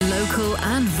local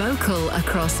and vocal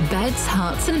across beds,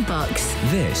 hearts and bucks.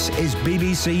 This is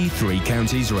BBC Three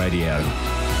Counties Radio.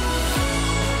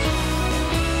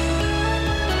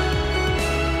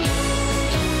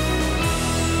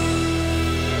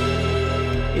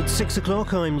 It's 6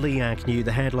 o'clock, I'm Lee Agnew.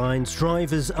 The headlines: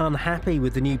 drivers unhappy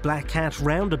with the new Black Cat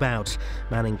roundabout,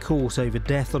 man in court over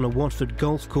death on a Watford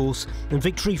golf course, and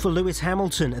victory for Lewis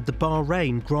Hamilton at the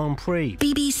Bahrain Grand Prix.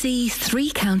 BBC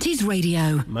Three Counties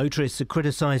Radio. Motorists are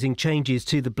criticising changes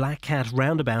to the Black Cat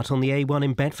roundabout on the A1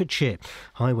 in Bedfordshire.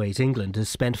 Highways England has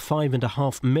spent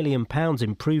 £5.5 million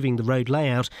improving the road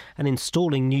layout and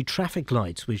installing new traffic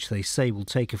lights, which they say will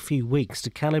take a few weeks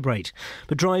to calibrate.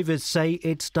 But drivers say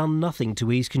it's done nothing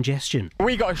to ease congestion.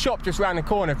 We got a shop just round the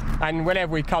corner, and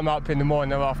whenever we come up in the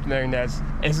morning or afternoon, it's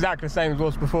exactly the same as it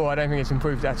was before. I don't think it's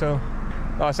improved at all.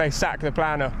 I say sack the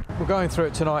planner. We're going through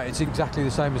it tonight. It's exactly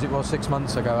the same as it was 6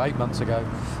 months ago, 8 months ago.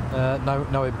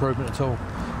 No improvement at all.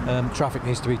 Traffic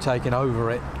needs to be taken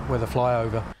over it with a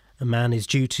flyover. A man is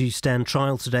due to stand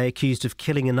trial today accused of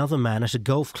killing another man at a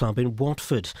golf club in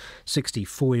Watford.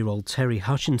 64-year-old Terry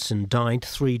Hutchinson died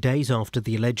 3 days after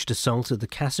the alleged assault at the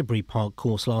Casselbury Park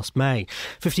course last May.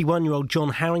 51-year-old John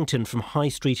Harrington from High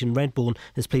Street in Redbourne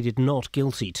has pleaded not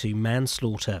guilty to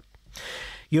manslaughter.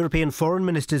 European foreign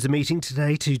ministers are meeting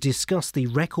today to discuss the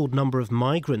record number of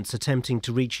migrants attempting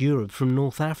to reach Europe from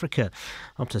North Africa.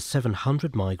 Up to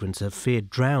 700 migrants are feared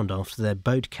drowned after their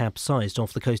boat capsized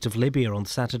off the coast of Libya on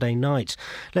Saturday night.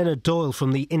 Leonard Doyle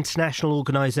from the International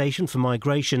Organisation for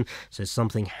Migration says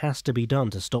something has to be done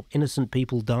to stop innocent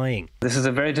people dying. This is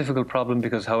a very difficult problem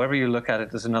because however you look at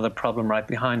it, there's another problem right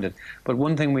behind it. But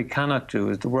one thing we cannot do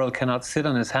is the world cannot sit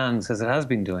on its hands as it has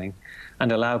been doing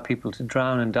and allow people to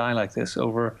drown and die like this,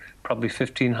 over probably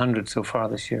 1,500 so far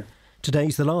this year.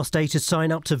 Today's the last day to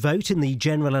sign up to vote in the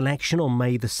general election on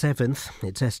May the 7th.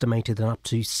 It's estimated that up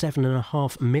to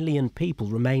 7.5 million people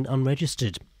remain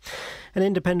unregistered. An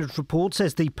independent report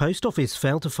says the Post Office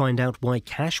failed to find out why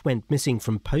cash went missing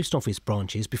from post office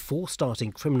branches before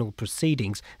starting criminal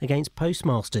proceedings against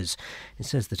postmasters. It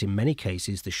says that in many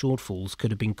cases the shortfalls could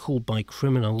have been caused by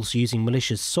criminals using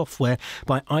malicious software,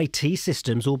 by IT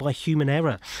systems or by human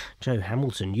error. Jo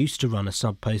Hamilton used to run a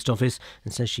sub-post office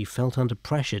and says she felt under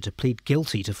pressure to plead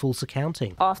guilty to false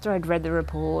accounting. After I'd read the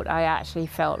report, I actually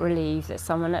felt relieved that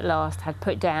someone at last had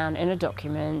put down in a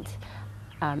document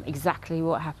exactly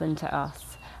what happened to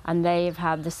us, and they've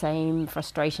had the same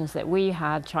frustrations that we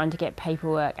had trying to get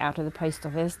paperwork out of the post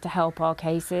office to help our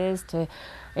cases, to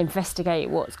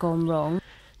investigate what's gone wrong.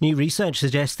 New research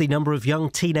suggests the number of young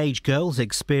teenage girls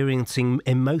experiencing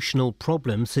emotional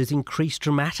problems has increased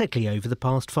dramatically over the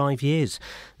past 5 years.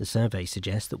 The survey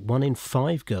suggests that 1 in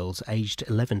 5 girls aged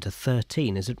 11 to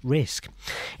 13 is at risk.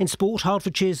 In sport,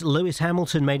 Hertfordshire's Lewis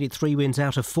Hamilton made it 3 wins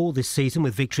out of 4 this season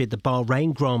with victory at the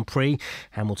Bahrain Grand Prix.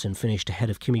 Hamilton finished ahead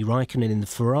of Kimi Raikkonen in the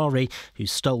Ferrari, who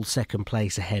stole second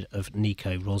place ahead of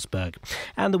Nico Rosberg.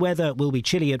 And the weather will be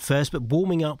chilly at first, but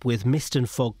warming up with mist and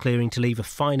fog clearing to leave a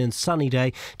fine and sunny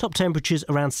day. Top temperatures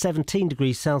around 17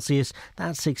 degrees Celsius,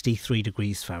 that's 63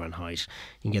 degrees Fahrenheit.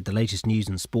 You can get the latest news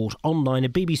and sport online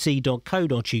at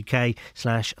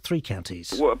bbc.co.uk/3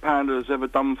 counties. What a panda has ever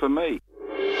done for me.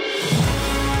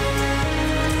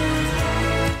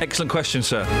 Excellent question,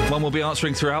 sir. One we'll be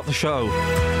answering throughout the show.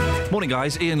 Morning,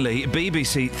 guys. Iain Lee,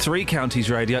 BBC Three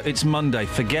Counties Radio. It's Monday.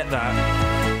 Forget that.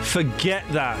 Forget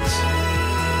that.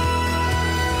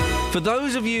 For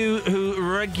those of you who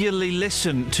regularly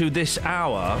listen to this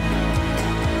hour,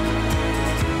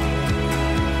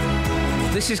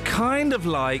 this is kind of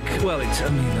like,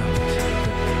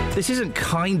 this isn't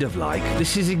kind of like,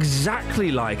 this is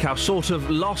exactly like our sort of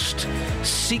lost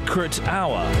secret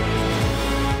hour.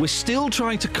 We're still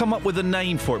trying to come up with a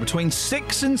name for it. Between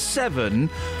 6 and 7,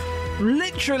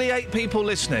 literally 8 people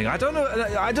listening. I don't know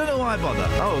why I bother.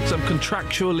 Oh, because I'm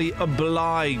contractually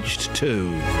obliged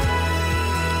to.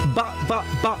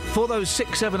 But for those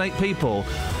 6, 7, 8 people,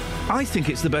 I think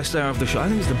it's the best hour of the show. I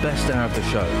think it's the best hour of the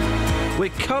show. We're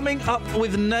coming up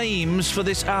with names for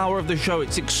this hour of the show.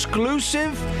 It's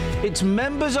exclusive. It's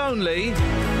members only.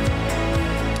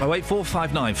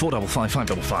 08459 455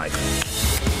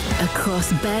 555.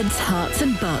 Across beds, hearts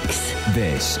and bucks.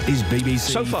 This is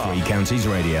BBC Three Counties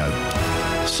Radio.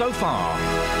 So far,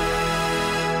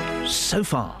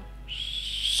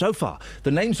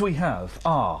 the names we have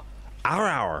are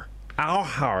Our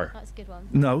Hour. That's a good one.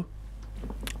 No.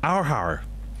 Our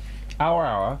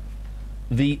Hour.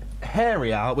 The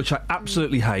Hairy Hour, which I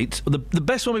absolutely hate. The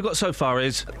best one we've got so far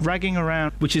is Ragging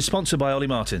Around, which is sponsored by Ollie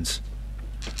Martins.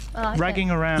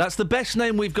 Ragging around. That's the best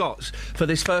name we've got for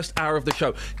this first hour of the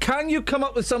show. Can you come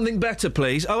up with something better,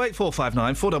 please?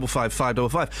 08459 455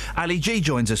 555. Ali G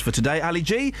joins us for today. Ali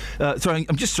G,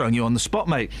 I'm just throwing you on the spot,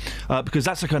 mate, because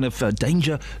that's the kind of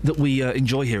danger that we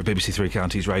enjoy here at BBC Three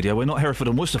Counties Radio. We're not Hereford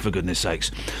and Worcester, for goodness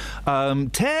sakes.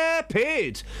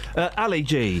 Tepid! Ali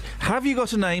G, have you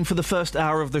got a name for the first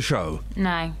hour of the show?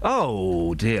 No.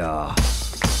 Oh, dear.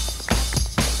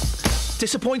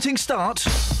 Disappointing start.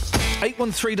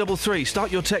 81333.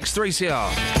 Start your text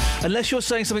 3CR. Unless you're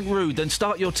saying something rude, then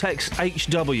start your text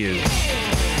HW.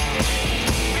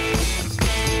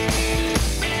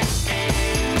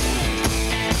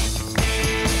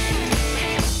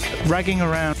 Ragging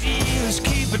around. Feelers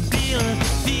keep a dealing,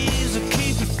 fees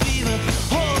keep a feeling,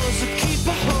 holes keep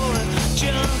a holding,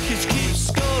 junkies keep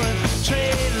scoring,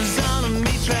 traders on a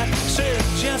meat track,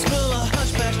 surgeons full of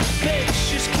hunchbacks,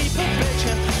 bitches keep a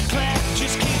bitchin', clap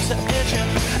just keeps a itchin',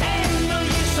 ain't no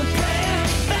use in playing,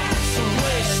 that's the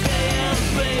way staying,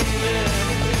 baby.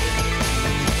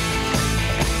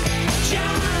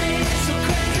 Johnny is so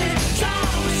crazy, he's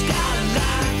always got a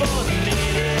line for the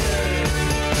leader.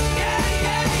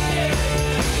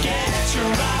 Get your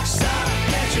rocks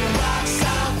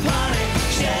off, honey.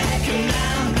 Shake 'em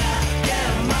now, get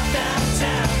 'em off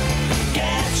downtown.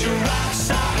 Get your rocks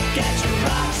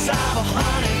off,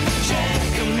 honey.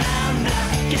 Shake 'em now,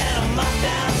 get 'em off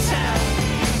downtown.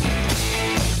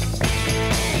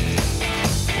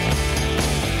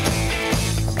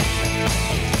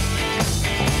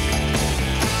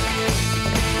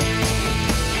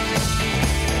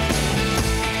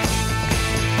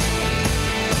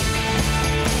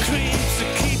 Creeps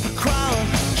that keep a crawling,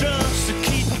 drugs that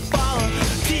keep a falling,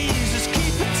 teasers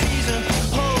keep a teasing,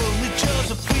 holy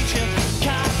Joes are preaching,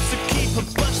 cops that keep a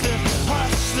busting,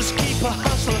 hustlers keep a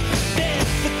hustling, death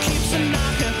that keeps a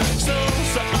knocking,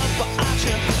 souls are up for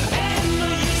auction, ain't no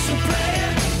use in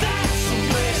playing, that's the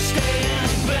way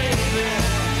staying, baby.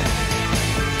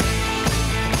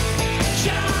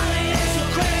 Johnny is so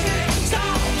crazy, he's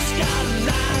always got a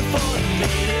line for the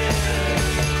lady.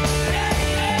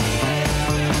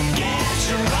 Get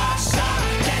your rocks off,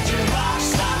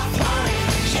 honey.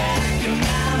 Shake 'em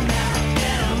now,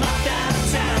 get 'em off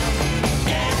downtown.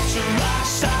 Get your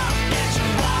rocks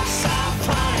off,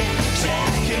 honey.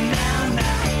 Shake 'em now,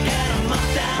 get 'em off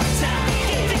downtown.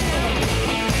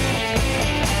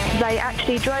 They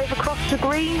actually drove across the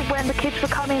green when the kids were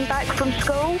coming back from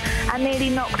school and nearly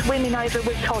knocked women over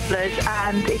with toddlers,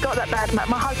 and it got that bad.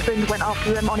 My husband went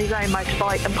after them on his own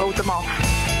motorbike and pulled them off.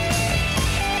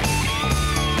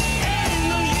 Ain't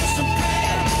no use in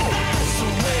playing, that's the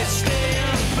way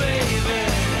staying, baby.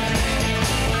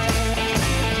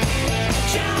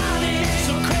 Johnny is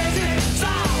so crazy, he's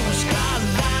always got a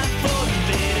line for the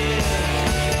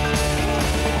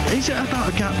lady. Is it about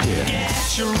a gap year?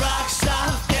 Get your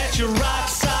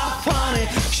rocks off, honey.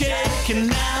 Shake 'em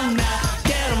now,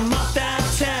 get 'em off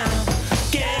downtown.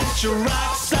 Get your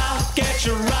rocks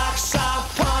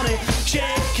off, honey.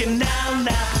 Shake 'em now,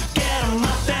 get 'em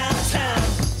off downtown.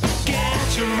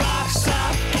 Get your rocks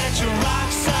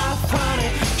off, honey.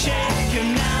 Shake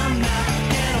 'em now,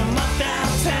 get 'em off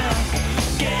downtown.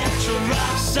 Get your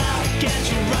rocks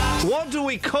off, What do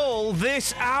we call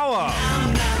this hour?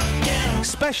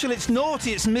 Special, it's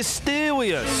naughty, it's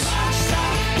mysterious.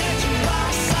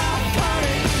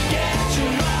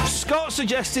 Scott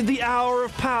suggested the hour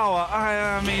of power.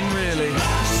 I mean, really.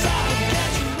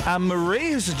 And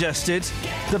Marie has suggested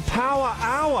the power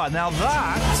hour. Now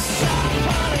that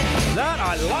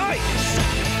I like.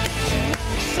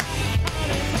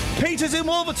 Peter's in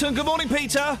Wolverton. Good morning,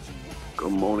 Peter.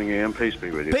 Good morning, Ian. Peace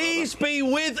be with you. Peace be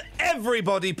with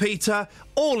everybody, Peter.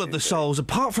 All of the souls,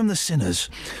 apart from the sinners.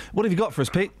 What have you got for us,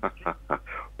 Pete?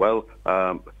 Well,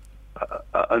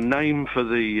 a name for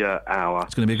the hour.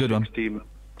 It's going to be a good one.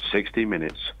 60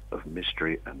 minutes of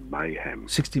mystery and mayhem.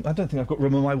 60. I don't think I've got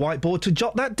room on my whiteboard to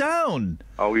jot that down.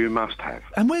 Oh, you must have.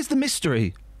 And where's the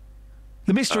mystery?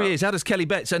 The mystery is, how does Kelly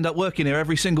Betts end up working here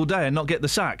every single day and not get the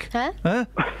sack? Huh?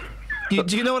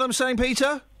 Do you know what I'm saying,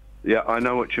 Peter? Yeah, I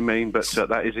know what you mean, but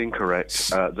that is incorrect.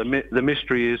 The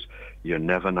mystery is you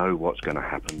never know what's going to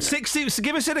happen next. 60.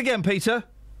 Give us it again, Peter.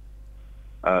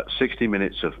 60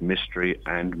 minutes of mystery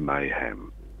and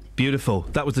mayhem. Beautiful.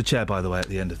 That was the chair, by the way, at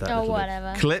the end of that. Oh,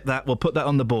 whatever. Clip that. We'll put that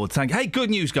on the board. Thank you. Hey, good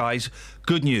news, guys.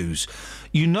 Good news.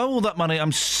 You know all that money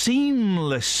I'm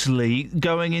seamlessly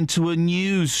going into a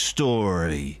news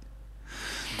story.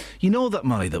 You know all that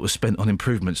money that was spent on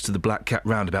improvements to the Black Cat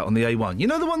roundabout on the A1? You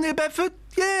know the one near Bedford?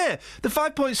 Yeah, the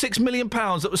 £5.6 million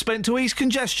that was spent to ease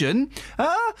congestion.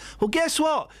 Well, guess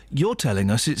what? You're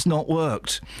telling us it's not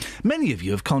worked. Many of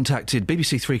you have contacted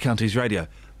BBC Three Counties Radio.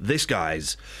 this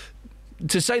guy's.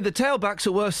 To say the tailbacks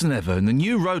are worse than ever and the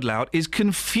new road layout is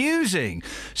confusing.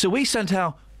 So we sent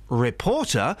our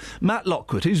reporter, Matt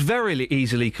Lockwood, who's very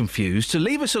easily confused, to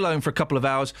leave us alone for a couple of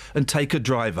hours and take a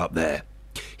drive up there.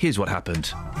 Here's what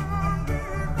happened.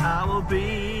 I will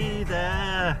be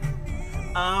there,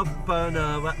 up and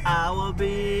over, I will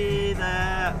be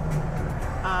there,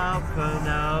 up and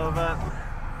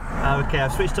over. OK,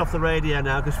 I've switched off the radio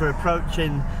now because we're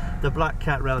approaching the Black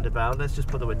Cat roundabout. Let's just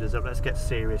put the windows up, let's get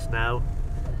serious now.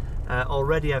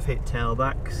 Already I've hit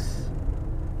tailbacks,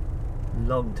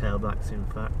 long tailbacks in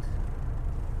fact.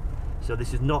 So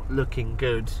this is not looking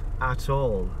good at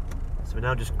all. So we're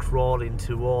now just crawling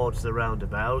towards the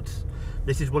roundabout.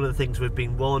 This is one of the things we've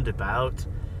been warned about.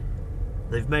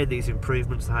 They've made these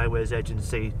improvements, the Highways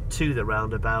Agency, to the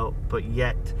roundabout, but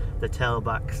yet the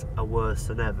tailbacks are worse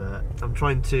than ever. I'm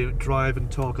trying to drive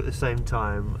and talk at the same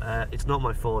time. It's not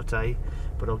my forte,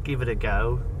 but I'll give it a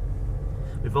go.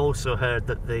 We've also heard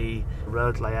that the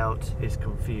road layout is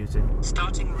confusing.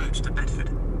 Starting route to Bedford.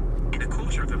 In a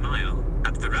quarter of a mile,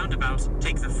 at the roundabout,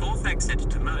 take the 4th exit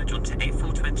to merge onto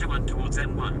A421 towards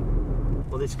M1.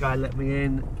 Well, this guy let me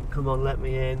in. Come on, let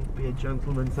me in. Be a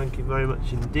gentleman. Thank you very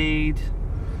much indeed.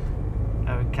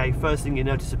 Okay, first thing you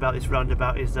notice about this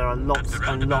roundabout is there are lots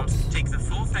and lots. Take the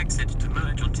 4th exit to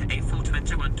merge onto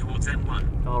A421 towards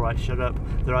M1. Alright, shut up.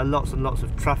 There are lots and lots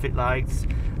of traffic lights,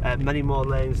 many more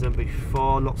lanes than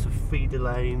before, lots of feeder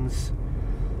lanes.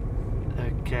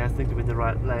 Okay, I think I'm in the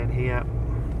right lane here.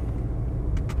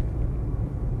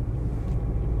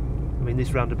 I mean,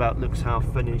 this roundabout looks half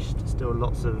finished, still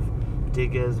lots of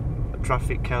diggers,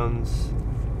 traffic cones.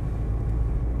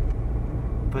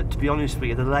 But to be honest with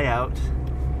you, the layout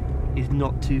is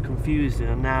not too confusing,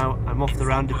 and now I'm off the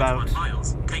roundabout. 4.1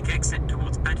 miles, take exit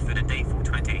towards Bedford and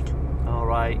A428.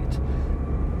 Alright.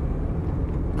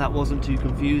 That wasn't too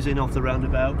confusing off the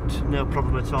roundabout, no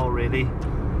problem at all really.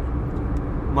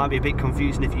 Might be a bit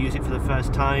confusing if you use it for the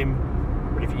first time,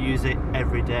 but if you use it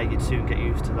every day you'd soon get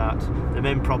used to that. The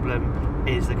main problem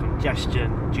is the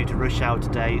congestion due to rush hour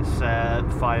today. It's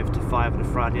 5 to 5 on a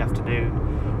Friday afternoon,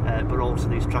 but also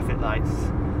these traffic lights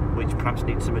which perhaps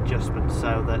need some adjustment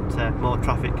so that more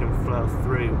traffic can flow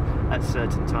through at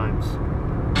certain times.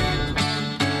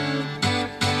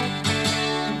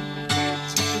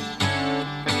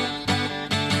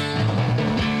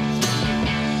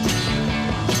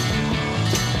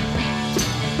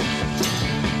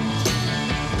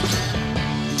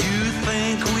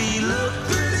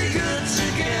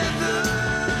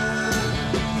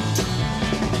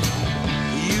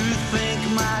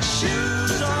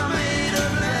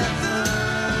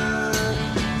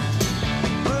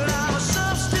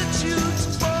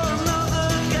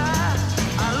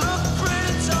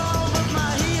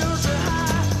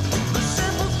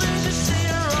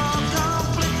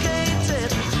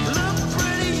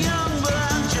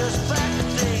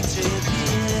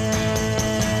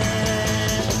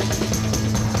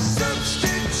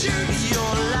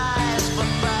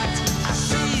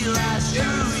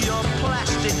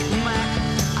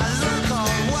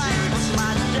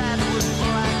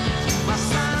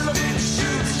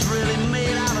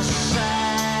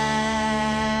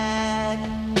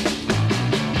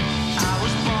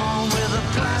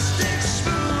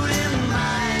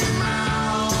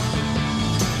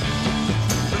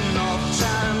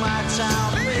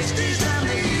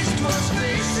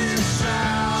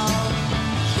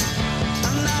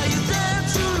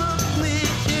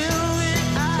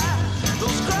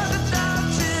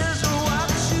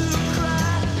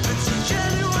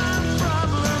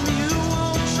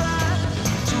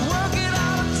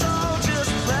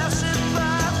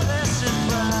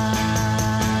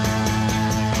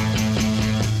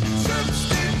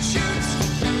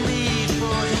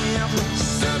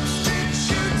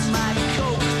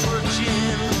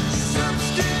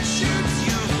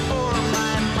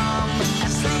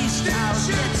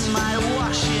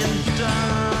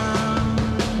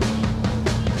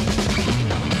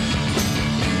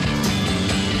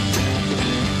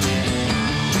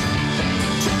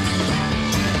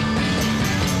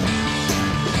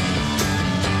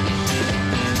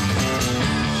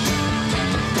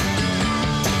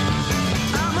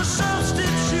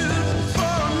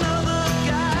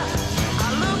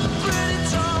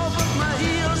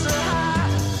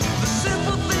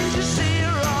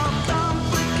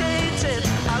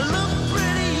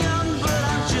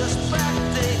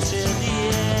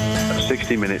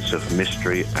 Minutes of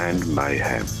mystery and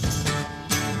mayhem.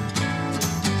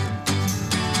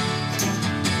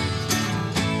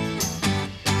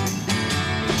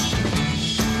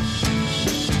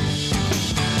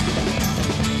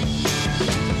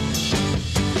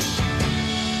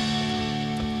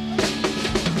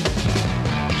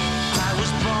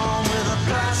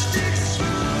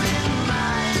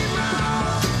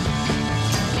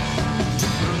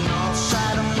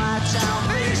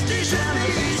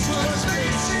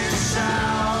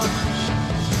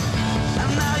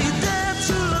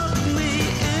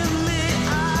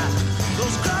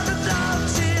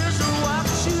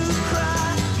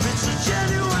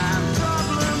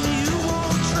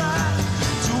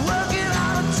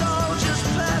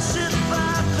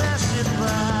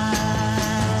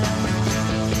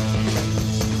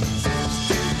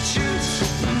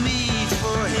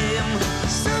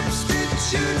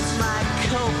 Substitute my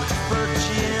coke for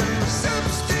gin.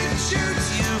 Substitute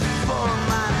you for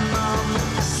my mum.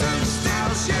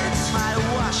 Substitute my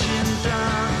washing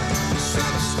done.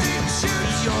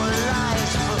 Substitute your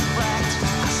lies for fact.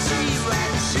 I see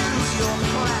right through your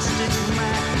plastic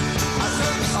mat. I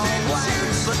look all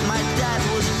white, but my dad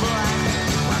was black.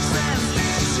 My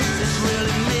sandwich is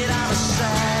really made out of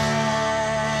sack.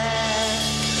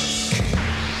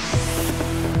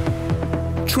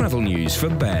 Travel news for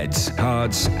beds,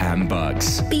 cards and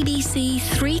bugs. BBC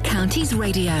Three Counties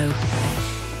Radio.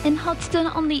 In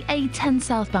Hoddesdon on the A10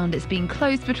 southbound, it's been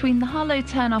closed between the Harlow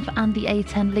turnoff and the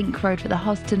A10 link road for the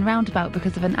Hoddesdon roundabout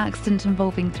because of an accident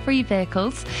involving 3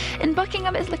 vehicles. In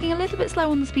Buckingham, it's looking a little bit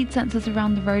slow on the speed sensors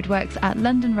around the roadworks at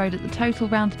London Road at the total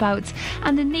roundabout.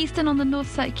 And in Neaston on the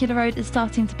North Circular Road, it's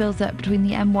starting to build up between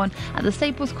the M1 at the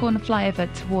Staples Corner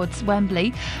flyover towards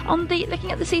Wembley.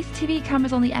 Looking at the CCTV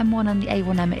cameras on the M1 and the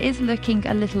A1M, it is looking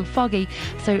a little foggy,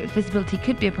 so visibility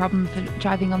could be a problem for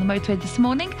driving on the motorway this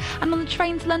morning. And on the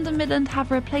trains, London Midland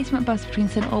have a replacement bus between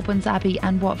St Albans Abbey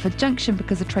and Watford Junction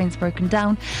because the train's broken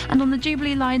down. And on the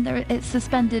Jubilee line, it's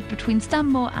suspended between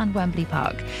Stanmore and Wembley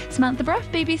Park. Samantha Bruff,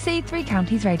 BBC Three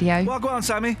Counties Radio. Well, go on,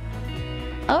 Sammy.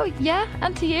 Oh, yeah,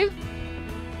 and to you.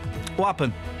 What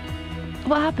happened?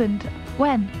 What happened?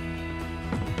 When?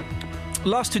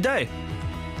 Last today.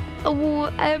 Oh,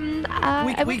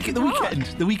 The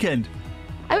weekend.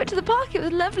 I went to the park. It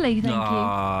was lovely, thank you.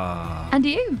 And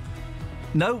you?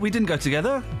 No, we didn't go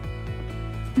together.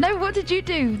 No, what did you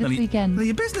do this weekend? None of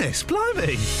your business,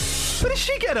 blimey. Where did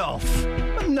she get off?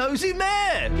 A nosy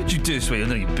mare. What did you do, sweetie?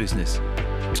 None of your business.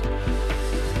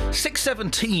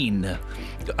 6:17.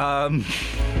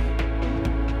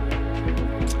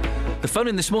 The phone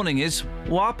in this morning is,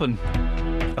 what happened?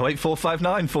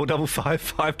 08459 455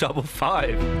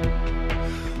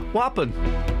 555. What happened?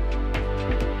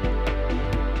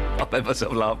 I made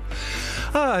myself laugh.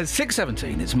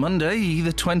 6:17. It's Monday,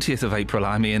 the 20th of April.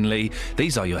 I'm Iain Lee.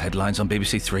 These are your headlines on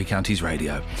BBC Three Counties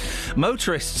Radio.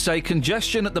 Motorists say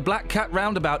congestion at the Black Cat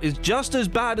roundabout is just as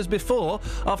bad as before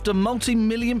after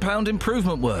multi-million-pound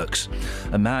improvement works.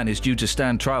 A man is due to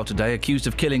stand trial today accused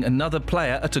of killing another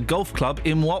player at a golf club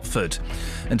in Watford.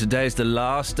 And today is the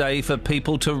last day for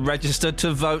people to register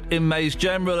to vote in May's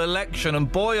general election.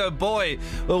 And boy, oh boy,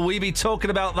 will we be talking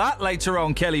about that later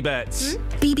on, Kelly Betts.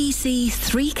 BBC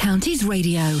Three Counties Radio.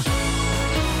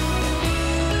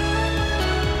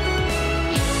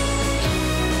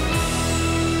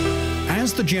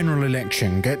 As the general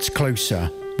election gets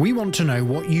closer, we want to know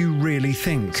what you really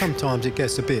think. Sometimes it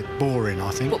gets a bit boring, I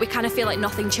think. But we kind of feel like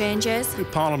nothing changes.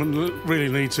 Parliament really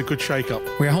needs a good shake-up.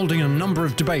 We're holding a number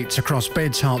of debates across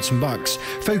beds, hearts and bucks,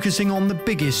 focusing on the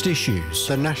biggest issues.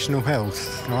 The national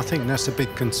health, I think that's a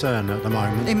big concern at the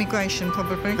moment. Immigration,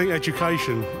 probably. I think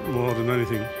education more than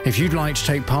anything. If you'd like to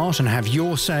take part and have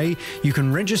your say, you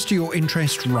can register your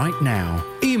interest right now.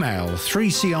 Email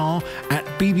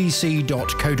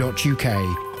 3cr@bbc.co.uk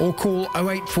or call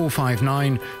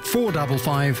 08459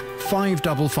 455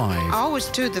 555. I always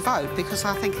do the vote because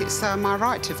I think it's my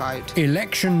right to vote.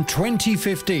 Election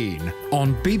 2015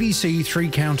 on BBC Three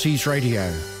Counties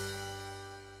Radio.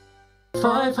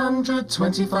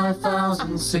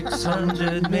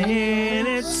 525,600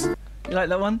 minutes. You like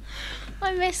that one?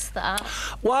 I missed that.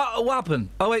 What happened?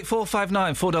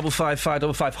 08459 455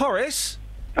 555. Horace?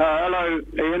 Hello,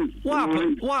 Ian. What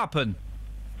happened? What happened?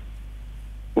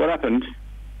 What happened?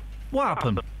 What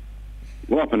happened?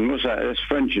 What happened? What's that? It's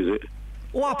French, is it?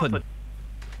 What happened?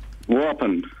 What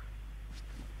happened?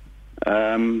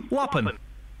 What happened?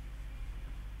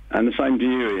 And the same to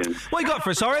you, Ian. What you got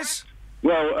for us, Horace?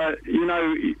 Well, you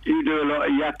know, you do a lot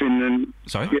of yapping and...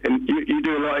 Sorry? You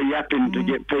do a lot of yapping to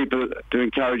get people, to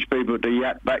encourage people to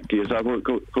yap back to you, so I would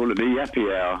call it the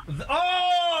yappy hour.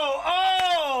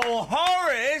 Oh,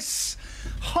 Horace!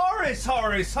 Horace!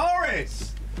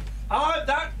 Oh,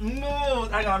 hang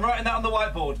on, I'm writing that on the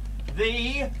whiteboard.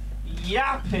 The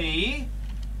yappy...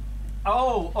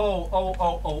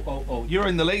 Oh. You're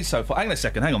in the lead so far. Hang on a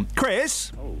second, hang on.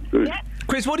 Chris? Good. Yeah.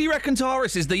 Chris, what do you reckon to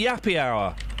Horace is the yappy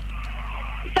hour?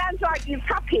 Sounds like you're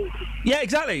happy. Yeah,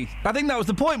 exactly. I think that was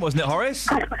the point, wasn't it, Horace?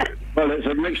 Well, it's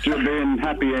a mixture of being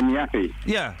happy and yappy.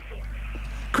 Yeah.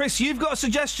 Chris, you've got a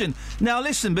suggestion. Now,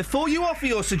 listen, before you offer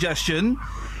your suggestion,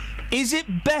 is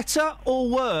it better or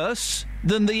worse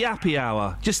than the yappy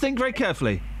hour? Just think very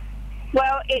carefully.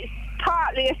 Well, it's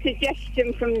partly a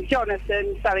suggestion from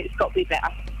Jonathan, so it's got to be better.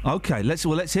 OK, let's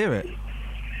hear it.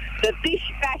 The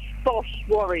Bish Bash Bosh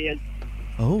Warriors.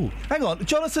 Oh. Hang on,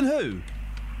 Jonathan who?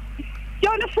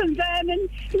 Jonathan Vernon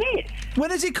Smith. When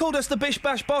has he called us the Bish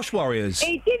Bash Bosh Warriors?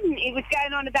 He didn't. He was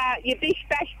going on about your bish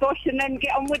bash bosh and then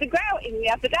get on with the grouting the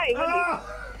other day, wasn't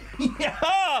he? Yeah.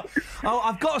 Oh,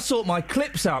 I've got to sort my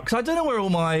clips out because I don't know where all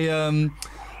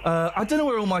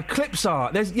my clips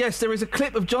are. There is a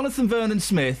clip of Jonathan Vernon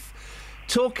Smith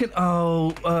talking.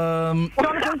 Jonathan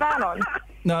Vernon.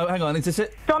 No, hang on. Is this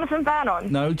it? Jonathan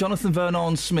Vernon. No, Jonathan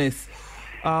Vernon Smith.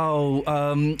 Hang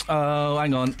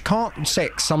on. Can't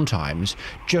sex sometimes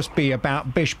just be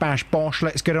about bish bash bosh,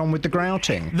 let's get on with the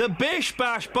grouting? The Bish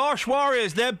Bash Bosh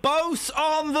Warriors, they're both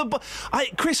on the...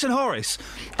 Chris and Horace,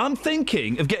 I'm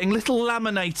thinking of getting little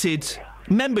laminated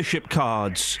membership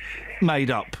cards made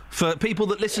up for people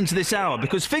that listen to this hour,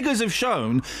 because figures have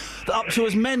shown that up to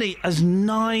as many as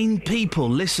 9 people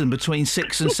listen between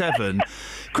 6 and 7.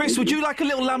 Chris, would you like a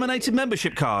little laminated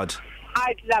membership card?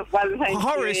 I'd love one, thank you.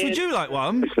 Horace, would you like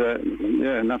one?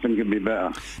 Yeah, nothing could be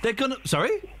better. They're gonna...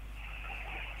 Sorry?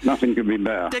 Nothing could be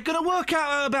better. They're going to work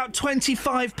out at about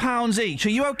 £25 each. Are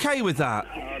you OK with that?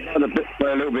 A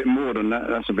little bit more than that.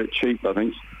 That's a bit cheap, I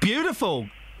think. Beautiful.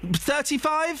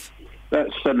 35?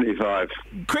 That's 75.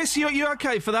 Chris, you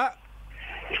OK for that?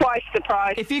 Twice the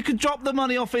price. If you could drop the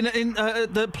money off in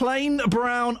the plain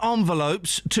brown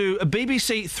envelopes to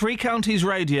BBC Three Counties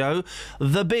Radio,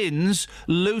 The Bins,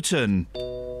 Luton.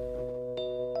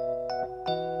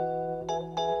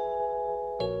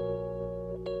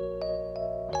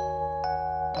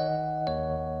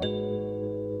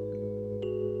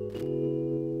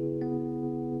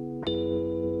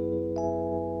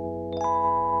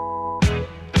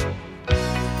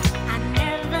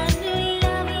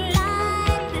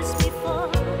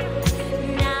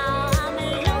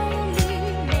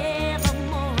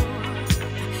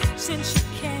 Since you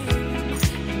came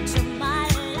into my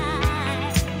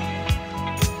life,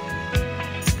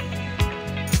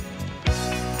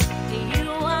 you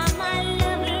are my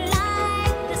love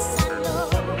light, this I know,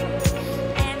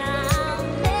 and I'll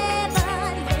never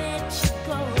let you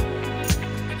go.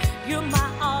 You're my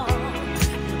all,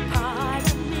 you're part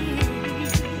of me.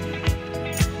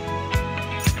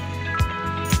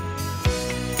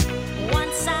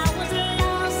 Once I was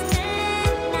lost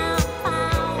and now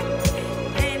found.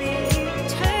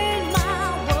 Turn my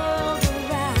world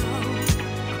around.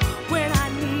 When I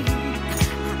need,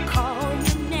 I call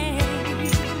your name.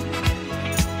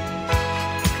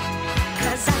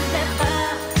 'Cause I never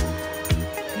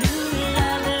knew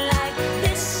love like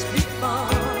this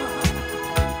before.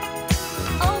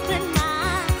 Open my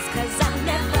eyes, 'cause I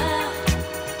never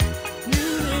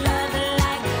knew love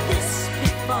like this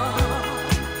before.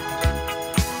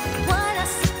 What a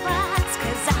surprise,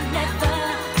 'cause I never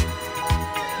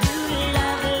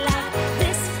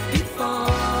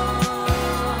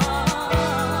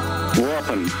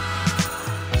Whopping.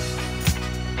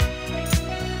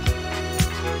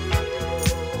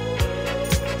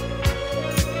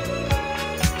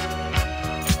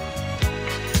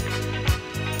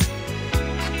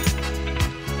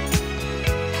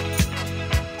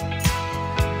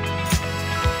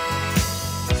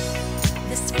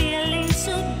 This feeling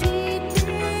so deep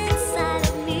inside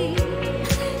of me,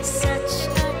 such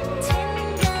a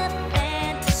tender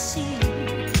fantasy.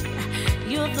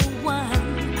 You're the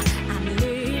one I'm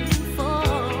living for.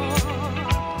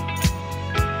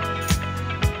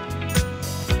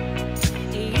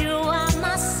 You are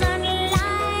my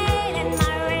sunlight and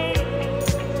my rain,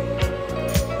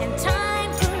 and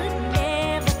time could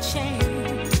never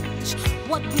change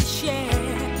what we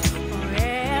share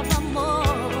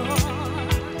forevermore.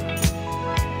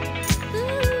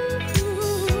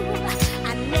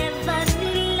 I never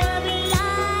knew love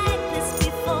like this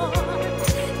before.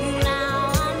 Now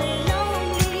I'm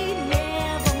lonely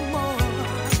nevermore.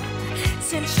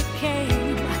 Since you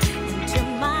came into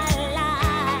my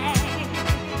life,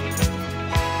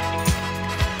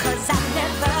 'cause I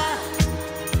never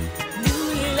knew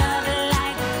love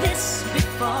like this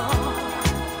before.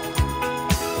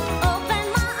 Open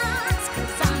my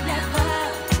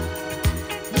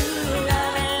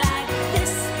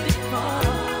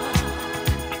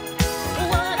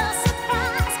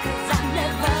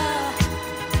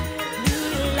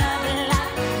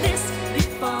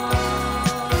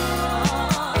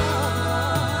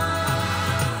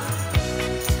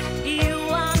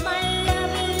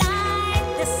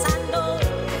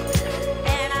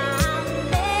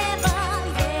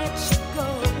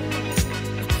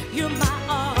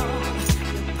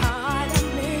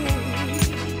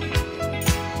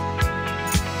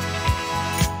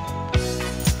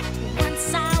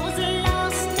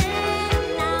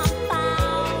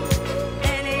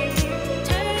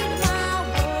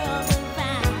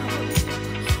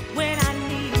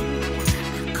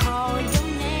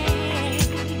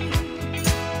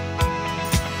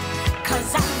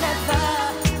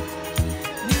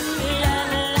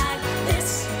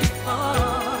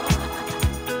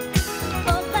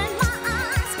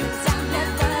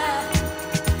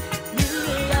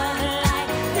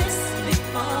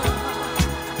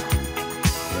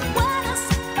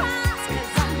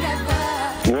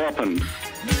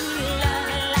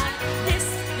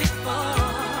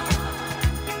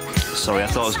Sorry, I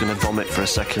thought I was going to vomit for a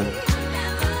second.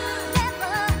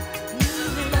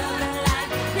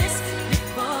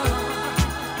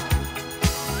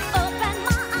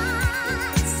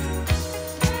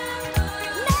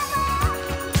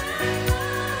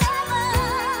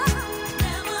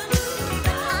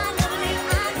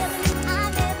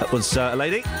 That was a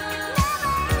lady,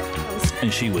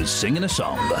 and she was singing a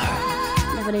song.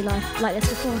 Never knew life like this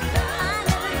before.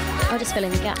 I'll just fill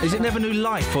in the gap. Is it never knew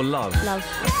life or love? Love.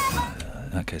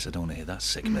 In that case, I don't want to hear that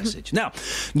sick message. Now,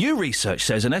 new research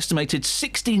says an estimated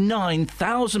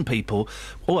 69,000 people...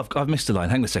 Oh, I've missed a line.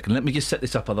 Hang on a second. Let me just set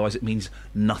this up, otherwise it means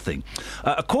nothing.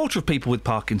 A quarter of people with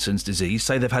Parkinson's disease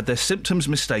say they've had their symptoms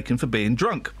mistaken for being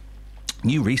drunk.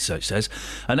 New research says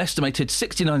an estimated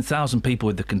 69,000 people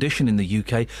with the condition in the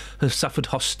UK have suffered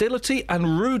hostility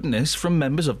and rudeness from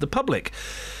members of the public.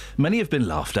 Many have been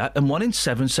laughed at, and 1 in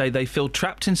 7 say they feel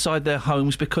trapped inside their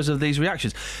homes because of these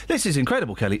reactions. This is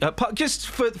incredible, Kelly. Just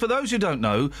for those who don't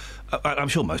know, I'm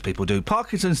sure most people do,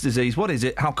 Parkinson's disease, what is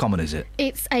it? How common is it?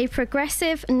 It's a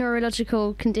progressive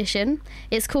neurological condition.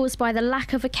 It's caused by the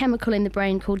lack of a chemical in the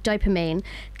brain called dopamine.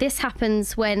 This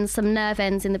happens when some nerve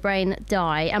ends in the brain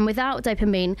die, and without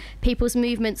dopamine, people's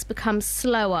movements become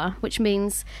slower, which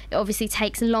means it obviously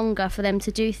takes longer for them to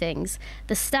do things.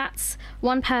 The stats,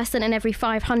 1 person in every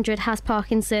 500 has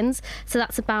Parkinson's, so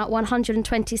that's about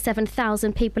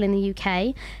 127,000 people in the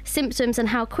UK. Symptoms and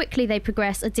how quickly they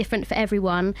progress are different for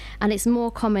everyone, and it's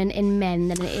more common in men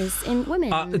than it is in women.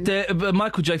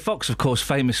 Michael J. Fox, of course,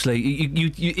 famously,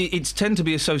 it's tend to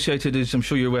be associated, as I'm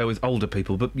sure you're aware, with older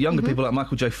people, but younger people like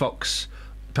Michael J. Fox,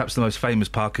 perhaps the most famous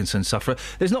Parkinson's sufferer.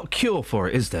 There's not a cure for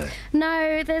it, is there?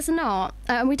 No, there's not.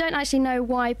 We don't actually know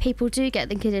why people do get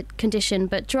the condition,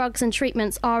 but drugs and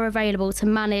treatments are available to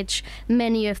manage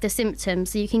many of the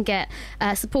symptoms. So you can get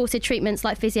supported treatments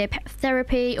like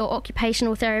physiotherapy or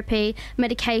occupational therapy,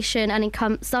 medication, and in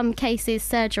some cases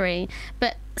surgery.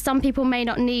 But some people may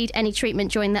not need any treatment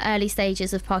during the early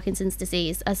stages of Parkinson's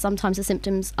disease, as sometimes the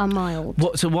symptoms are mild.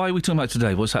 So why are we talking about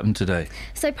today? What's happened today?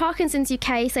 So Parkinson's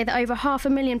UK say that over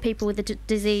 500,000 people with the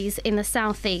disease in the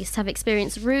southeast have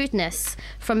experienced rudeness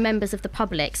from members of the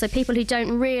public. So people who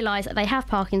don't realise that they have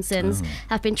Parkinson's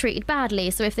have been treated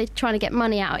badly. So if they're trying to get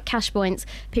money out at cash points,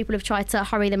 people have tried to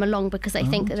hurry them along because they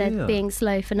think that they're being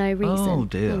slow for no reason. Oh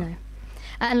dear. You know.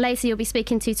 And later you'll be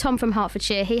speaking to Tom from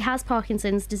Hertfordshire. He has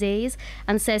Parkinson's disease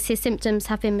and says his symptoms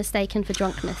have been mistaken for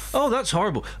drunkenness. Oh, that's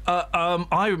horrible.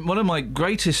 One of my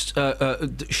greatest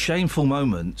shameful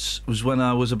moments was when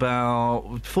I was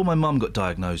before my mum got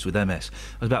diagnosed with MS.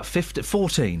 I was about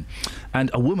 14, and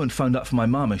a woman phoned up for my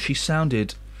mum, and she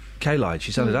sounded K-Lied.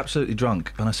 She sounded absolutely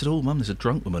drunk. And I said, oh, Mum, there's a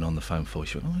drunk woman on the phone for you.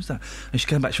 She went, oh, who's that? And she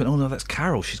came back, she went, oh, no, that's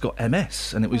Carol. She's got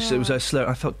MS. And it was her slur.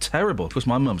 I felt terrible. Of course,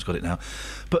 my mum's got it now.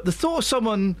 But the thought of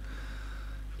someone...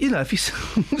 if you...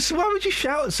 So why would you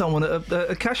shout at someone at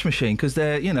a cash machine? Because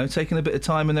they're, taking a bit of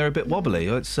time and they're a bit wobbly.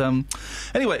 It's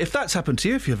Anyway, if that's happened to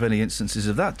you, if you have any instances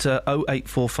of that,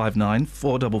 08459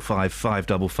 455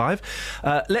 555.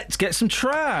 Let's get some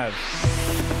trav.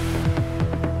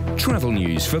 Travel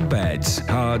news for beds,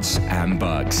 cards and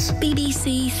bugs.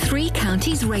 BBC Three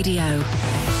Counties Radio.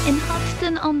 In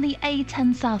Hoddesdon on the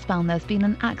A10 southbound, there's been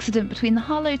an accident between the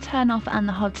Harlow turnoff and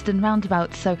the Hoddesdon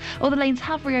roundabout, so all the lanes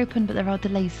have reopened, but there are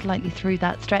delays slightly through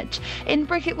that stretch. In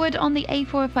Bricketwood on the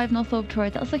A405 North Orbit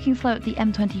Road, that's looking slow at the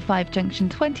M25 junction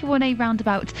 21A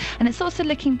roundabout, and it's also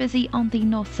looking busy on the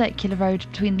North Circular Road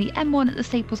between the M1 at the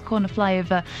Staples Corner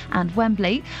flyover and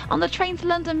Wembley. On the train to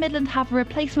London Midland, have a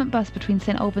replacement bus between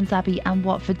St Albans Abbey and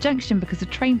Watford Junction because a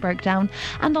train broke down,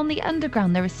 and on the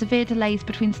Underground there are severe delays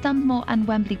between Stanmore and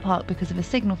Wembley Park because of a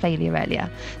signal failure earlier.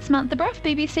 Samantha Bruff,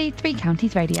 BBC Three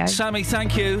Counties Radio. Sammy,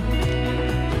 thank you.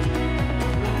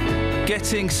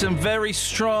 Getting some very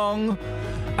strong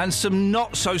and some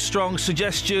not so strong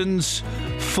suggestions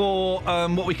for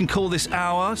what we can call this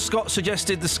hour. Scott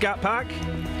suggested the Scat Pack.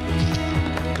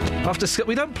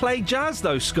 We don't play jazz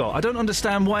though, Scott. I don't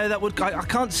understand why that would... I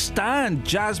can't stand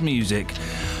jazz music.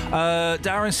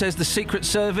 Darren says the Secret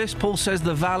Service. Paul says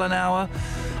the Valen Hour.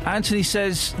 Anthony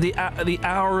says the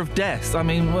Hour of Death. I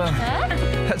mean, well,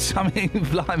 that's... I mean,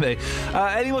 blimey.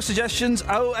 Any more suggestions?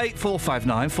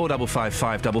 08459 455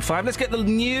 555. Let's get the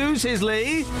news. Here's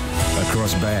Lee.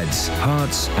 Across beds,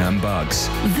 hearts and bugs.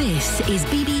 This is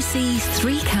BBC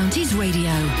Three Counties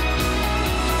Radio.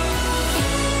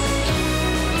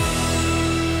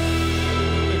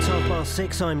 Past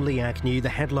 6, I'm Lee Agnew. The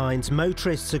headlines: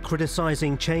 motorists are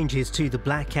criticising changes to the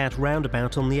Black Cat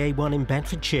roundabout on the A1 in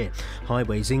Bedfordshire.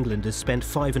 Highways England has spent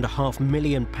 £5.5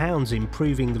 million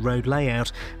improving the road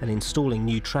layout and installing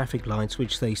new traffic lights,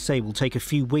 which they say will take a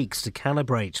few weeks to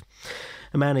calibrate.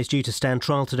 A man is due to stand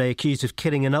trial today accused of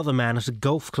killing another man at a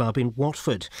golf club in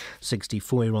Watford.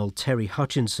 64-year-old Terry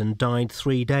Hutchinson died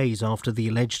 3 days after the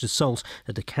alleged assault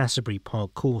at the Canterbury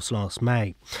Park course last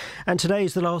May. And today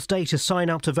is the last day to sign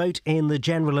up to vote in the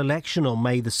general election on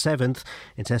May the 7th.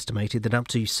 It's estimated that up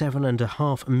to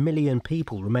 7.5 million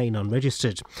people remain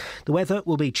unregistered. The weather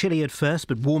will be chilly at first,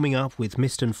 but warming up with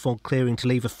mist and fog clearing to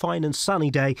leave a fine and sunny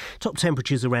day. Top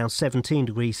temperatures around 17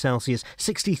 degrees Celsius,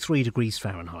 63 degrees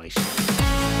Fahrenheit.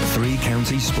 Three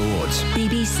Counties Sports.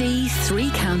 BBC Three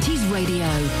Counties Radio.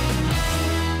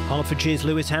 Hertfordshire's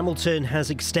Lewis Hamilton has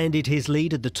extended his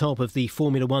lead at the top of the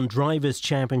Formula One Drivers'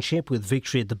 Championship with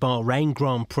victory at the Bahrain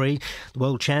Grand Prix. The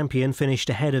world champion finished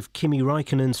ahead of Kimi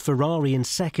Raikkonen's Ferrari in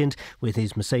second, with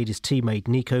his Mercedes teammate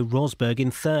Nico Rosberg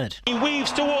in third. He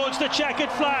weaves towards the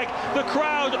checkered flag. The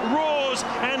crowd roars,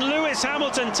 and Lewis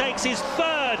Hamilton takes his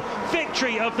third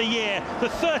victory of the year, the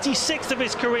 36th of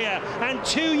his career, and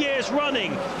 2 years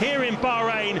running here in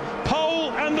Bahrain.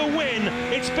 Pole and the win.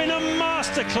 It's been a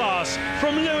masterclass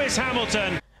from Lewis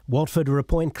Hamilton. Watford are a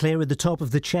point clear at the top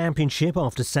of the championship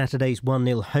after Saturday's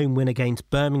 1-0 home win against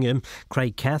Birmingham.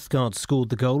 Craig Cathcart scored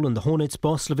the goal, and the Hornets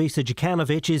boss Slavica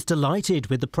Jokanovic is delighted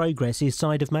with the progress his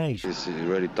side have made. It's a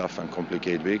very tough and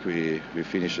complicated week. We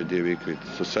finished the week with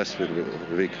successful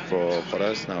week for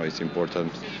us. Now it's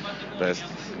important rest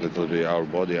a little bit our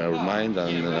body, our mind,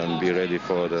 and be ready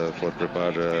for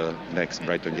prepare next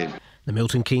Brighton game. The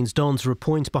Milton Keynes Dons are a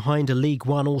point behind a League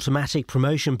One automatic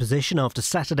promotion position after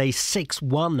Saturday's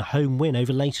 6-1 home win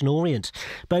over Leyton Orient.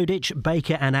 Bowditch,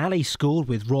 Baker and Ali scored,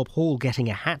 with Rob Hall getting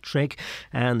a hat-trick,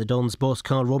 and the Dons boss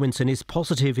Carl Robinson is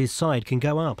positive his side can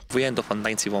go up. If we end up on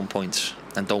 91 points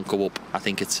and don't go up, I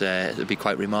think it'd be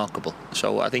quite remarkable.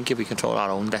 So I think if we control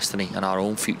our own destiny and our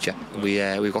own future,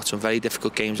 we've got some very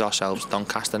difficult games ourselves,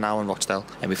 Doncaster now and Rochdale,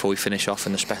 and before we finish off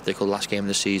in the spectacle last game of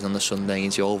the season on the Sunday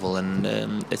into Oval, and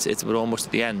we're almost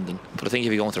at the end. But I think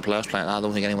if you're going to the players playing, I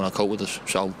don't think anyone will cope with us.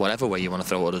 So whatever way you want to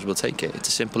throw at us, we'll take it. It's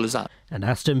as simple as that. And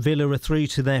Aston Villa are through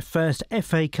to their first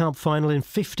FA Cup final in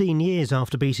 15 years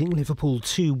after beating Liverpool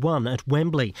 2-1 at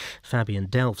Wembley. Fabian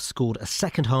Delph scored a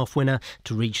second-half winner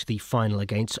to reach the final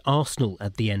against Arsenal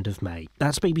at the end of May.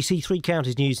 That's BBC Three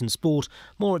Counties News and Sport.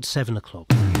 More at 7 o'clock.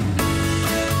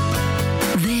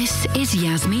 This is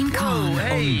Yasmin Khan on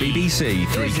BBC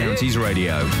Three Counties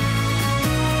Radio.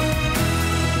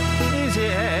 Is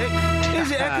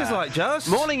it Eckers like Just?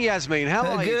 Morning, Yasmin. How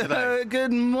are you today?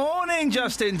 Good morning,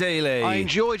 Justin Dealey. I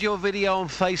enjoyed your video on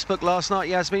Facebook last night,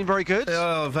 Yasmin. Very good.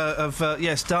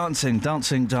 Yes, dancing. You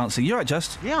all right,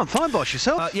 Just? Yeah, I'm fine, boss.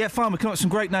 Yourself? Yeah, fine. We've come up with some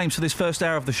great names for this first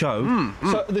hour of the show.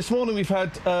 So this morning we've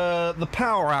had the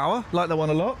Power Hour, like that one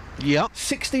a lot. Yeah.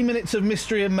 60 minutes of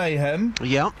mystery and mayhem.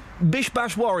 Yeah. Bish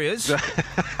Bash Warriors.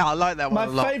 I like that one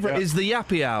a lot. My favourite is the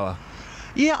Yappy Hour.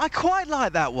 Yeah, I quite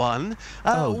like that one.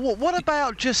 What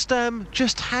about just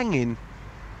hanging?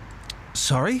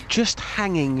 Sorry? Just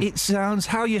hanging. It sounds...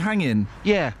 How are you hanging?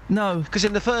 Yeah. No. Because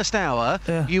in the first hour,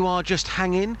 you are just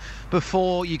hanging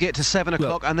before you get to 7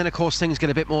 o'clock, and then, of course, things get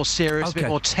a bit more serious, a bit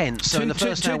more tense. So in the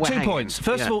first hour, we're hanging. 2 points.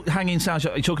 First of all, hanging sounds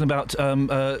like you're talking about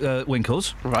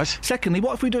Winkles. Right. Secondly,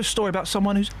 what if we do a story about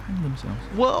someone who's hanged themselves?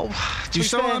 Well, do you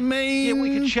see what I mean? Yeah,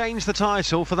 we could change the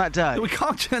title for that day. We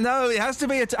can't... No, it has to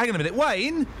be... Hang on a minute.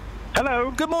 Wayne?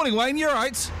 Hello. Good morning, Wayne. You all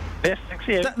right? Yes, thanks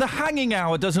you. The hanging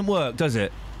hour doesn't work, does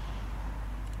it?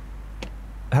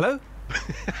 Hello?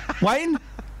 Wayne?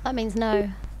 That means no.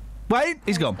 Wayne?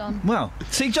 He's gone. Well,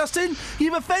 see, Justin,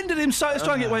 you've offended him so... Let's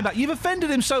try and get Wayne back. You've offended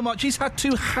him so much, he's had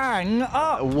to hang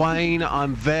up. Wayne,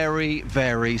 I'm very,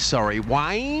 very sorry.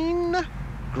 Wayne?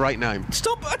 Great name.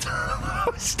 Stop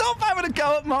having a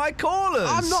go at my callers.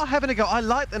 I'm not having a go. I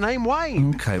like the name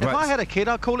Wayne. Okay, right. If I had a kid,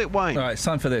 I'd call it Wayne. All right, it's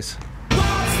time for this.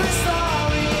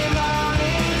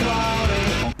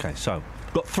 Okay, so...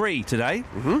 Got 3 today.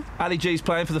 Ali G's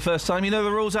playing for the first time. You know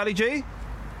the rules, Ali G?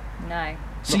 No.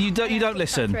 So you don't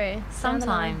listen?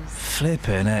 Sometimes.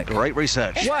 Flipping heck. Great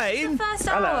research. Wayne? First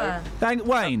hour.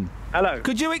 Wayne. Hello.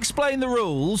 Could you explain the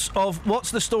rules of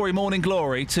What's the Story Morning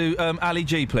Glory to Ali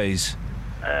G, please?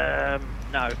 No,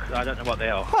 because I don't know what they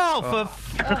are. Oh,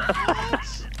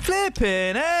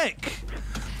 flipping heck.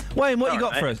 Wayne, what you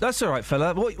got for us? That's all right,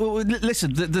 fella.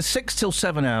 Listen, the 6 till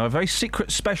 7 hour, a very secret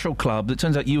special club that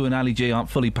turns out you and Ali G aren't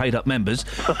fully paid up members.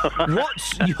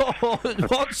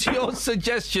 What's your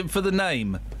suggestion for the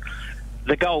name?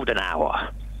 The Golden Hour.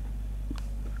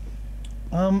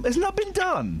 Hasn't that been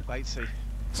done? Batesy.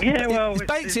 Yeah, well... It's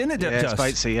Batesy, isn't it, Yeah, it's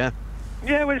Batesy, yeah.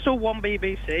 Yeah, well, it's all one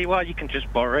BBC. Well, you can just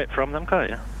borrow it from them, can't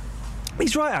you?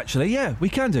 He's right, actually. Yeah, we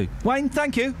can do. Wayne,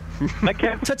 thank you.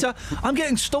 Okay. I'm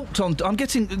getting stalked on. I'm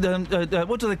getting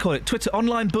what do they call it? Twitter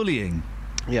online bullying.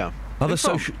 Yeah. Other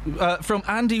social from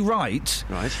Andy Wright.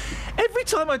 Right. Every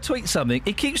time I tweet something,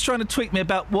 he keeps trying to tweet me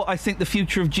about what I think the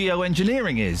future of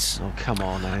geoengineering is. Oh, come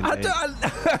on, Andy.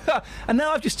 And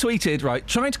now I've just tweeted, right,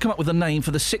 trying to come up with a name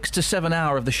for the 6 to 7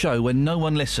 hour of the show when no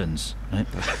one listens. Right?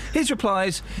 His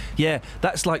replies, yeah,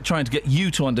 that's like trying to get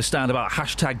you to understand about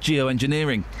hashtag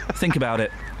geoengineering. Think about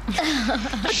it.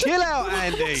 Chill out,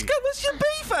 Andy. What's your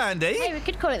beef, Andy? Hey, we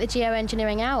could call it the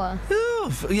geoengineering hour.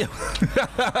 Oh, yeah.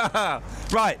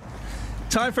 Right.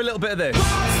 Time for a little bit of this.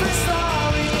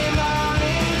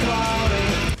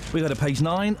 We got to page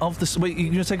 9 of the... Wait, you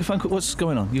going to take a phone call? What's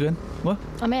going on? You going? What?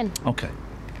 I'm in. OK.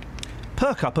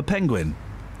 Perk up a penguin.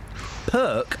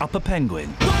 Perk up a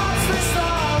penguin.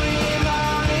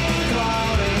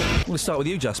 We'll start with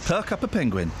you, Just. Perk up a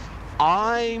penguin.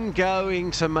 I'm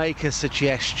going to make a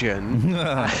suggestion.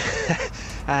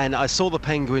 And I saw the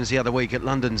penguins the other week at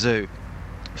London Zoo.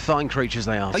 Fine creatures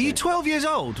they are. Are you 12 years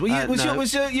old? Was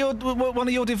one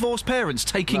of your divorced parents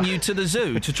taking you to the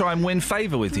zoo to try and win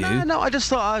favour with you? No, I just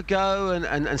thought I'd go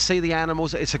and see the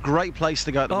animals. It's a great place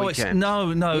to go at the weekend. No.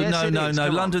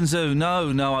 London Zoo,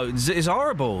 no. It's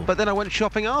horrible. But then I went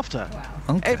shopping after. Wow.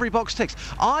 Okay. Every box ticks.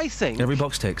 I think... Every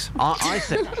box ticks. I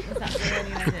think...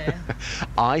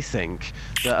 I think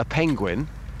that a penguin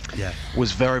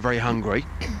was very, very hungry.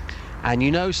 And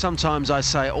you know, sometimes I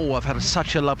say, oh, I've had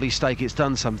such a lovely steak, it's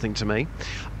done something to me.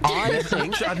 I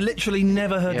think... I've literally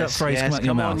never heard that phrase come out of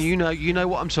your mouth. You know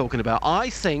what I'm talking about. I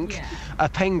think a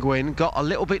penguin got a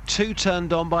little bit too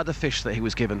turned on by the fish that he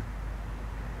was given.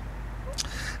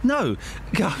 No.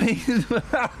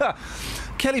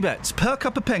 Kelly Betts, perk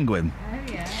up a penguin.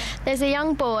 Oh, yeah. There's a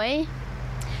young boy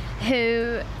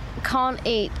who can't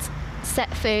eat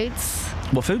set foods.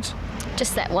 What foods?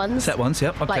 Just set ones. Set ones,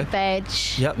 yep, okay. Like veg.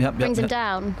 Yep. Brings him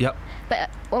down. Yep. But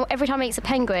every time he eats a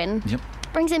penguin,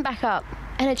 brings him back up,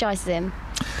 energises him.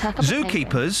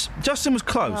 Zookeepers, Justin was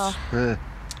close. Oh.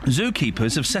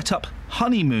 Zookeepers have set up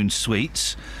honeymoon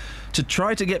suites to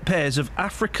try to get pairs of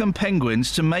African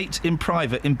penguins to mate in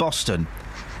private in Boston.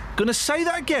 Gonna say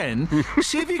that again.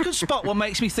 See if you can spot what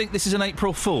makes me think this is an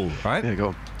April Fool, right? Yeah, go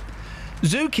on.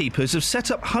 Zookeepers have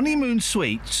set up honeymoon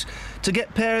suites to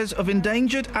get pairs of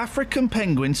endangered African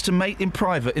penguins to mate in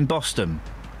private in Boston.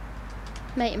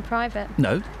 Mate in private?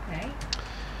 No. Okay.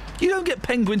 You don't get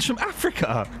penguins from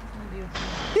Africa.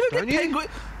 You don't get penguins...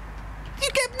 You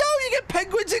get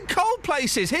penguins in cold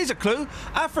places. Here's a clue.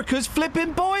 Africa's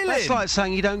flipping boiling. That's like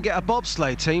saying you don't get a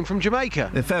bobsleigh team from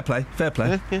Jamaica. Yeah, fair play.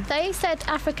 Yeah. They said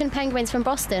African penguins from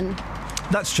Boston.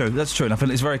 That's true, enough,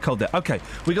 and it's very cold there. OK,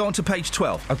 we go on to page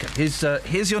 12. OK,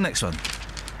 here's your next one.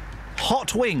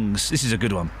 Hot wings. This is a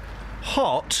good one.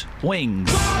 Hot wings.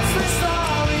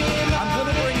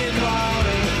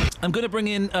 I'm going to bring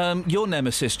in your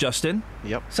nemesis, Justin.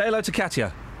 Yep. Say hello to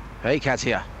Katia. Hey,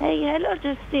 Katia. Hey, hello,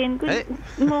 Justin. Good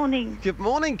morning. Good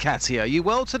morning, Katia. Are you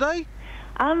well today?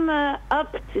 I'm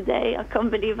up today. I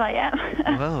can't believe I am.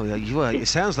 Well, you were. It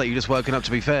sounds like you just woken up,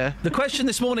 to be fair. The question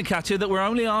this morning, Katia, that we're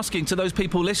only asking to those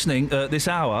people listening this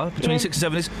hour, between 6 and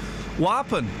 7, is, what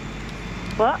happened?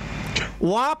 What?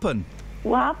 What happened?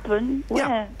 What happened? Where?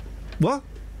 Yeah. What?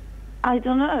 I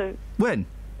don't know. When?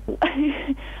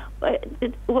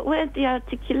 Where's the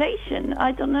articulation?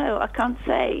 I don't know. I can't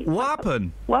say. What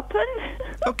happened? What happened?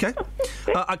 OK.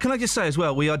 Can I just say as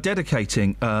well, we are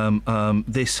dedicating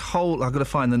this whole... I've got to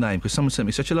find the name, because someone sent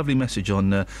me such a lovely message on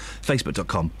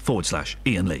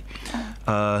facebook.com/Iain Lee.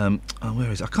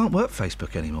 Where is it? I can't work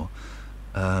Facebook anymore.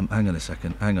 Hang on a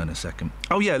second.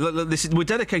 Oh, yeah, look, we're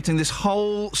dedicating this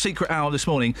whole secret hour this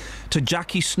morning to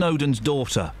Jackie Snowden's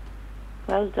daughter.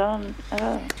 Well done.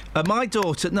 My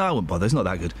daughter... No, I won't bother. It's not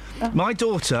that good. My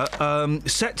daughter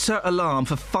sets her alarm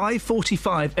for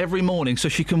 5:45 every morning so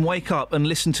she can wake up and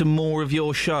listen to more of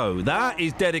your show. That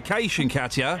is dedication,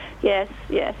 Katia. Yes.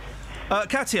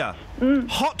 Katia,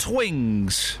 hot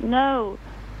wings. No.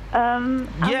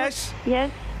 Yes?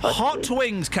 Yes. Hot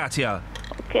wings, Katia.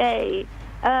 Okay.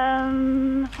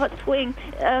 Hot wing.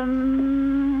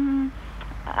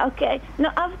 Okay. No,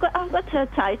 I've got a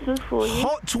title for you.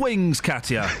 Hot wings,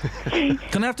 Katia.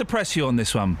 Can I have to press you on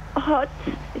this one? Hot.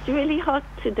 It's really hot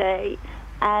today,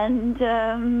 and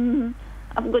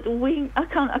I've got a wing. I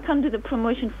can't do the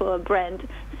promotion for a brand,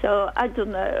 so I don't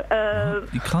know.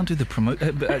 You can't do the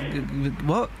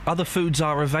what? Other foods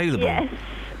are available. Yes.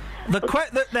 The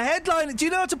headline. Do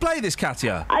you know how to play this,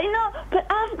 Katia? I know, but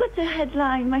I've got a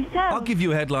headline myself. I'll give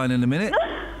you a headline in a minute.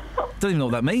 Don't even know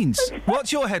what that means.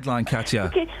 What's your headline,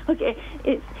 Katia? Okay.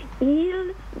 It's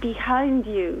Eel behind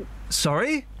you.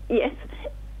 Sorry? Yes.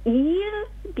 Eel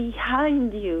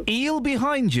behind you. Eel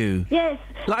behind you? Yes.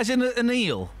 Like as in an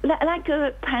eel? Like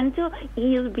a panther,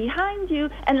 eel behind you,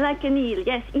 and like an eel,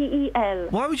 yes, E-E-L.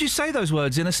 Why would you say those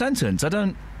words in a sentence? I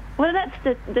don't... Well, that's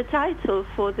the title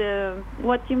for the...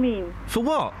 What do you mean? For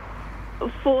what?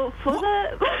 For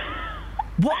the...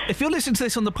 What? If you're listening to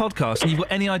this on the podcast and you've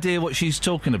got any idea what she's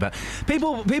talking about,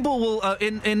 people will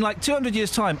in like 200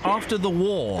 years' time, after the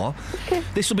war,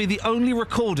 this will be the only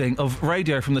recording of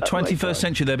radio from the 21st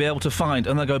century they'll be able to find,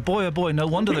 and they'll go, boy, oh boy, no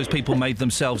wonder those people made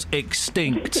themselves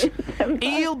extinct.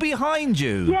 Eel behind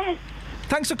you. Yes.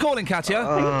 Thanks for calling, Katya.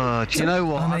 Oh, do you know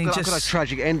what? I mean, I've got a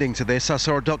tragic ending to this. I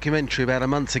saw a documentary about a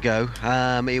month ago.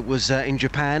 It was in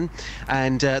Japan,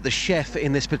 and the chef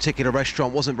in this particular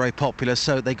restaurant wasn't very popular,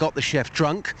 so they got the chef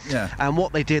drunk. Yeah. And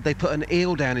what they did, they put an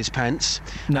eel down his pants.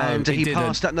 No, and he didn't.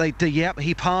 passed out. No,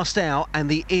 he passed out, and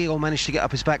the eel managed to get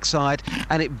up his backside,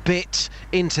 and it bit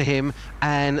into him,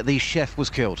 and the chef was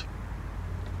killed.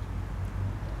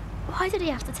 Why did he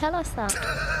have to tell us that?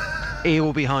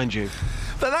 Eel behind you.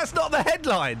 But that's not the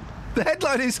headline. The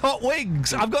headline is Hot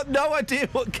Wings. I've got no idea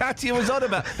what Katya was on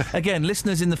about. Again,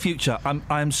 listeners in the future,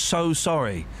 I'm so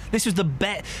sorry. This was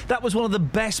that was one of the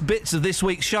best bits of this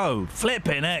week's show.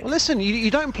 Flipping heck. Well, listen, you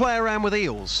don't play around with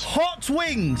eels. Hot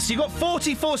Wings. You got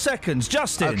 44 seconds,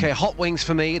 Justin. Okay, Hot Wings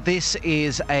for me. This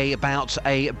is about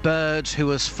a bird who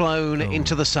has flown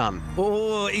into the sun.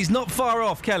 Oh, he's not far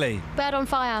off, Kelly. Bird on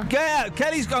fire. Yeah,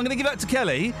 I'm going to give that to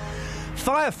Kelly.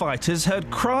 Firefighters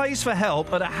heard cries for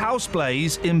help at a house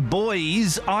blaze in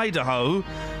Boise, Idaho.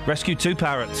 Rescued 2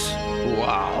 parrots.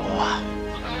 Wow.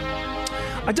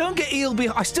 I don't get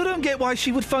I still don't get why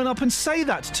she would phone up and say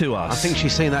that to us. I think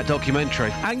she's seen that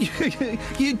documentary. And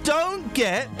you don't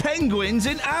get penguins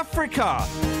in Africa.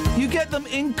 You get them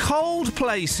in cold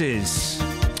places.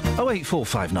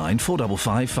 08459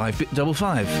 455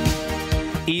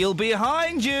 555. Eel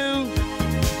behind you.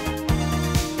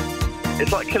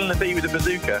 It's like killing a bee with a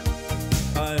bazooka.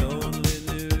 I only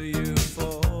knew you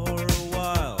for a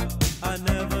while. I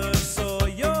never saw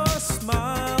your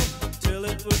smile till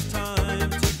it was time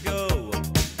to go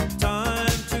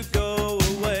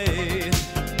away.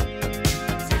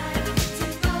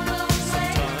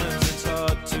 Sometimes it's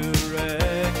hard to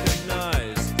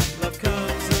recognize love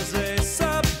comes as a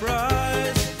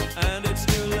surprise, and it's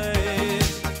too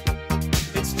late.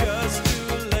 It's just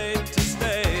too late to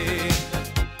stay.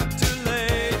 Too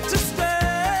late to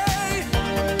stay.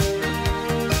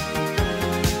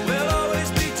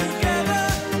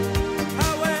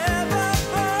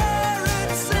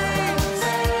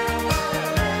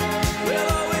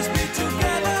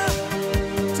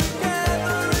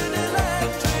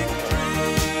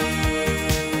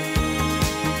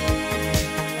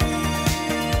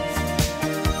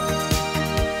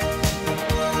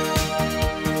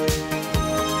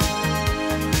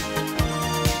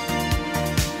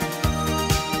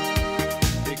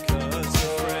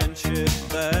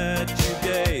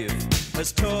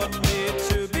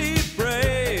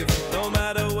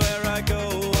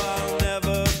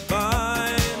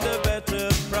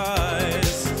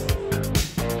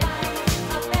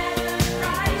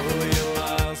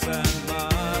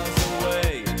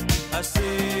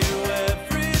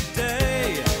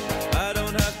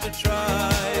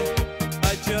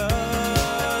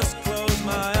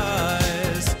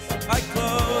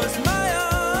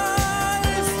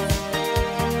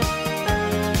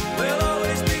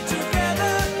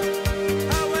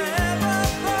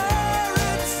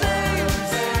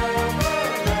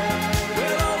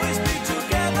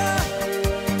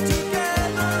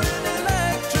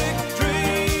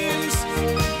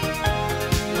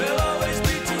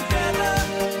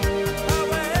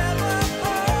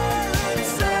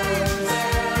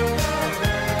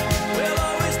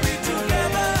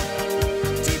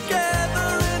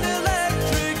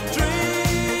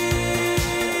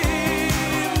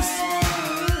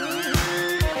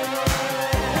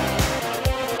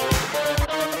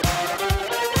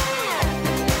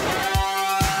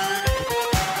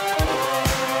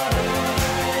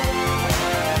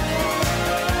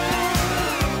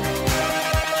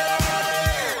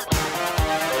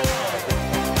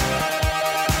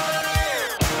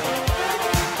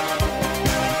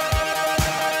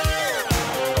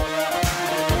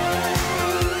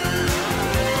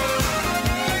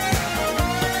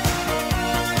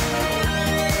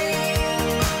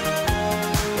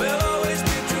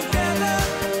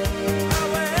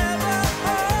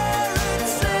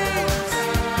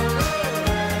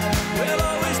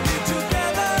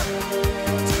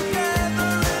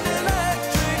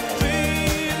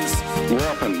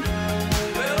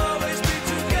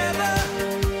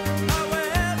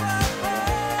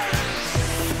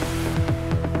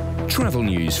 travel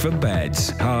news for beds,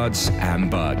 cards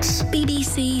and bucks.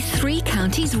 BBC Three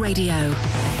Counties Radio.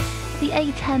 The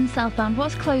A10 southbound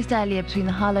was closed earlier between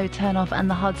the Harlow turnoff and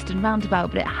the Hardston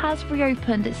roundabout, but it has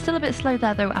reopened. It's still a bit slow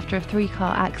there, though, after a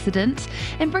 3-car accident.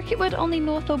 In Bricketwood, on the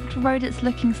North Orbital Road, it's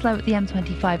looking slow at the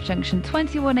M25 junction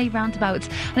 21A roundabout,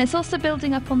 and it's also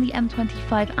building up on the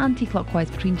M25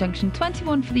 anti-clockwise between junction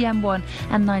 21 for the M1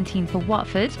 and 19 for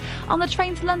Watford. On the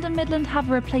trains, London Midland have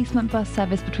a replacement bus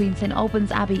service between St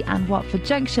Albans Abbey and Watford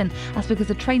Junction. That's because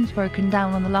the train's broken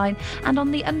down on the line. And on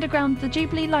the Underground, the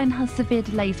Jubilee line has severe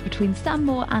delays between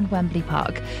Stanmore and Wembley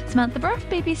Park. Samantha Bruff,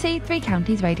 BBC Three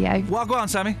Counties Radio. Wagwan,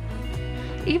 Sammy.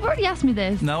 You've already asked me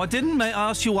this. No, I didn't, mate. I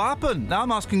asked you what happened. Now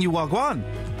I'm asking you Wagwan.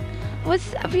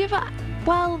 Have you ever...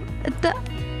 Well, the...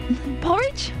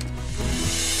 porridge?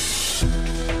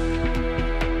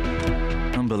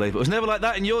 Unbelievable. It was never like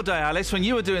that in your day, Alice, when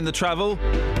you were doing the travel.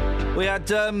 We had,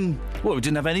 well, we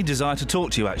didn't have any desire to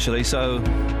talk to you, actually, so...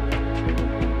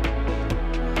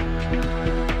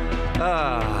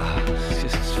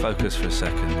 Just focus for a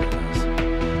second.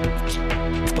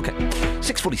 OK,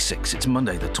 6:46. It's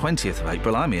Monday, the 20th of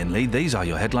April. I'm Iain Lee. These are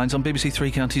your headlines on BBC Three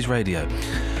Counties Radio.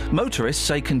 Motorists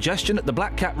say congestion at the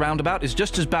Black Cat roundabout is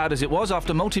just as bad as it was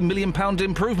after multi-million-pound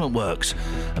improvement works.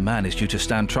 A man is due to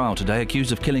stand trial today,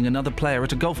 accused of killing another player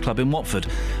at a golf club in Watford.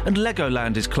 And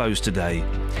Legoland is closed today.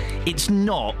 It's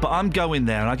not, but I'm going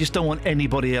there, and I just don't want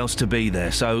anybody else to be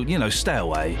there. So, you know, stay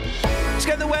away. Let's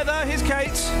get the weather. Here's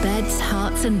Kate. Beds,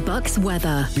 Hearts and Bucks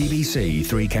weather. BBC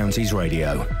Three Counties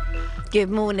Radio. Good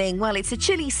morning. Well, it's a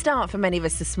chilly start for many of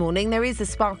us this morning. There is a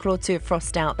sparkle or two of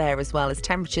frost out there as well, as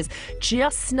temperatures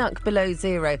just snuck below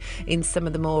zero in some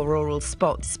of the more rural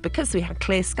spots because we had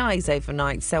clear skies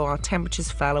overnight, so our temperatures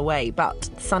fell away. But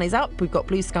the sun is up, we've got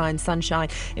blue sky and sunshine.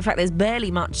 In fact, there's barely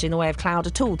much in the way of cloud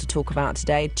at all to talk about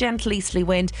today. Gentle easterly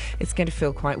wind. It's going to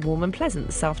feel quite warm and pleasant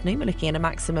this afternoon. We're looking at a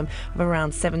maximum of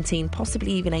around 17,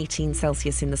 possibly even 18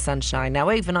 Celsius in the sunshine. Now,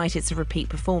 overnight, it's a repeat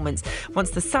performance.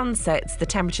 Once the sun sets, the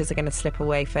temperatures are going to slip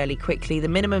away fairly quickly. The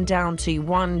minimum down to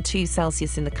 1-2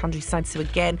 Celsius in the countryside. So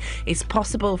again, it's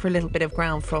possible for a little bit of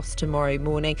ground frost tomorrow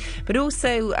morning. But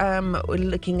also, we're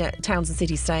looking at towns and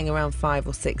cities staying around 5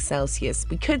 or 6 Celsius.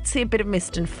 We could see a bit of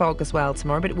mist and fog as well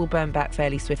tomorrow, but it will burn back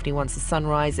fairly swiftly once the sun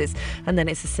rises. And then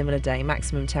it's a similar day.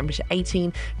 Maximum temperature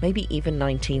 18, maybe even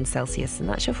 19 Celsius. And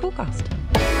that's your forecast.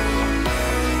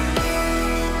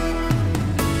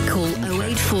 Call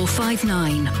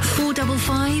 08459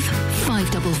 455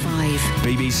 555.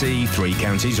 BBC Three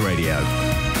Counties Radio.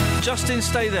 Justin,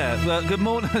 stay there. Good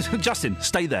morning. Justin,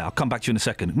 stay there. I'll come back to you in a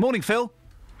second. Morning, Phil.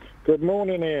 Good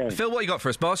morning, Ian. Phil, what you got for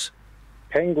us, boss?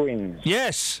 Penguins.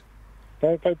 Yes.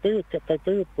 They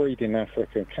do breed in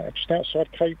Africa, just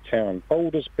outside Cape Town,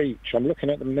 Boulders Beach. I'm looking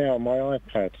at them now on my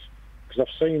iPad because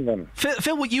I've seen them.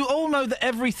 Phil, you all know that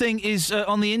everything is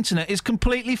on the internet is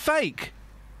completely fake.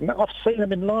 No, I've seen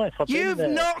them in life. You've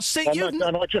not seen...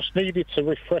 And I just needed to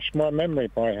refresh my memory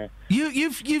by...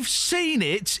 You've seen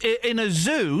it in a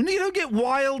zoo. You don't get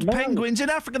wild penguins in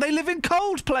Africa. They live in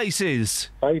cold places.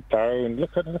 They don't.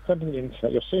 Look at the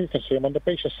internet. You can see them on the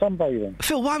beach of sunbathing.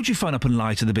 Phil, why would you phone up and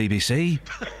lie to the BBC?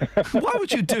 Why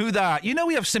would you do that? You know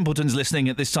we have simpletons listening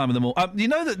at this time of the morning. You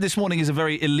know that this morning is a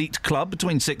very elite club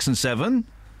between 6 and 7?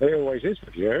 It always is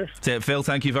with you. Phil,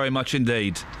 thank you very much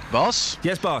indeed. Boss?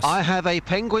 Yes, boss? I have a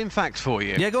penguin fact for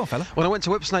you. Yeah, go on, fella. When I went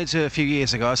to Whipsnade a few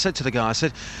years ago, I said to the guy,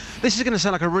 this is going to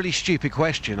sound like a really stupid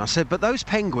question. I said, but those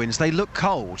penguins, they look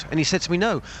cold. And he said to me,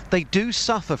 no, they do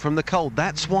suffer from the cold.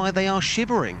 That's why they are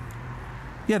shivering.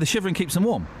 Yeah, the shivering keeps them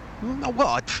warm. Well,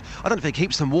 I don't know if it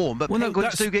keeps them warm, but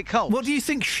penguins do get cold. What do you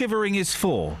think shivering is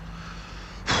for?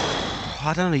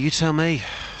 I don't know, you tell me,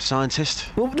 scientist.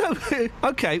 Well, no,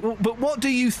 OK, but what do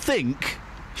you think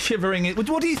shivering is?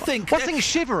 What do you think? Well, I think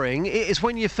shivering is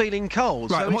when you're feeling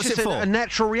cold. Right, so and what's it's it just for? A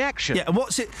natural reaction. Yeah, and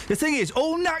what's it? The thing is,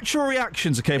 all natural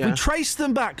reactions, OK, if we trace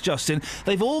them back, Justin,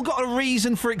 they've all got a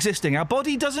reason for existing. Our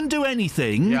body doesn't do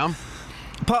anything. Yeah.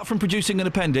 Apart from producing an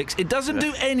appendix, it doesn't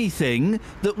do anything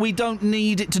that we don't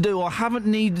need it to do or haven't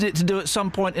needed it to do at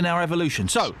some point in our evolution.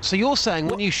 So you're saying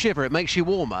when you shiver, it makes you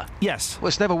warmer? Yes. Well,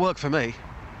 it's never worked for me.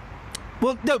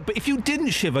 Well, no, but if you didn't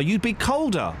shiver, you'd be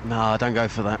colder. No, don't go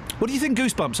for that. What do you think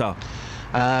goosebumps are?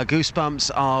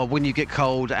 Goosebumps are when you get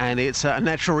cold and it's a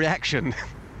natural reaction.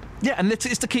 Yeah, and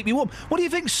it's to keep you warm. What do you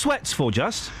think sweat's for,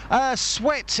 Just?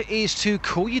 Sweat is to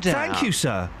cool you down. Thank you,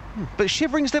 sir. But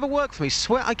shivering's never worked for me.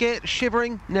 Sweat I get,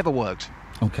 shivering never worked.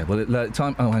 OK, well,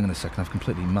 time... Oh, hang on a second. I've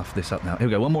completely muffed this up now. Here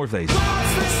we go. One more of these.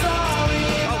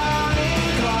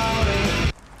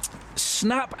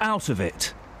 Snap out of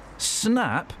it.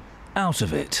 Snap out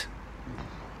of it.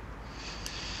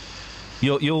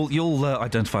 You'll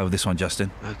identify with this one,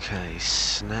 Justin. Okay,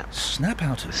 snap. Snap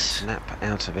out of it. Snap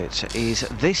out of it. Is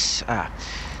this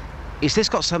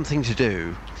got something to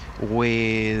do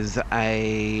with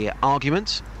a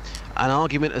argument? An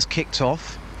argument has kicked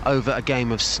off over a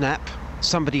game of snap.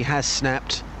 Somebody has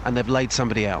snapped and they've laid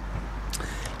somebody out.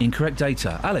 Incorrect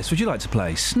data. Alice, would you like to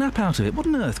play Snap Out of It? What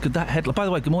on earth could that headline... By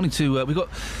the way, good morning to... we've got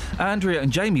Andrea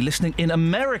and Jamie listening in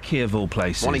America, of all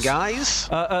places. Morning, guys.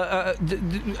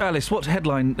 Alice, what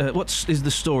headline... what is the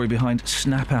story behind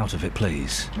Snap Out of It,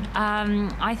 please?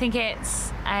 I think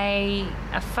it's a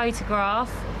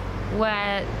photograph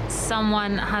where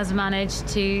someone has managed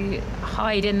to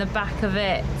hide in the back of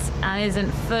it and isn't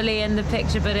fully in the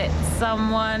picture, but it's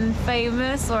someone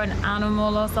famous or an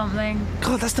animal or something.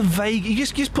 God, that's the vague... You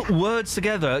just put words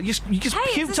together. You just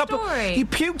Hey, puked up you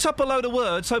puked up a load of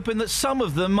words, hoping that some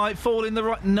of them might fall in the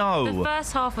right... No. The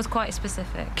first half was quite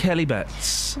specific. Kelly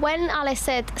Betts. When Alice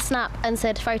said snap and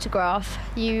said photograph,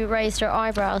 you raised your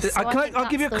eyebrows. So I'll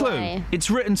give you a clue. Way. It's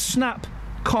written snap,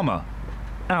 comma,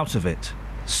 out of it.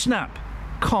 Snap,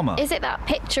 comma. Is it that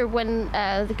picture when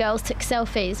the girls took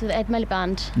selfies with Ed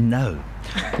Miliband? No.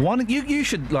 You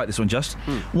should like this one, Just.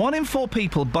 1 in 4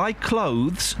 people buy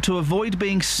clothes to avoid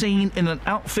being seen in an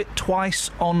outfit twice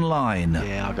online.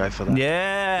 Yeah, I'll go for that.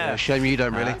 Yeah. Shame you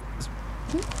don't really.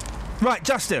 Right,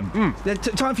 Justin.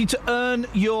 Time for you to earn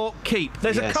your keep.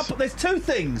 There's a couple. There's 2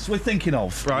 things we're thinking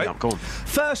of. Right. Yeah, go on.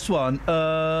 First one,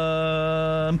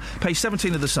 page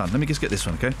 17 of the Sun. Let me just get this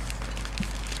one, okay?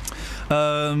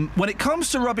 When it comes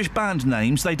to rubbish band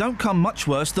names, they don't come much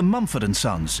worse than Mumford &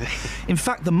 Sons. In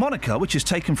fact, the moniker, which is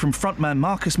taken from frontman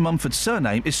Marcus Mumford's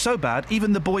surname, is so bad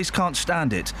even the boys can't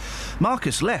stand it.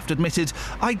 Marcus left admitted,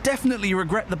 "I definitely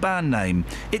regret the band name.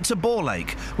 It's a ball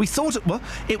ache. We thought about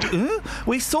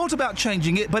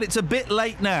changing it, but it's a bit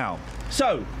late now."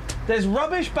 So, there's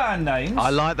rubbish band names.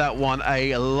 I like that one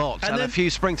a lot. And a few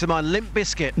spring to mind. Limp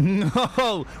Bizkit.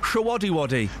 No, Shawaddy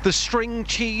Waddy. The string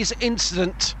cheese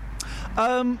incident.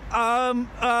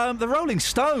 The Rolling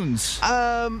Stones.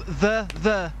 Toad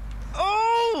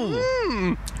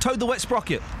the Wet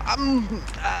Sprocket.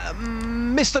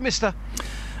 Mister.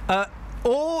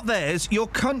 Or there's Your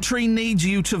Country Needs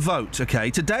You to Vote,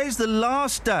 OK? Today is the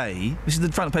last day... This is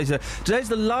the front page there. Today's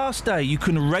the last day you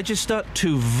can register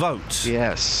to vote.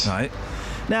 Yes. Right?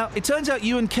 Now, it turns out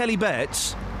you and Kelly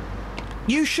Betts,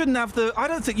 you shouldn't have the... I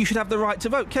don't think you should have the right to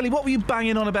vote. Kelly, what were you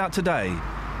banging on about today?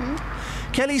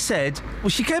 Kelly said... Well,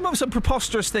 she came up with some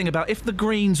preposterous thing about if the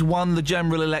Greens won the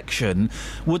general election,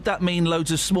 would that mean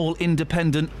loads of small,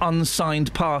 independent,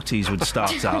 unsigned parties would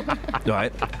start up?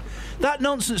 Right? That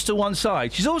nonsense to one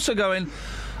side. She's also going...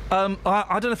 I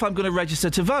don't know if I'm going to register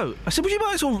to vote. I said, well, you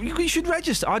might as well... You should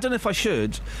register. I don't know if I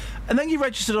should. And then you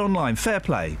registered online. Fair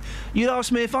play. You'd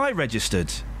asked me if I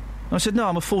registered. I said, no,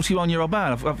 I'm a 41-year-old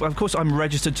man. Of course I'm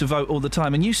registered to vote all the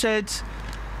time. And you said...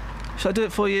 Shall I do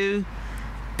it for you?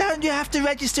 Don't you have to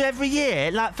register every year,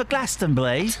 like for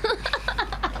Glastonbury?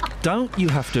 Don't you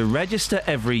have to register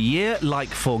every year, like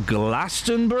for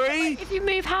Glastonbury? If you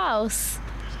move house,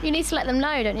 you need to let them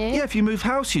know, don't you? Yeah, if you move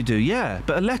house, you do, yeah.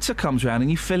 But a letter comes round and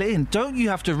you fill it in. Don't you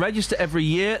have to register every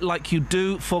year like you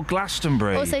do for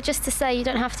Glastonbury? Also, just to say, you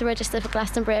don't have to register for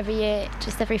Glastonbury every year,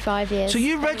 just every 5 years. So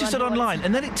you registered online,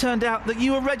 and then it turned out that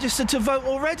you were registered to vote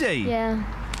already? Yeah.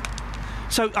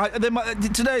 So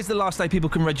today is the last day people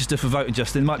can register for voting,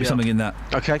 Justin. There might be something in that.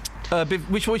 OK.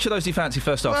 Which of those do you fancy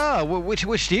first off? Well,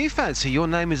 which do you fancy? Your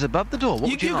name is above the door. What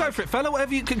would you like? Go for it, fella.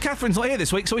 Whatever you... Catherine's not here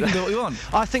this week, so we can do what we want.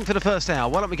 I think for the first hour,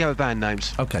 why don't we go with band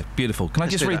names? OK, beautiful. Can I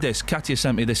just read this? Katia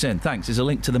sent me this in. Thanks. There's a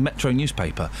link to the Metro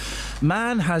newspaper.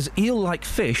 Man has eel-like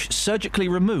fish surgically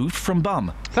removed from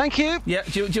bum. Thank you. Yeah,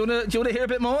 do you want to hear a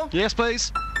bit more? Yes,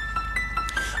 please.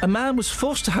 A man was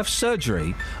forced to have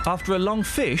surgery after a long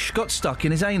fish got stuck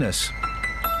in his anus.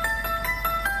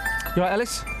 You right,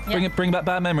 Alice? Yeah. Bring back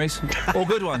bad memories. Or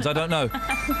good ones, I don't know.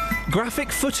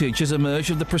 Graphic footage has emerged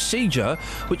of the procedure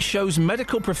which shows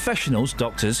medical professionals,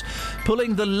 doctors,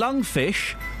 pulling the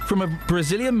lungfish from a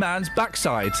Brazilian man's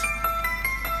backside.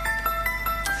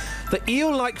 The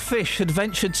eel-like fish had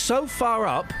ventured so far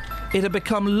up, it had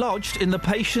become lodged in the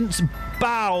patient's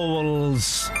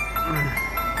bowels.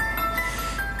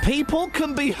 People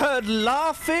can be heard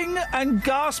laughing and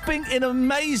gasping in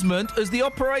amazement as the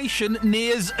operation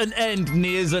nears an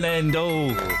end.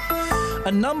 Oh.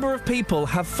 A number of people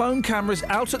have phone cameras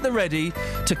out at the ready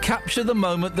to capture the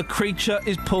moment the creature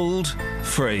is pulled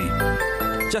free.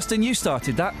 Justin, you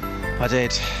started that. I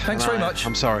did. Thanks very much.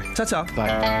 I'm sorry. Ta-ta. Bye.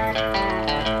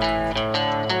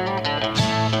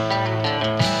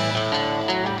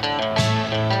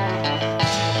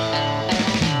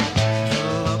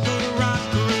 Local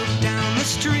rock group down the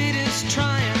street is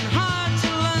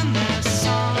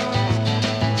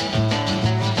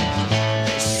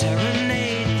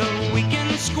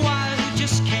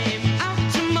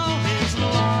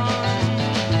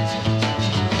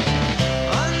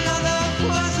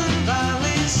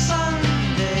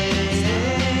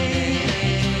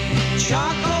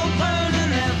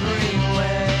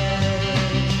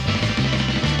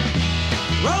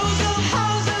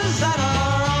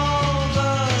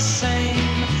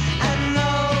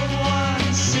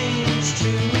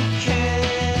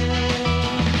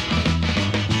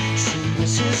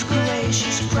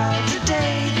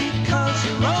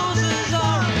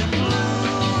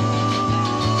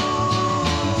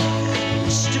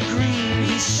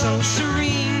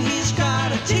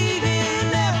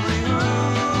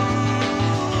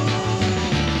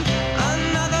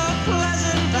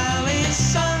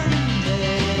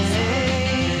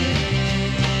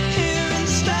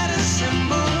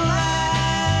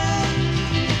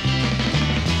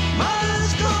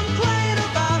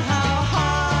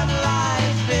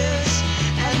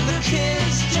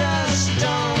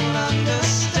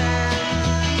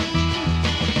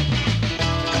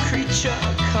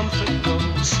comfort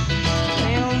goes.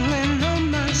 They only know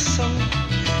my soul,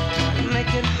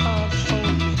 make it hard for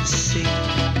me to see.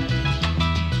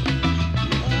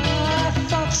 My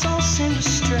thoughts all seem to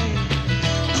stray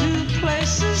to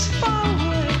places far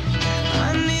away.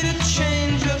 I need a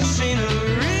change of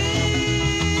scenery.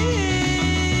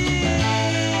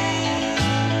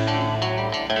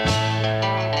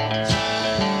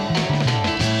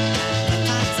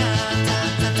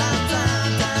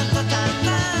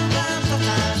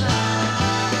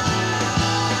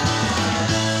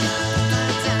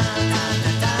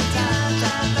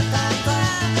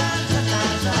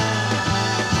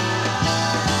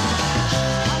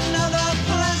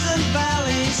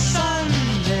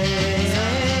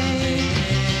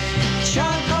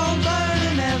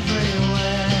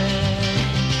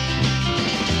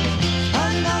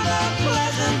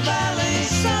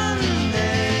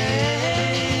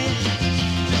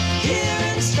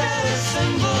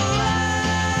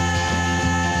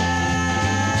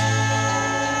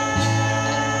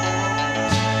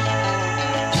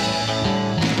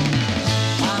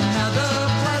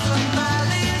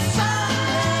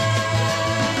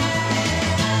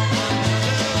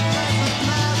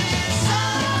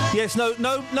 Yes, no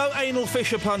anal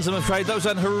Fisher puns, I'm afraid. Those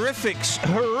are horrifics.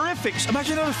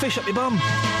 Imagine having a fish up your bum.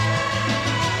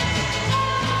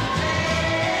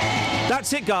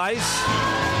 That's it, guys.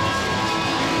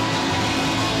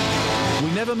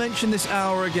 We never mention this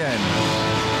hour again.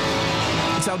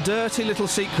 It's our dirty little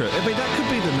secret. I mean, that could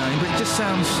be the name, but it just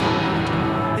sounds...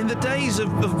 In the days of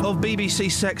BBC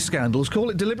sex scandals,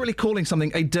 deliberately calling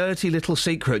something a dirty little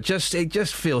secret. It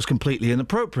just feels completely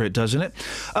inappropriate, doesn't it?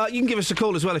 You can give us a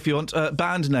call as well if you want.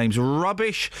 Band names,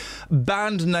 rubbish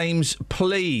band names,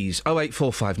 please.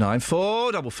 08459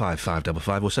 455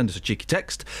 555, or send us a cheeky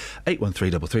text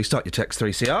 81333. Start your text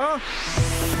 3CR.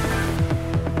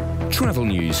 Travel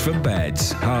news for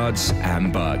beds, cards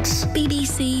and bugs.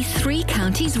 BBC Three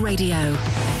Counties Radio.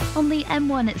 On the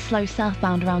M1, it's slow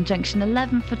southbound around junction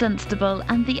 11 for Dunstable,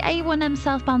 and the A1M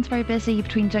southbound's very busy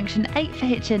between junction 8 for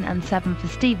Hitchin and 7 for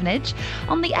Stevenage.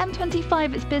 On the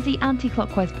M25, it's busy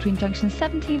anti-clockwise between junction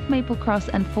 17 for Maple Cross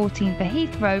and 14 for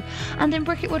Heathrow. And in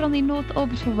Bricketwood on the North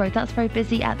Orbital Road, that's very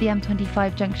busy at the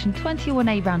M25 junction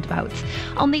 21A roundabout.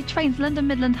 On the trains, London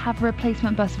Midland have a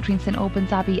replacement bus between St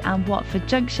Albans Abbey and Watford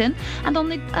Junction. And on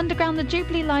the Underground, the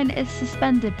Jubilee line is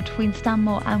suspended between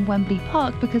Stanmore and Wembley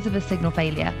Park because of a signal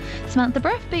failure. Samantha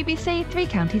Bruff, BBC Three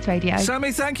Counties Radio.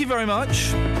 Sammy, thank you very much.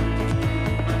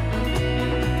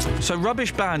 So,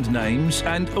 rubbish band names,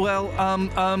 and, well,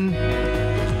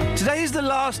 today is the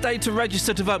last day to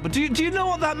register to vote, but do you know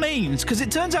what that means? Because it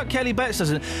turns out Kelly Betts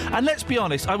doesn't. And let's be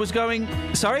honest, I was going...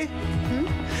 Sorry?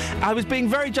 I was being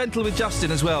very gentle with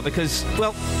Justin as well, because,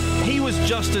 well, he was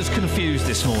just as confused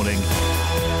this morning.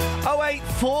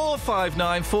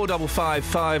 08459 455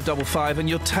 555, and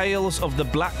your tales of the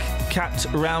Black Cat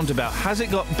roundabout. Has it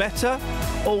got better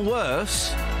or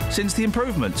worse since the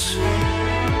improvements?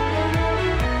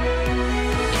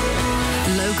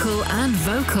 Local and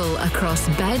vocal across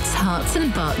beds, hearts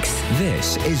and bucks.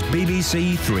 This is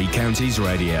BBC Three Counties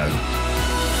Radio.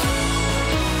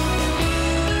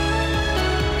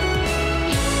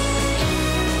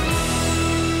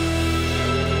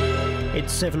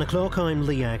 It's 7 o'clock, I'm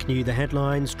Lee Agnew. The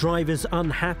headlines: drivers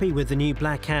unhappy with the new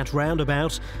Black Cat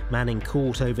roundabout, man in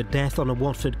court over death on a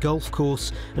Watford golf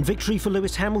course, and victory for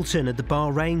Lewis Hamilton at the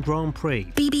Bahrain Grand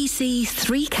Prix. BBC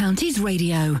Three Counties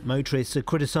Radio. Motorists are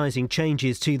criticising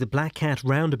changes to the Black Cat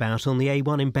roundabout on the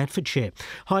A1 in Bedfordshire.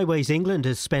 Highways England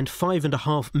has spent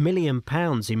 £5.5 million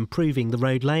improving the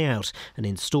road layout and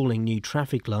installing new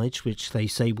traffic lights, which they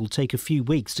say will take a few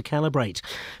weeks to calibrate.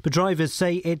 But drivers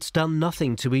say it's done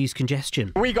nothing to ease congestion.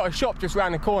 We got a shop just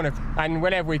round the corner, and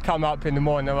whenever we come up in the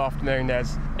morning or afternoon,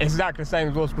 it's exactly the same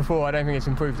as it was before. I don't think it's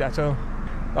improved at all.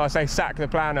 I say sack the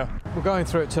planner. We're going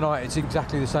through it tonight. It's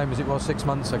exactly the same as it was 6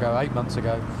 months ago, 8 months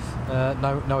ago.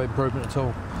 No improvement at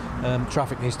all.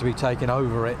 Traffic needs to be taken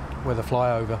over it with a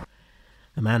flyover.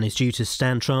 A man is due to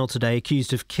stand trial today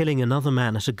accused of killing another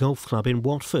man at a golf club in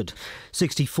Watford.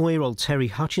 64-year-old Terry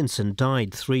Hutchinson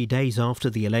died 3 days after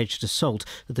the alleged assault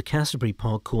at the Canterbury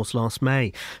Park course last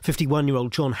May.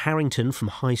 51-year-old John Harrington from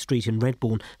High Street in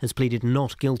Redbourne has pleaded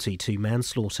not guilty to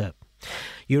manslaughter.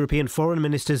 European foreign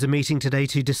ministers are meeting today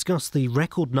to discuss the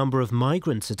record number of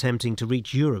migrants attempting to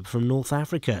reach Europe from North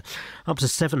Africa. Up to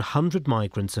 700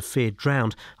 migrants are feared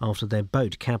drowned after their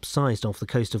boat capsized off the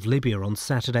coast of Libya on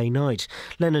Saturday night.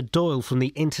 Leonard Doyle from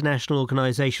the International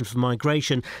Organisation for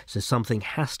Migration says something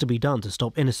has to be done to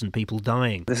stop innocent people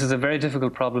dying. This is a very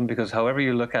difficult problem because however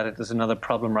you look at it, there's another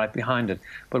problem right behind it.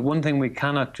 But one thing we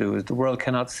cannot do is the world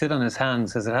cannot sit on its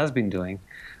hands, as it has been doing,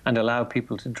 and allow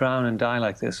people to drown and die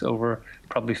like this, over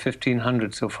probably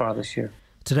 1,500 so far this year.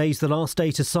 Today's the last day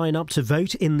to sign up to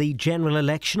vote in the general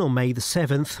election on May the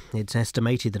 7th. It's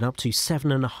estimated that up to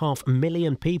 7.5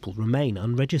 million people remain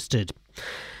unregistered.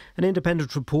 An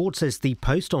independent report says the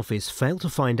Post Office failed to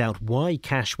find out why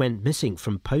cash went missing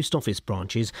from post office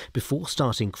branches before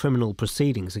starting criminal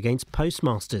proceedings against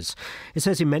postmasters. It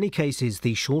says in many cases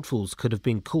the shortfalls could have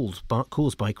been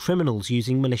caused by criminals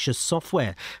using malicious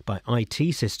software, by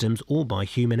IT systems or by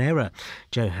human error.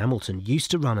 Jo Hamilton used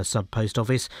to run a sub-post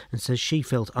office and says she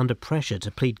felt under pressure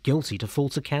to plead guilty to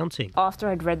false accounting. After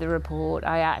I'd read the report,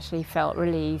 I actually felt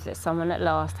relieved that someone at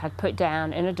last had put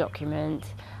down in a document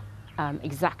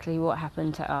exactly what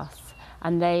happened to us,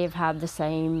 and they've had the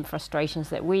same frustrations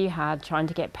that we had trying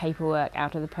to get paperwork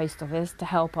out of the post office to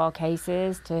help our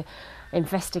cases, to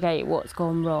investigate what's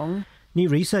gone wrong. New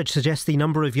research suggests the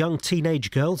number of young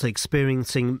teenage girls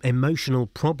experiencing emotional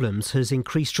problems has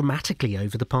increased dramatically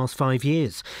over the past 5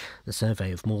 years. The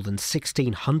survey of more than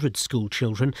 1,600 school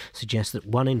children suggests that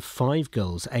 1 in 5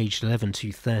 girls aged 11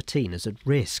 to 13 is at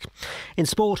risk. In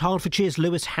sport, Hertfordshire's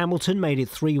Lewis Hamilton made it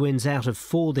 3 wins out of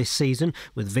 4 this season,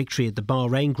 with victory at the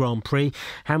Bahrain Grand Prix.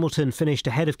 Hamilton finished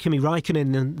ahead of Kimi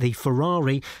Raikkonen in the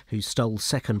Ferrari, who stole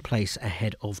second place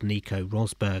ahead of Nico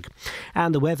Rosberg.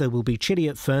 And the weather will be chilly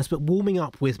at first, but warming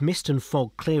up with mist and fog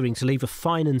clearing to leave a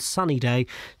fine and sunny day.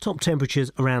 Top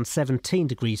temperatures around 17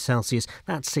 degrees Celsius,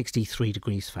 that's 63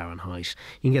 degrees Fahrenheit.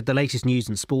 You can get the latest news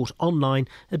and sport online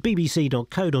at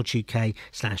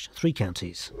bbc.co.uk/3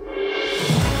 counties.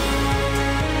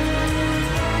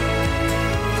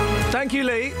 Thank you,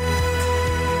 Lee.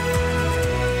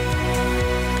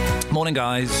 Morning,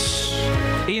 guys.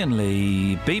 Iain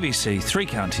Lee, BBC 3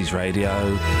 Counties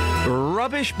Radio.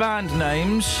 Rubbish band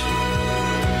names.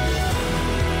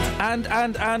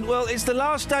 And well, it's the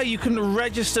last day you can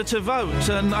register to vote.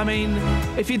 And, I mean,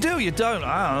 if you do, you don't.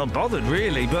 I'm not bothered,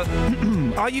 really. But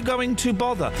are you going to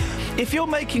bother? If you're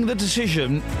making the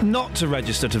decision not to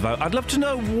register to vote, I'd love to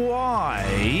know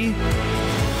why.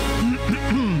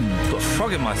 Got a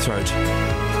frog in my throat.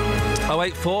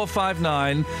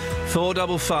 08459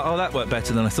 455. Oh, that worked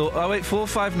better than I thought.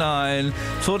 08459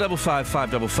 455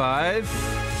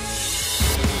 555.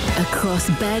 Across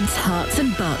beds, hearts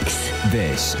and bucks.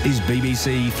 This is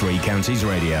BBC 3 Counties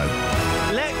Radio.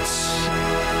 Let's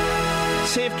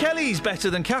see if Kelly's better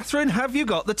than Catherine. Have you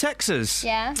got the Texas?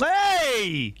 Yeah.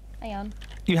 Hey! Hang on.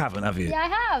 You haven't, have you? Yeah, I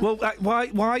have. Well,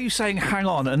 why are you saying hang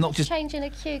on and not just... Changing a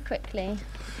cue quickly.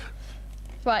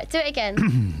 Right, do it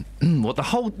again. What, the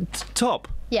whole top?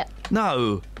 Yeah.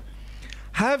 No.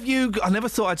 Have you... I never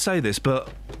thought I'd say this, but...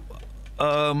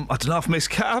 I don't know if Miss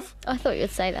Cav... I thought you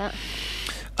would say that.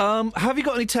 Have you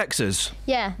got any Texas?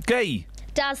 Yeah. Gay.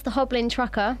 Daz the hobbling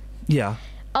trucker. Yeah.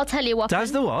 I'll tell you what.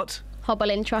 Daz the what?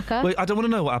 Hobbling trucker. Wait, I don't want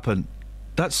to know what happened.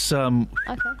 That's Okay.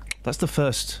 That's the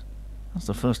first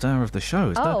hour of the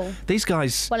show. These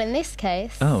guys. Well, in this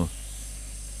case. Oh.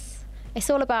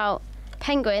 It's all about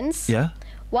penguins. Yeah.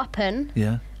 Wappen.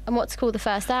 Yeah. And what's called the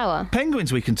first hour.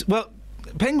 Penguins we can talk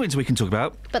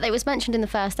about. But they was mentioned in the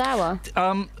first hour.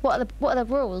 What are the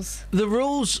rules? The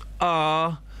rules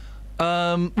are.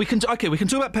 We can talk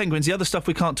about penguins. The other stuff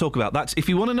we can't talk about. That's if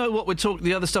you want to know what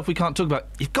the other stuff we can't talk about.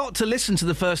 You've got to listen to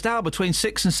the first hour between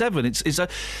 6 and 7.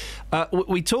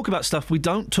 We talk about stuff we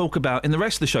don't talk about in the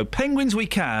rest of the show. Penguins we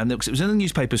can, because it was in the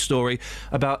newspaper story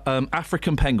about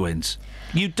African penguins.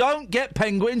 You don't get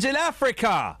penguins in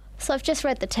Africa. So I've just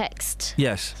read the text.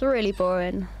 Yes. It's really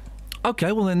boring.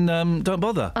 Okay, well then don't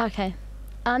bother. Okay,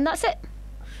 and that's it.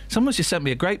 Someone's just sent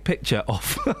me a great picture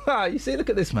of. You see,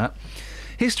 look at this, Matt.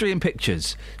 History in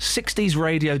Pictures, 60s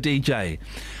radio DJ,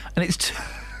 and it's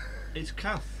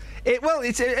Kath.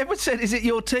 Everyone said, is it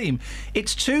your team?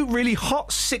 It's 2 really hot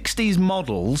 60s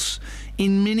models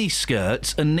in mini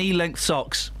skirts and knee-length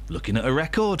socks, looking at a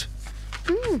record.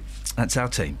 That's our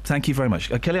team. Thank you very much,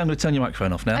 Kelly. I'm going to turn your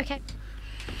microphone off now. Okay.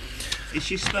 Is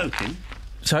she smoking?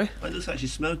 Sorry? It looks like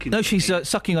she's smoking. No, she's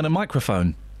sucking on a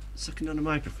microphone. Sucking on a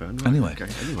microphone. Right, anyway,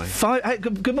 okay, anyway. Hey,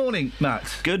 good morning,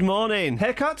 Matt. Good morning.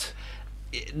 Haircut?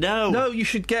 No. No, you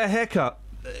should get a haircut.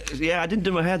 Yeah, I didn't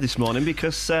do my hair this morning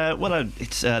because,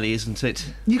 it's early, isn't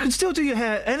it? You can still do your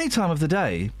hair any time of the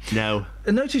day. No.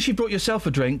 Notice you brought yourself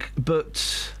a drink,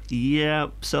 but... Yeah,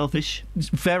 selfish.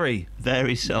 Very.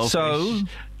 Very selfish. So...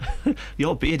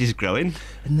 Your beard is growing.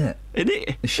 Isn't it? Isn't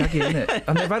it? It's shaggy, isn't it?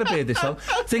 I've never had a beard this long.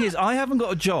 Thing is, I haven't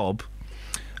got a job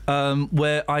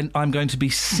where I'm going to be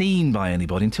seen by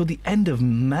anybody until the end of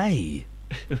May.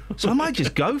 So I might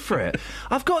just go for it.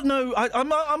 I've got no...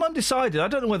 I'm undecided. I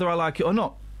don't know whether I like it or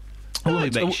not.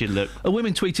 It makes you look... A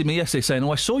woman tweeted me yesterday saying,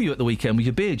 I saw you at the weekend with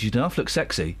your beard. You don't look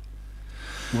sexy.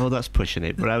 Well, that's pushing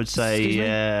it, but I would say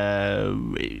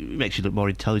it makes you look more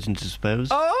intelligent, I suppose.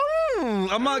 Oh,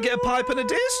 I might get a pipe and a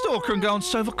deer stalker and go and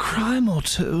solve a crime or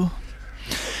two.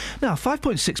 Now,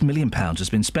 £5.6 million has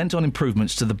been spent on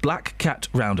improvements to the Black Cat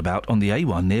roundabout on the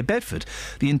A1 near Bedford.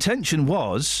 The intention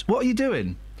was... What are you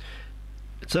doing?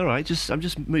 It's all right, I'm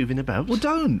just moving about. Well,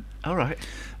 don't. All right.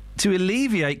 To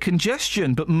alleviate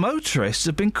congestion, but motorists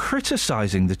have been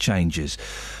criticising the changes.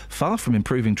 Far from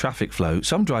improving traffic flow,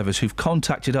 some drivers who've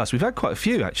contacted us, we've had quite a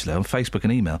few actually on Facebook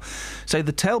and email, say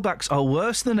the tailbacks are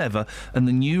worse than ever and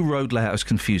the new road layout is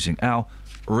confusing. Our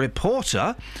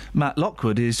reporter, Matt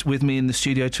Lockwood, is with me in the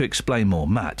studio to explain more.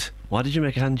 Matt. Why did you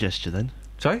make a hand gesture then?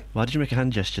 Sorry? Why did you make a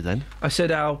hand gesture then? I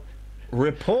said our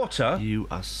reporter. You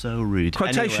are so rude.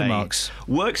 Quotation anyway, marks.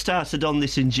 Work started on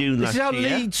this in June last year. This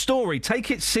is our lead story. Take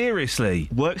it seriously.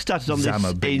 Work started on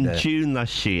this in June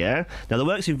last year. Now, the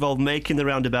works involved making the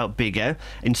roundabout bigger,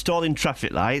 installing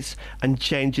traffic lights and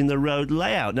changing the road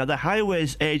layout. Now, the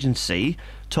Highways Agency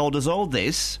told us all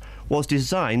this was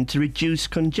designed to reduce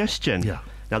congestion. Yeah.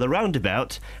 Now, the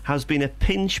roundabout has been a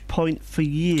pinch point for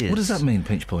years. What does that mean,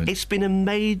 pinch point? It's been a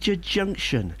major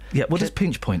junction. Yeah, what does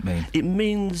pinch point mean? It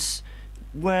means...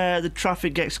 where the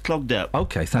traffic gets clogged up.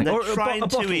 OK, thank you. They're trying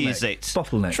to ease it.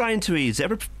 Bottleneck. Trying to ease it.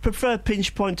 I prefer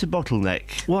pinch point to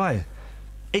bottleneck. Why?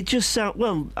 It just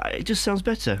sounds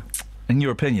better. In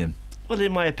your opinion? Well,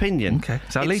 in my opinion. OK,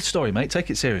 it's our lead story, mate. Take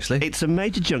it seriously. It's a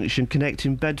major junction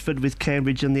connecting Bedford with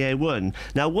Cambridge and the A1.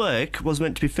 Now, work was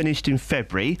meant to be finished in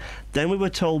February. Then we were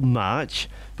told March.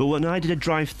 But when I did a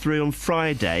drive-through on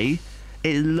Friday,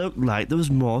 it looked like there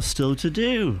was more still to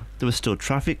do. There were still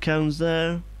traffic cones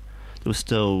there. They were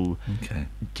still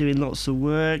doing lots of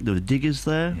work. There were diggers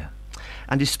there. Yeah.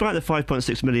 And despite the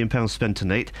 £5.6 million spent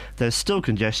on it, there's still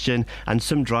congestion, and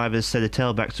some drivers say the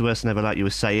tailbacks are worse than ever, like you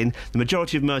were saying. The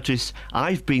majority of motorists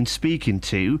I've been speaking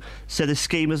to say the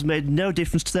scheme has made no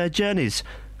difference to their journeys.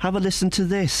 Have a listen to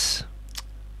this.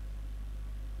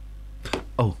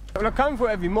 Oh. When I come for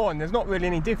it every morning, there's not really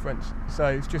any difference, so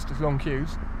it's just as long queues.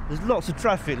 There's lots of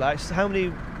traffic lights. How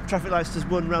many traffic lights does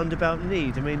one roundabout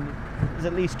need? I mean, there's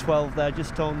at least 12 there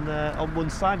just on one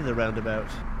side of the roundabout.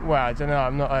 Well, I don't know.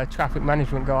 I'm not a traffic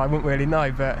management guy. I wouldn't really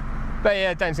know, but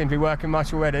yeah, it don't seem to be working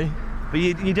much already. But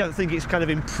you don't think it's kind of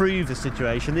improved the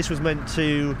situation? This was meant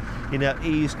to,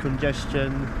 ease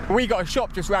congestion. We got a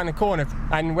shop just round the corner,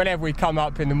 and whenever we come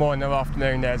up in the morning or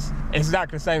afternoon, it's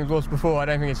exactly the same as it was before. I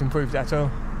don't think it's improved at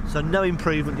all. So no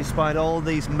improvement despite all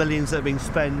these millions that have been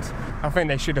spent? I think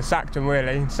they should have sacked them,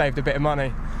 really, and saved a bit of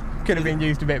money. Could have been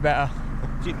used a bit better.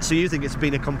 So you think it's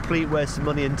been a complete waste of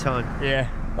money and time? Yeah,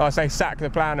 I say sack the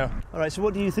planner. All right, so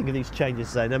what do you think of these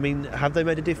changes then? I mean, have they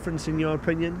made a difference in your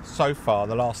opinion? So far,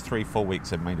 the last 3-4 weeks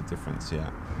have made a difference,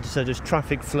 yeah. So does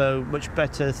traffic flow much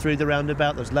better through the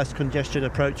roundabout? There's less congestion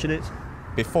approaching it?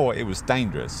 Before, it was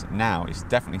dangerous. Now, it's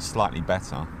definitely slightly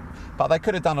better. But they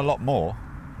could have done a lot more.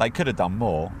 They could have done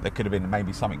more. There could have been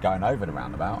maybe something going over the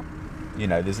roundabout.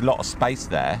 There's a lot of space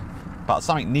there, but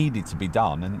something needed to be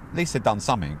done, and at least they've done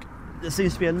something. There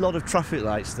seems to be a lot of traffic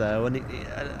lights there,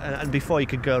 and before you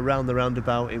could go around the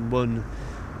roundabout in one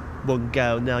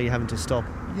go, now you're having to stop.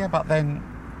 Yeah, but then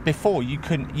before you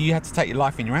couldn't. You had to take your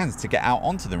life in your hands to get out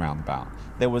onto the roundabout.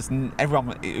 It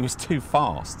was too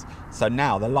fast. So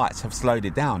now the lights have slowed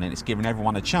it down, and it's given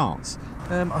everyone a chance.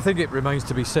 I think it remains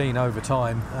to be seen over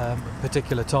time,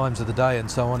 particular times of the day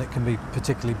and so on. It can be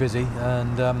particularly busy,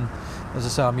 and as I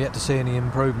say, I'm yet to see any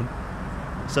improvement.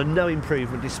 So no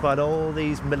improvement despite all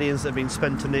these millions that have been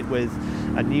spent on it with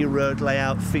a new road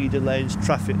layout, feeder lanes,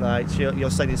 traffic lights.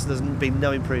 You're saying there's been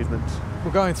no improvement?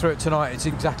 Well, going through it tonight, it's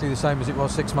exactly the same as it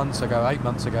was 6 months ago, 8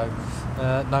 months ago.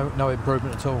 No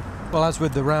improvement at all. Well, as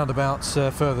with the roundabouts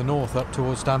further north up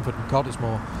towards Stamford and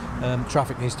Cottesmore,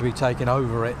 traffic needs to be taken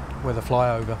over it with a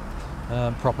flyover,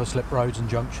 proper slip roads and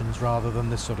junctions rather than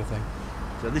this sort of thing.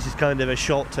 So this is kind of a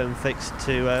short-term fix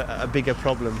to a bigger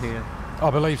problem here. I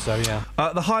believe so, yeah.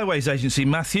 The Highways Agency,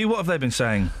 Matthew, what have they been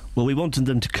saying? Well, we wanted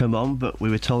them to come on, but we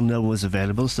were told no one was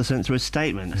available, so they sent through a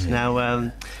statement. Yeah.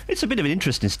 Now, it's a bit of an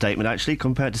interesting statement, actually,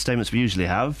 compared to statements we usually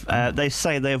have. They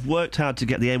say they have worked hard to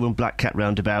get the A1 Black Cat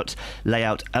roundabout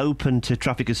layout open to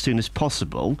traffic as soon as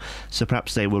possible, so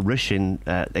perhaps they were rushing,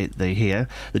 they hear.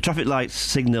 The traffic light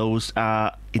signals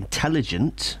are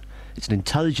intelligent. It's an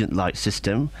intelligent light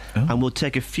system, and will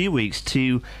take a few weeks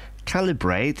to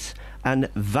calibrate and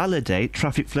validate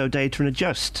traffic flow data and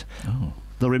adjust.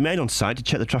 They'll remain on site to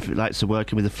check the traffic lights are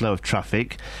working with the flow of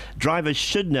traffic. Drivers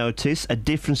should notice a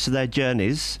difference to their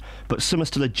journeys, but some are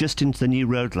still adjusting to the new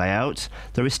road layout.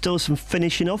 There is still some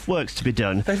finishing off works to be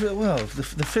done. Well, the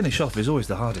finish off is always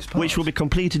the hardest part. Which will be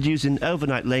completed using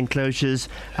overnight lane closures,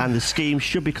 and the scheme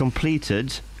could be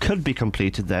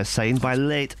completed, they're saying, by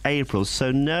late April.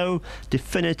 So no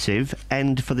definitive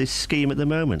end for this scheme at the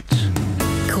moment.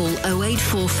 Call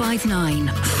 08459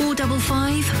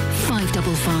 455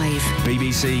 555.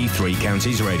 BBC Three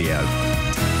Counties Radio.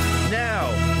 Now,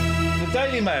 the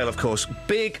Daily Mail, of course,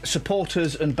 big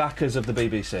supporters and backers of the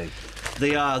BBC.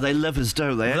 They are. They love us,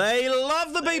 don't they? They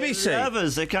love the BBC. They love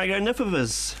us. They can't get enough of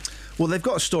us. Well, they've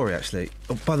got a story, actually.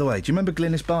 Oh, by the way, do you remember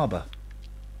Glynis Barber?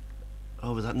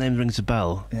 Oh, that name rings a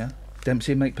bell. Yeah.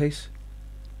 Dempsey and Makepeace?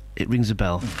 It rings a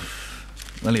bell.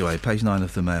 Anyway, page 9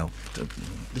 of the Mail.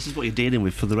 This is what you're dealing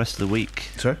with for the rest of the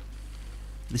week. Sorry?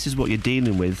 This is what you're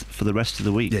dealing with for the rest of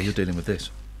the week. Yeah, you're dealing with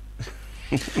this.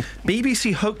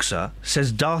 BBC hoaxer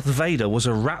says Darth Vader was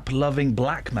a rap-loving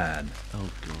black man.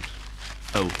 Oh, God.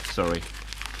 Oh, sorry.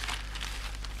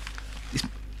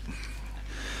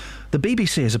 The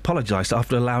BBC has apologised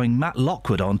after allowing Matt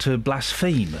Lockwood on to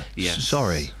blaspheme. Yes.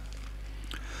 Sorry.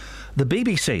 The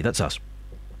BBC, that's us,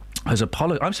 has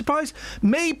apologised. I'm surprised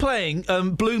me playing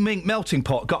Blue Mink Melting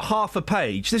Pot got half a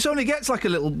page. This only gets like a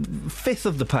little fifth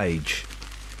of the page.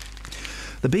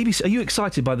 The BBC, are you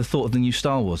excited by the thought of the new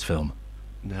Star Wars film?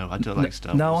 No, I don't like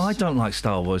Star Wars. No, I don't like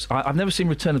Star Wars. I've never seen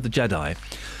Return of the Jedi.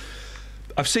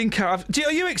 I've seen... Are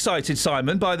you excited,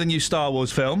 Simon, by the new Star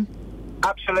Wars film?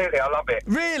 Absolutely, I love it.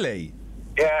 Really?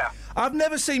 Yeah. I've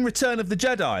never seen Return of the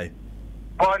Jedi.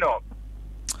 Why not?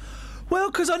 Well,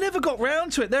 because I never got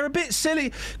round to it. They're a bit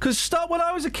silly. Because when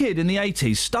I was a kid in the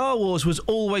 80s, Star Wars was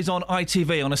always on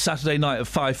ITV on a Saturday night at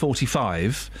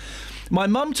 5:45. My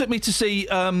mum took me to see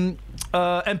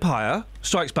Empire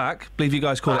Strikes Back. Believe you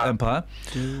guys call it Empire.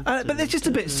 But they're just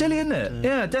a bit silly, isn't it?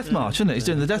 Yeah, Death March, isn't it? He's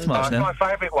doing the Death March now. That's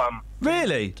my favourite one.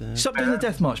 Really? Stop doing the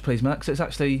Death March, please, Max. It's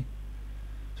actually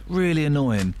really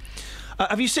annoying.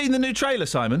 Have you seen the new trailer,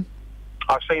 Simon?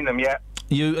 I've seen them, yeah.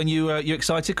 You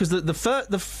excited? Because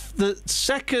the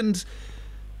second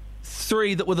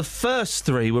three that were the first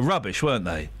three were rubbish, weren't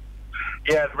they?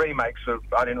 Yeah, the remakes,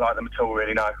 I didn't like them at all,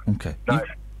 really, no. Okay. No.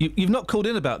 You've not called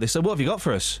in about this, so what have you got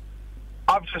for us?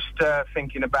 I'm just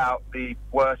thinking about the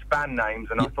worst band names,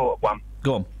 and I thought of one.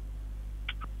 Go on.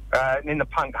 In the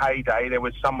punk heyday, there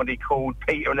was somebody called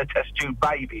Peter and the Test Tube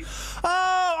Babies.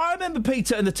 Oh, I remember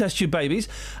Peter and the Test Tube Babies,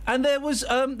 and there was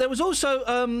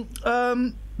also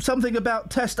something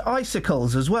about Test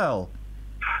Icicles as well.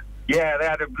 Yeah, they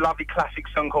had a lovely classic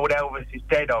song called Elvis is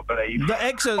Dead, I believe.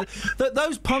 Excellent.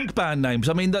 Those punk band names,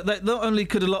 I mean, that not only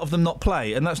could a lot of them not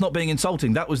play, and that's not being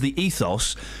insulting, that was the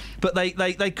ethos, but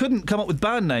they couldn't come up with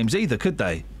band names either, could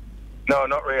they? No,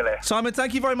 not really. Simon,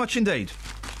 thank you very much indeed.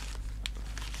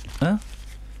 Huh?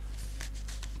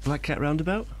 Black Cat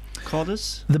Roundabout?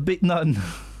 Corders? None.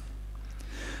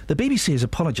 The BBC has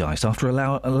apologised after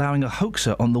allowing a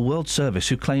hoaxer on the World Service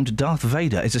who claimed Darth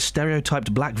Vader is a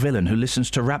stereotyped black villain who listens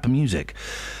to rap music.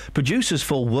 Producers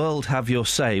for World Have Your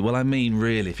Say, well, I mean,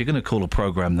 really, if you're going to call a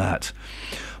programme that,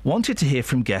 wanted to hear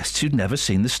from guests who'd never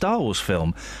seen the Star Wars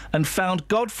film and found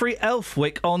Godfrey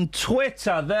Elfwick on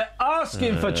Twitter. They're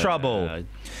asking for trouble.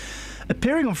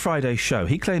 Appearing on Friday's show,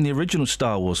 he claimed the original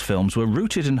Star Wars films were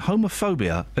rooted in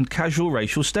homophobia and casual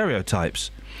racial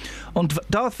stereotypes. On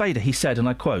Darth Vader, he said, and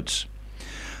I quote,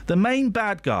 "The main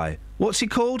bad guy, what's he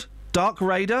called? Dark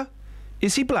Raider?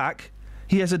 Is he black?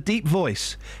 He has a deep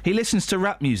voice. He listens to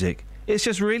rap music. It's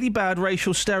just really bad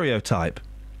racial stereotype."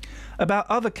 About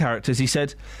other characters, he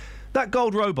said, "That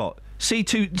gold robot,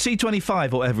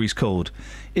 C25 or whatever he's called,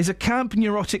 is a camp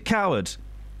neurotic coward.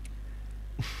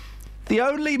 The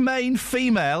only main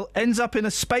female ends up in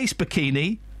a space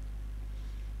bikini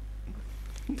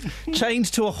chained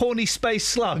to a horny space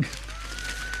slug."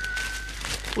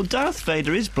 Well, Darth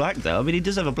Vader is black, though. I mean, he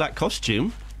does have a black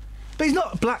costume. But he's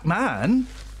not a black man.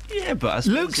 Yeah, but I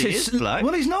suppose he is black.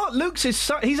 Well, he's not. Luke's his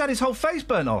son. He's had his whole face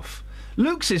burnt off.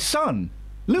 Luke's his son.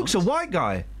 Luke's a white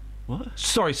guy. What?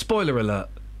 Sorry, spoiler alert.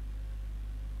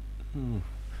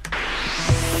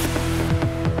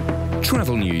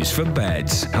 Travel news for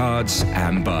beds, cards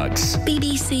and bugs.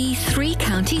 BBC Three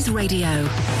Counties Radio.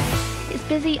 It's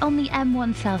busy on the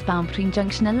M1 southbound between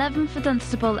junction 11 for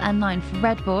Dunstable and 9 for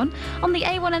Redbourne. On the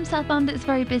A1M southbound, it's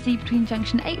very busy between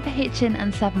junction 8 for Hitchin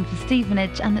and 7 for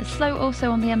Stevenage, and it's slow also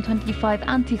on the M25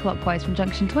 anti-clockwise from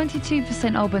junction 22 for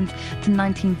St Albans to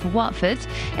 19 for Watford.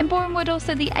 In Borehamwood,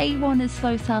 also the A1 is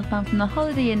slow southbound from the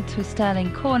Holiday Inn to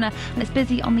Stirling Corner, and it's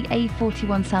busy on the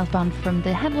A41 southbound from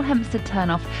the Hemel Hempstead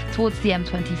turn-off towards the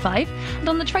M25. And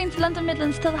on the train to London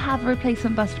Midland, still have a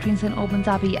replacement bus between St Albans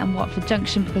Abbey and Watford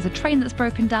Junction because a train that's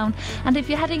broken down. And if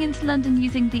you're heading into London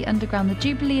using the Underground, the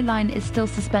Jubilee line is still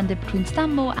suspended between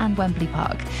Stanmore and Wembley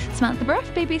Park. Samantha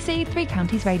Bruff, BBC Three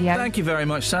Counties Radio. Thank you very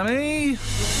much, Sammy.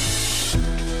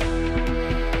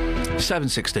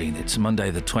 7:16. It's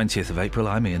Monday the 20th of April.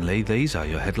 I'm Iain Lee. These are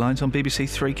your headlines on BBC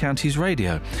Three Counties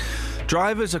Radio.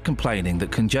 Drivers are complaining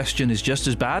that congestion is just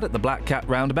as bad at the Black Cat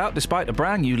roundabout despite a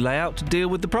brand new layout to deal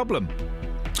with the problem.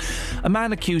 A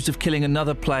man accused of killing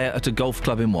another player at a golf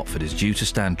club in Watford is due to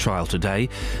stand trial today,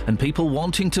 and people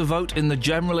wanting to vote in the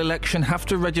general election have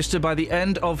to register by the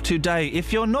end of today.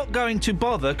 If you're not going to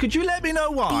bother, could you let me know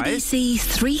why? BBC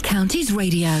Three Counties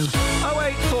Radio.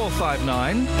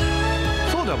 08459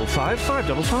 455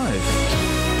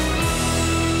 555.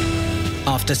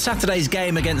 After Saturday's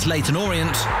game against Leyton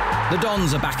Orient, the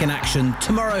Dons are back in action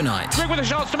tomorrow night. Grigg with a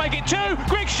chance to make it 2.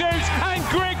 Grigg shoots and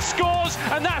Grigg scores,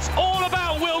 and that's all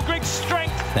about Will Grigg's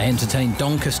strength. They entertain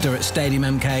Doncaster at Stadium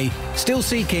MK, still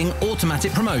seeking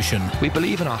automatic promotion. We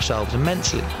believe in ourselves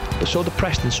immensely, but so do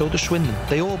Preston, so do Swindon.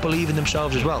 They all believe in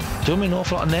themselves as well. There's only an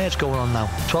awful lot of nerves going on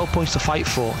now. 12 points to fight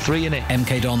for, 3 in it.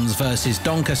 MK Dons versus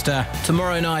Doncaster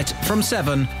tomorrow night from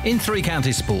 7 in Three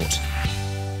Counties Sport.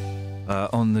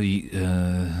 On the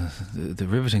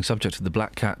riveting subject of the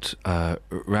Black Cat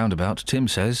roundabout, Tim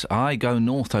says, I go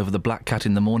north over the Black Cat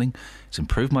in the morning. It's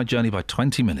improved my journey by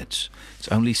 20 minutes. It's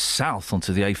only south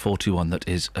onto the A41 that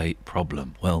is a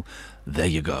problem. Well, there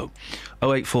you go.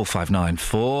 08459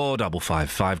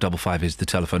 455 555 is the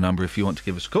telephone number if you want to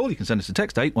give us a call. You can send us a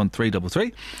text,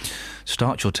 81333.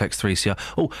 Start your text 3CR.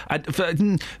 Oh,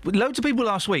 and loads of people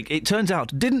last week, it turns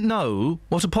out, didn't know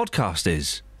what a podcast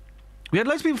is. We had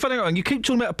loads of people phoning out, and you keep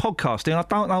talking about a podcasting, I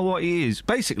don't know what it is.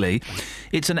 Basically,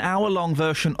 it's an hour-long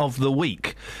version of The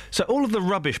Week. So all of the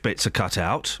rubbish bits are cut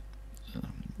out.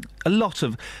 Some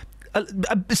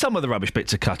of the rubbish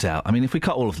bits are cut out. I mean, if we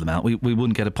cut all of them out, we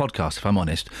wouldn't get a podcast, if I'm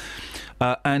honest.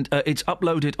 And it's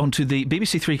uploaded onto the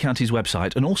BBC Three Counties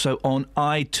website and also on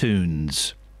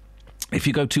iTunes. If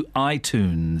you go to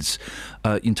iTunes,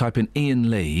 you can type in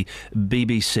Iain Lee,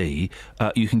 BBC,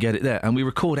 you can get it there. And we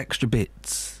record extra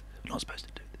bits. We're not supposed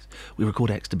to do this. We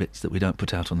record extra bits that we don't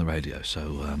put out on the radio.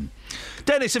 So,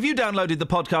 Dennis, have you downloaded the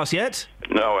podcast yet?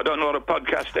 No, I don't know what a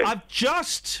podcast is. I've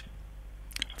just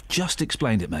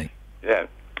explained it, mate. Yeah.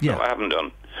 Yeah. No, I haven't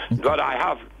done. But I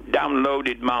have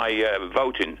downloaded my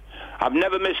voting. I've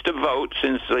never missed a vote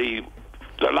since the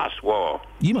last war.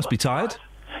 You must be tired.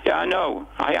 Yeah, I know.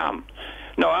 I am.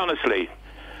 No, honestly.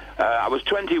 I was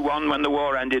 21 when the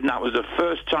war ended, and that was the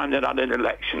first time that I had an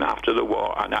election after the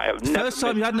war. And I have never First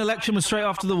time you had an election was straight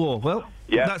after the war. Well,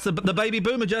 yeah. That's the baby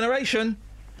boomer generation.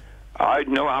 I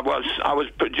know. I was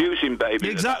producing babies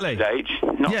exactly. At that stage.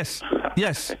 Yes.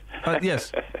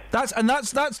 Yes.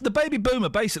 That's the baby boomer.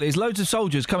 Basically, is loads of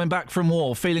soldiers coming back from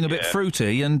war, feeling a bit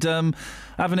fruity and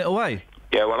having it away.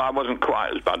 Yeah, well, I wasn't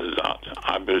quite as bad as that.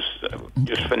 I was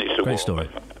just finished the war. Great story.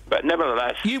 But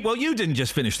nevertheless... You didn't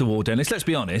just finish the war, Dennis, let's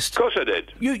be honest. Of course I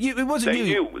did. It wasn't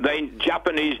you.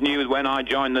 Japanese knew when I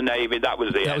joined the Navy, that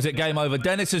was the That was it, game over.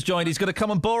 Dennis has joined. He's going to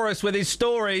come and bore us with his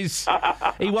stories.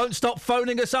 He won't stop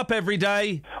phoning us up every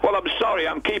day. Well, I'm sorry,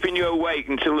 I'm keeping you awake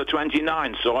until the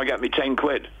 29th, so I get me 10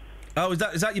 quid. Oh, is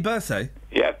that your birthday?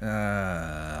 Yeah.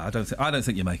 I don't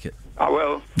think you make it. I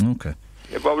will. Okay.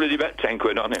 Yeah, what would you bet 10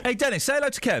 quid on it? Hey, Dennis, say hello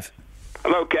to Kev.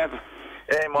 Hello, Kev.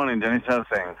 Hey, morning, Dennis. How's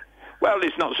things? Well,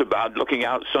 it's not so bad. Looking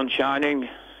out, sun shining.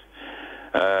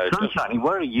 Sun shining?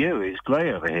 Where are you? It's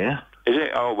grey over here. Is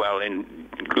it? Oh, well, in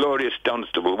glorious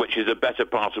Dunstable, which is a better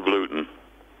part of Luton.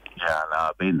 Yeah, no,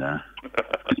 I've been there.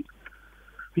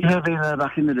 Yeah, I've been there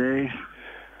back in the day.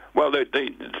 Well, the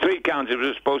Three Counties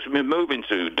were supposed to be moving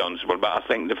to Dunstable, but I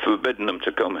think they've forbidden them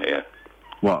to come here.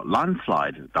 What,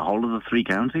 landslide? The whole of the Three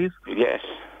Counties? Yes.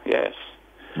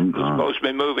 Oh, We're supposed to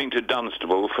be moving to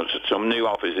Dunstable for some new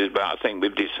offices, but I think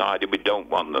we've decided we don't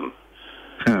want them.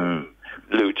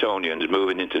 Lutonians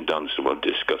moving into Dunstable,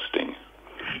 disgusting.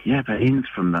 Yeah, but Ian's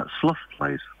from that Slough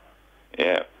place.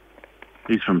 Yeah.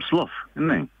 He's from Slough, isn't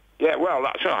he? Yeah, well,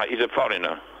 that's right. He's a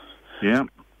foreigner. Yeah.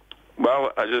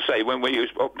 Well, as I say, when we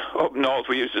used up north,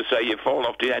 we used to say you fall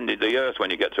off the end of the earth when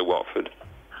you get to Watford.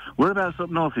 Whereabouts up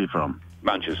north are you from?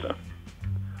 Manchester.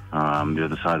 The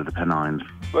other side of the Pennines.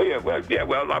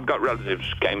 Well, I've got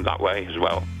relatives came that way as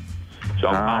well. So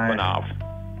I'm half and half.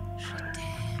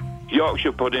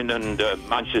 Yorkshire pudding and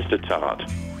Manchester tart.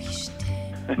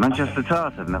 Manchester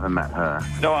tart? I've never met her.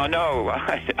 No, I know.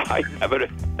 I never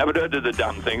heard of the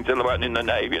damn thing till I went in the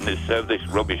Navy and they served this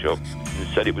rubbish up and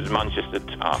said it was Manchester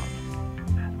tart.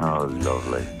 Oh,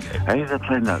 lovely. Hey, they're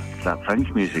playing that French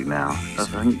music now. I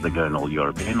think they're going all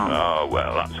European on it. Oh,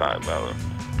 well, that's right.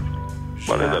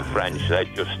 Well, they're French. They're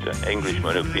just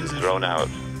Englishmen who've been thrown out.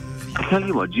 I tell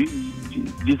you what, do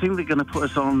you think they're going to put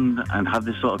us on and have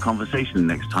this sort of conversation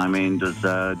next time Iain does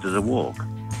a walk?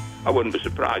 I wouldn't be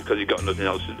surprised because he's got nothing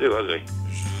else to do, has he?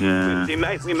 Yeah.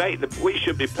 We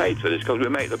should be paid for this because we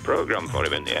make the programme for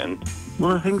him in the end.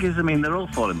 Well, the thing is, they're all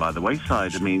falling by the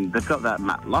wayside. They've got that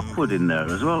Matt Lockwood in there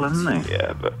as well, haven't they?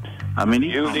 Yeah, but...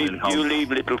 you leave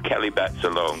little Kelly Betts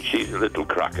alone. She's a little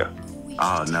cracker.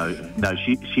 Oh, no,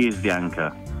 she is the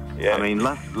anchor. Yeah.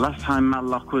 Last time Matt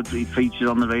Lockwood featured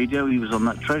on the radio, he was on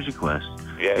that Treasure Quest.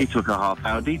 Yeah. He took a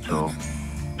half-hour detour.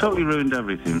 Totally ruined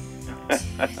everything.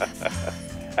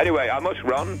 Anyway, I must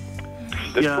run.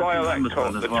 The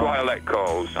Twilight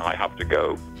calls. I have to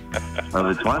go.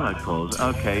 Oh, the Twilight calls.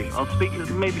 Okay, I'll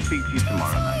maybe speak to you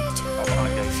tomorrow night.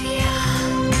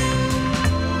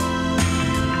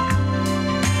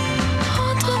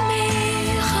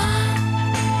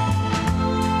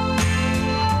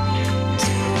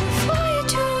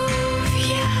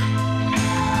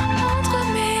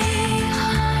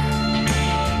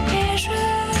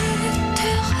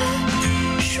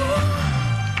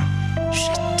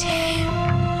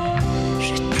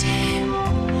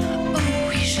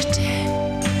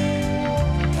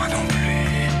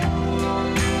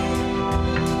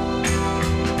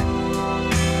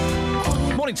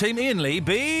 Team Iain Lee,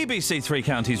 BBC Three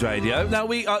Counties Radio. Now,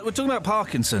 we're talking about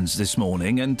Parkinson's this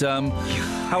morning and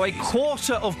how a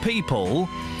quarter of people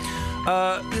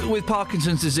with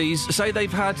Parkinson's disease say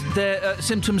they've had their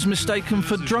symptoms mistaken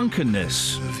for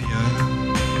drunkenness.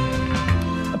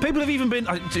 And people have even been...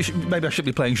 maybe I should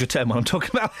be playing Je t'aime when I'm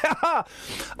talking about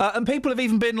and people have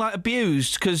even been,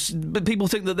 abused because people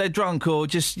think that they're drunk or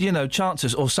just,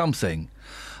 chances or something.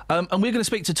 And we're going to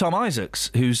speak to Tom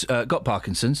Isaacs, who's got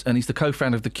Parkinson's, and he's the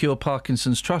co-founder of the Cure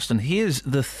Parkinson's Trust. And here's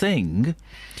the thing.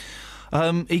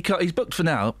 He's booked for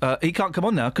now. He can't come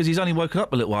on now because he's only woken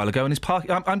up a little while ago. And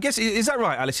I'm guessing, is that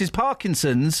right, Alice? His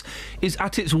Parkinson's is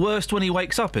at its worst when he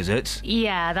wakes up, is it?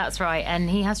 Yeah, that's right. And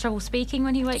he has trouble speaking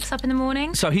when he wakes up in the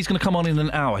morning. So he's going to come on in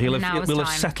an hour. We'll have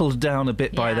settled down a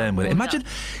bit by then with it.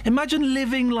 Imagine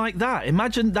living like that.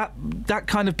 Imagine that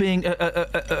kind of being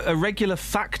a regular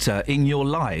factor in your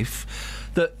life.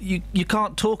 That you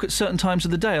can't talk at certain times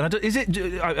of the day. And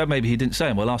maybe he didn't say,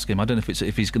 and we'll ask him. I don't know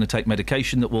if he's going to take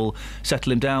medication that will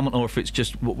settle him down, or if it's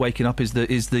just waking up is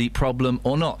the problem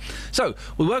or not. So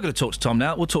we were going to talk to Tom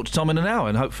now. We'll talk to Tom in an hour,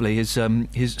 and hopefully his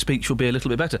speech will be a little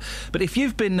bit better. But if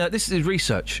you've been, this is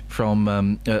research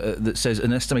from that says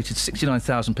an estimated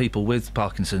 69,000 people with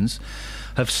Parkinson's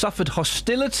have suffered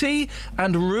hostility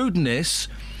and rudeness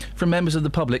from members of the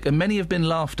public, and many have been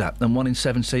laughed at, and 1 in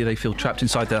 7 say they feel trapped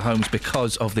inside their homes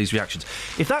because of these reactions.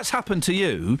 If that's happened to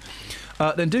you,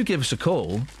 then do give us a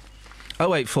call.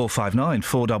 08459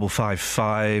 455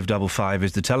 555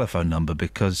 is the telephone number,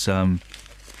 because well,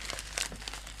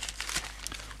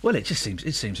 it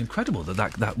seems incredible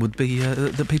that would be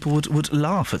that people would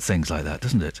laugh at things like that,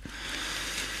 doesn't it?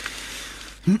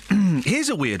 Here's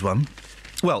a weird one.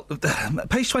 Well,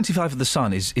 page 25 of The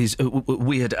Sun is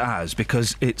weird as,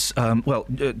 because it's,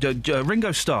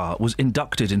 Ringo Starr was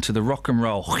inducted into the Rock and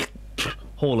Roll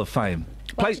Hall of Fame.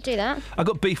 Why did you do that? I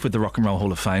got beef with the Rock and Roll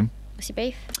Hall of Fame. What's your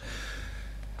beef?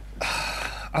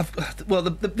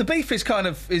 The beef is kind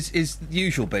of is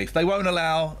usual beef. They won't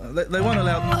allow. Oh gosh.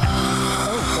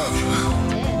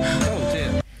 Oh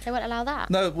dear. They won't allow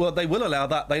that. No, well, they will allow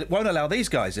that. They won't allow these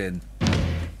guys in.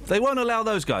 They won't allow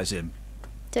those guys in.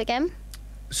 Do it again.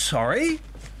 Sorry?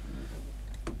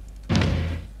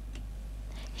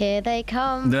 Here they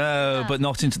come. No, but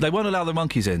not into... They won't allow the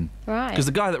monkeys in. Right. Because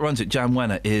the guy that runs it, Jan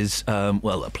Wenner, is, a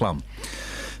plum.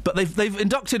 But they've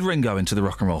inducted Ringo into the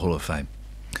Rock and Roll Hall of Fame.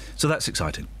 So that's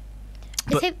exciting.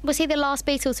 Was he the last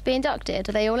Beatle to be inducted?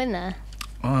 Are they all in there?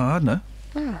 I don't know.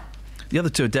 Oh. The other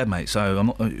two are dead, mate, so I'm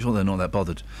not sure they're not that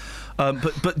bothered.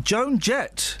 But Joan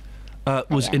Jett...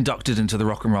 was inducted into the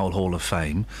Rock and Roll Hall of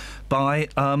Fame by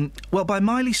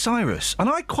Miley Cyrus, and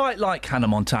I quite like Hannah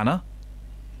Montana.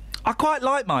 I quite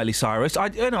like Miley Cyrus. I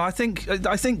think her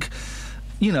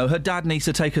dad needs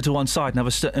to take her to one side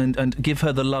and and give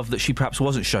her the love that she perhaps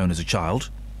wasn't shown as a child.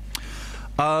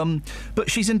 But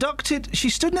she's inducted. She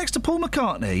stood next to Paul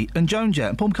McCartney and Joan Jett.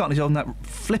 And Paul McCartney's on that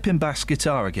flipping bass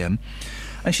guitar again.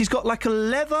 And she's got like a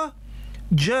leather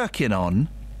jerkin on.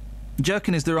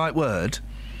 Jerkin is the right word.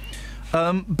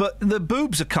 But the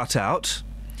boobs are cut out.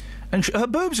 And her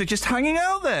boobs are just hanging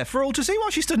out there for all to see while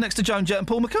she stood next to Joan Jett and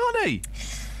Paul McCartney.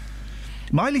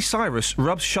 Miley Cyrus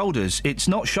rubs shoulders, it's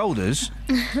not shoulders,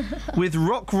 with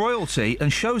rock royalty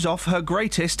and shows off her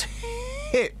greatest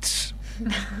hits.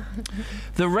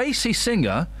 The racy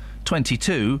singer,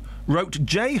 22, wrote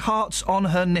J Hearts on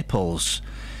her nipples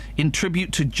in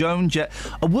tribute to Joan Jett.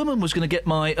 A woman was going to get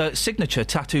my signature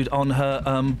tattooed on her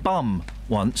bum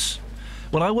once.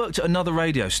 When I worked at another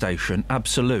radio station,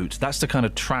 Absolute, that's the kind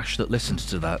of trash that listens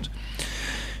to that,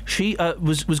 she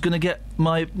was going to get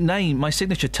my name, my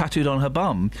signature tattooed on her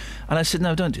bum, and I said,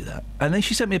 no, don't do that. And then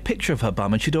she sent me a picture of her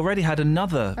bum, and she'd already had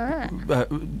another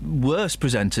worse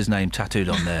presenter's name tattooed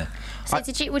on there. So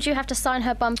would you have to sign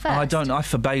her bum first? I don't. I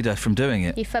forbade her from doing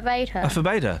it. You forbade her? I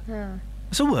forbade her. Oh.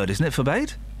 It's a word, isn't it,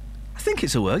 forbade? I think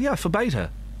it's a word, yeah, I forbade her.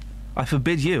 I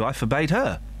forbid you, I forbade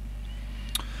her.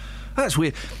 That's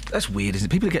weird. That's weird, isn't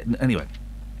it? People are getting... Anyway.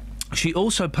 She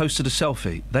also posted a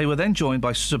selfie. They were then joined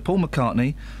by Sir Paul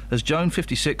McCartney as Joan,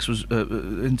 56, was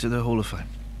into the Hall of Fame.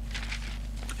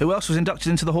 Who else was inducted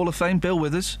into the Hall of Fame? Bill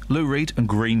Withers, Lou Reed and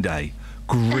Green Day.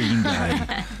 Green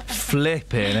Day.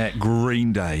 Flipping it,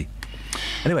 Green Day.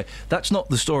 Anyway, that's not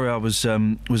the story I was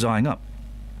eyeing up.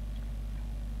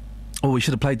 Oh, we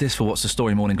should have played this for What's the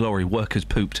Story Morning Glory. Workers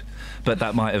pooped. But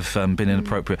that might have been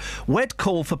inappropriate. Wed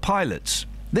call for pilots.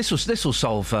 This will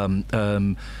solve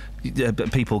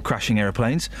people crashing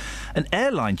aeroplanes. An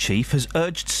airline chief has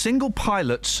urged single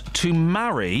pilots to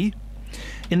marry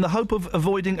in the hope of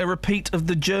avoiding a repeat of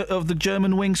the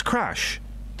German Wings crash.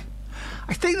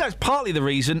 I think that's partly the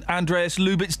reason Andreas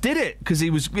Lubitz did it, because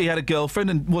he had a girlfriend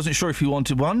and wasn't sure if he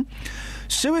wanted one.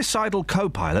 Suicidal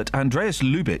co-pilot Andreas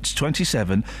Lubitz,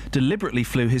 27, deliberately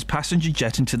flew his passenger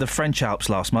jet into the French Alps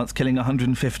last month, killing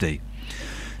 150.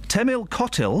 Temil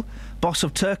Kotil, boss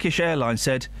of Turkish Airlines,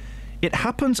 said, It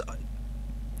happened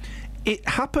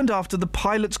after the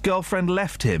pilot's girlfriend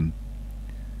left him.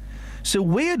 So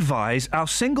we advise our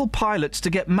single pilots to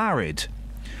get married.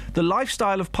 The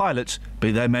lifestyle of pilots,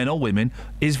 be they men or women,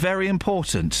 is very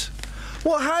important.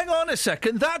 Well, hang on a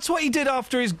second. That's what he did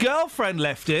after his girlfriend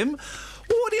left him.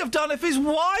 What would he have done if his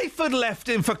wife had left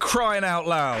him, for crying out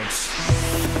loud?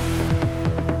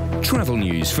 Travel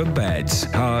news for beds,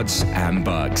 cards and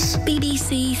bugs.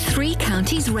 BBC Three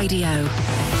Counties Radio.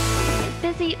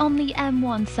 Busy on the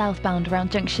M1 southbound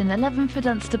around junction 11 for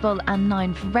Dunstable and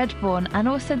 9 for Redbourne, and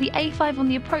also the A5 on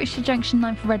the approach to junction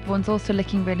 9 for Redbourne's also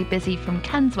looking really busy from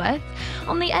Kensworth.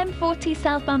 On the M40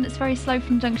 southbound it's very slow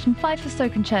from junction 5 for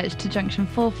Stokenchurch to junction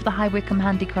 4 for the High Wycombe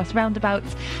Handy Cross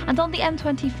roundabouts, and on the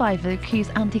M25 the queues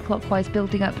anti-clockwise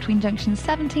building up between junction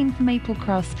 17 for Maple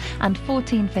Cross and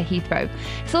 14 for Heathrow.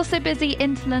 It's also busy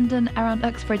into London around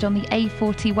Uxbridge on the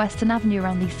A40 Western Avenue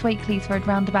around the Swakeleys Road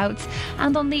roundabouts,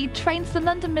 and on the trains the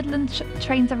London Midland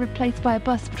trains are replaced by a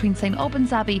bus between St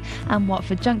Albans Abbey and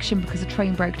Watford Junction because a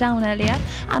train broke down earlier.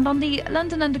 And on the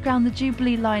London Underground, the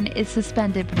Jubilee line is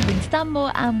suspended between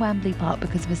Stanmore and Wembley Park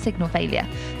because of a signal failure.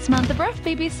 Samantha Bruff,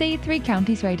 BBC Three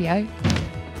Counties Radio.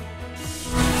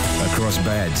 Across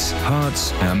beds,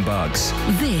 hearts and bugs.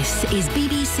 This is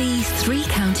BBC Three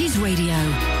Counties Radio.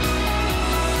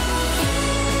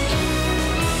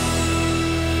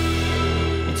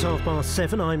 It's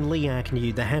 7:30. I'm Lee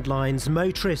Agnew. The headlines: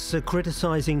 motorists are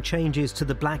criticising changes to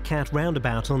the Black Cat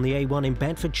roundabout on the A1 in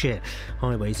Bedfordshire.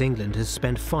 Highways England has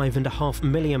spent £5.5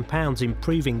 million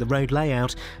improving the road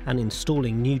layout and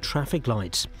installing new traffic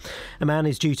lights. A man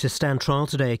is due to stand trial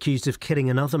today accused of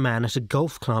killing another man at a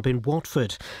golf club in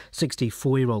Watford.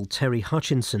 64-year-old Terry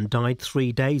Hutchinson died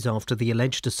 3 days after the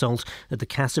alleged assault at the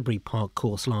Canterbury Park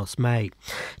course last May.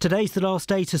 Today's the last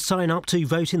day to sign up to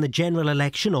vote in the general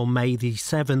election on May the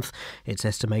 7th. It's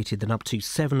estimated that up to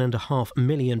 7.5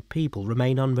 million people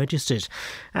remain unregistered.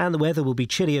 And the weather will be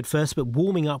chilly at first, but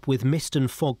warming up with mist and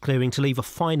fog clearing to leave a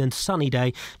fine and sunny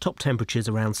day. Top temperatures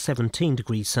around 17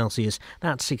 degrees Celsius.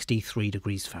 That's 63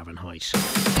 degrees Fahrenheit.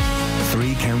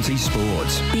 Three Counties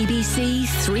Sports. BBC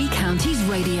Three Counties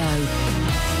Radio.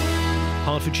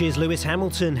 Hertfordshire's Lewis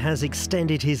Hamilton has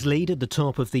extended his lead at the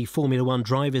top of the Formula One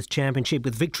Drivers' Championship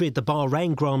with victory at the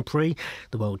Bahrain Grand Prix.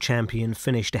 The world champion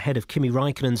finished ahead of Kimi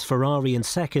Raikkonen's Ferrari in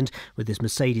second, with his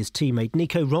Mercedes teammate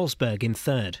Nico Rosberg in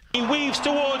third. He weaves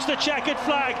towards the checkered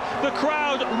flag. The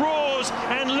crowd roars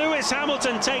and Lewis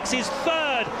Hamilton takes his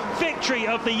third victory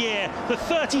of the year, the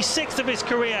 36th of his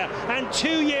career, and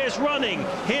 2 years running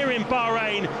here in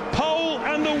Bahrain. Pole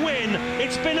and the win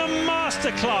It's been a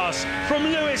masterclass from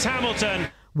Lewis Hamilton.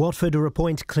 Watford are a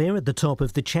point clear at the top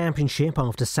of the Championship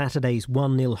after Saturday's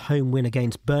 1-0 home win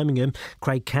against Birmingham.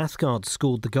 Craig Cathcart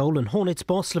scored the goal, and Hornets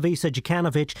boss Slavica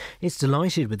Jokanovic is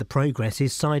delighted with the progress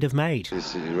his side have made.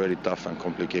 It's a very tough and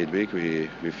complicated week.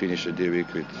 We finished the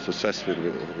week with a successful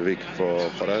week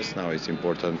for us. Now it's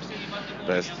important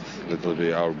rest a little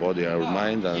bit our body, our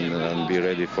mind, and be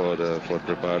ready for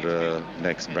prepare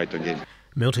next Brighton game.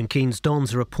 Milton Keynes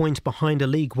Dons are a point behind a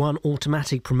League One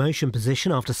automatic promotion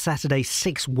position after Saturday's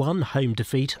 6-1 home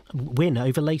win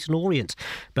over Leyton Orient.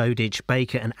 Bowditch,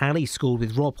 Baker and Ali scored,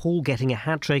 with Rob Hall getting a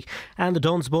hat-trick, and the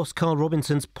Dons boss Carl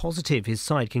Robinson's positive his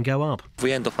side can go up. If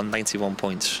we end up on 91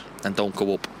 points and don't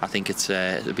go up, I think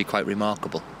it'll be quite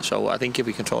remarkable. So I think if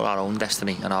we control our own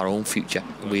destiny and our own future,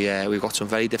 we've got some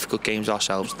very difficult games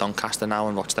ourselves, Doncaster now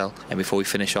and Rochdale, and before we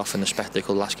finish off in the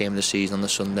spectacle last game of the season on the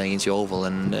Sunday into Oval,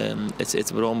 and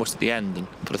we're almost at the end.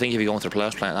 But I think if you're going to the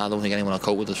players playing, I don't think anyone will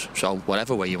cope with us. So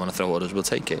whatever way you want to throw at us, we'll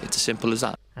take it. It's as simple as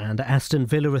that. And Aston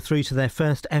Villa are through to their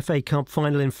first FA Cup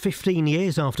final in 15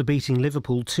 years after beating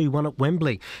Liverpool 2-1 at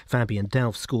Wembley. Fabian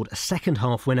Delph scored a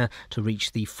second-half winner to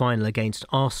reach the final against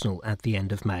Arsenal at the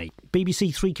end of May.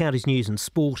 BBC Three Counties News and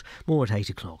Sport, more at 8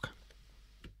 o'clock.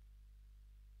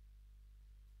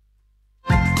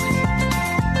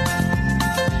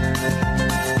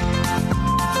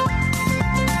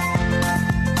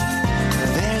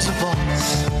 There's a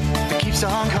voice that keeps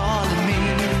on calling me.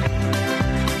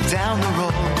 Down the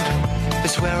road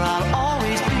is where I'll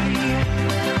always be.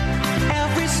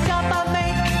 Every stop I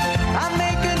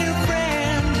make a new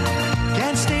friend.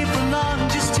 Can't stay for long,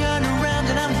 just turn around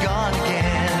and I'm gone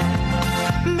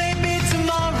again. Maybe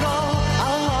tomorrow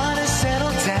I'll wanna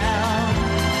settle down.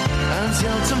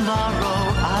 Until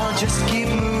tomorrow I'll just keep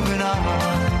moving on.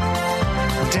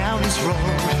 Down this road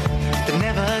that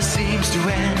never seems to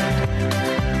end.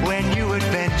 When new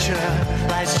adventure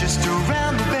lies just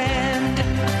around the bend.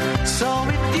 So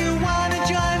if you wanna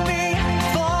join me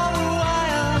for a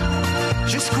while,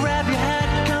 just grab your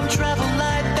hat, come travel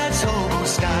light, that's hobo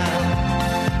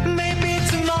style. Maybe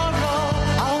tomorrow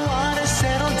I'll wanna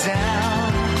settle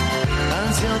down.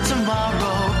 Until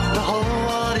tomorrow, the whole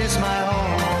world is my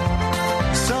home.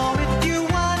 So if you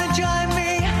wanna join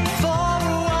me for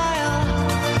a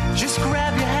while, just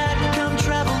grab your hat, come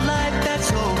travel light, that's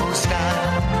hobo style.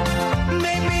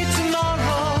 Maybe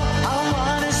tomorrow I'll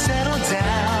wanna settle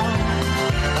down.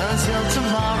 Until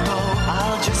tomorrow,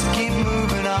 I'll just keep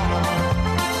moving on.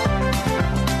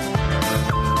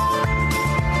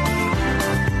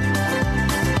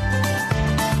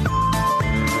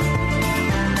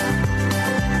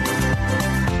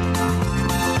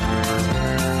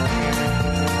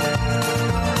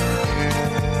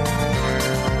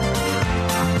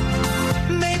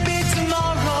 Maybe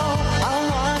tomorrow I'll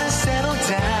wanna settle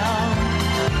down.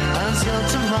 Until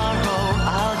tomorrow,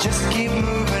 I'll just keep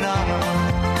moving on.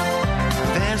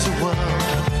 There's a world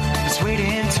that's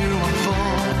waiting to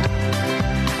unfold,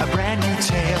 a brand new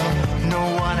tale no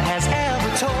one has ever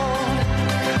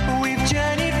told. We've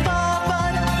journeyed far,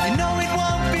 but you know it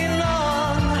won't be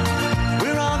long.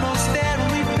 We're almost there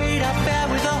and we paid our fare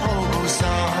with a hobo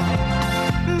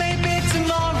song. Maybe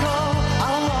tomorrow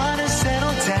I'll wanna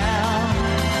settle down.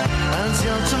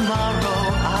 Until tomorrow,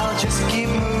 I'll just keep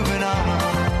moving on.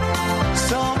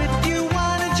 So if you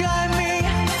wanna join me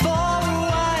for a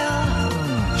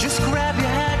while, just grab your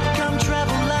hat, come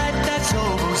travel light, that's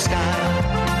hobo style.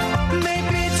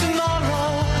 Maybe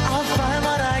tomorrow I'll find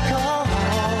what I call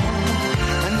home.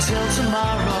 Until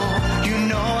tomorrow, you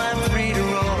know I'm free to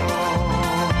roll.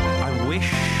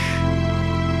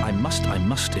 I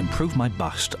must improve my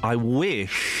bust. I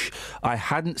wish I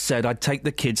hadn't said I'd take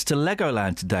the kids to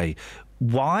Legoland today.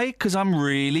 Why? Because I'm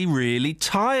really, really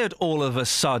tired all of a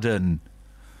sudden.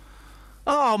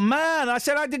 Oh, man, I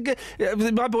said I did.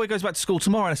 My boy goes back to school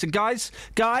tomorrow, and I said, guys,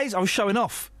 I was showing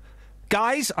off.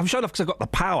 Guys, I'm showing off because I've got the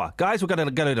power. Guys, we're going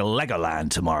to go to Legoland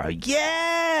tomorrow.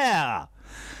 Yeah!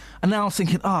 And now I'm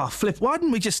thinking, flip, why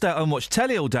didn't we just stay at home and watch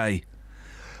telly all day?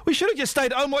 We should have just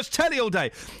stayed at home and watched telly all day.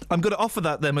 I'm going to offer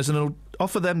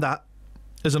them that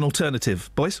as an alternative,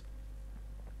 boys.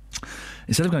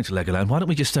 Instead of going to Legoland, why don't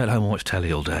we just stay at home and watch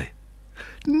telly all day?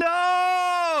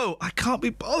 No! I can't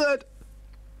be bothered.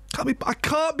 I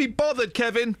can't be bothered,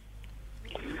 Kevin.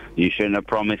 You shouldn't have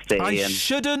promised it, I Ian.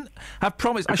 shouldn't have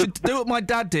promised. I should do what my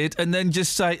dad did and then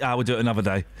just say, we'll do it another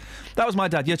day. That was my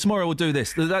dad. Yeah, tomorrow we'll do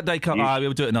this. That day can't.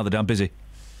 We'll do it another day. I'm busy.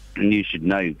 And you should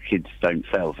know kids don't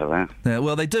fell for that. Yeah,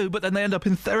 well, they do, but then they end up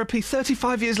in therapy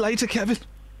 35 years later, Kevin.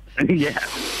 Yeah,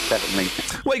 definitely.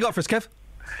 What you got for us, Kev?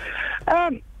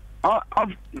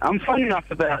 I'm phoning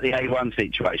up about the A1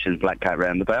 situation, Black Cat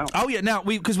Roundabout. Oh yeah, now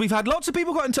because we've had lots of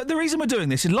people got in touch. The reason we're doing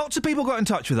this is lots of people got in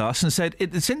touch with us and said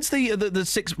since the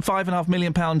 £5.5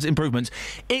 million improvements,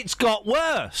 it's got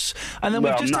worse. And then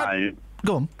we've just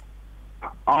go on.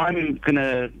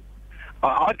 I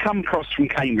come across from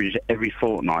Cambridge every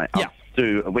fortnight. Yeah. I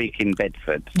do a week in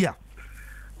Bedford. Yeah.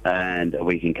 And a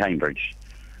week in Cambridge.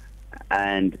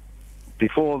 And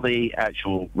before the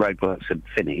actual roadworks had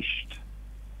finished,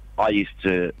 I used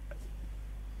to,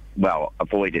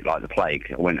 avoid it like the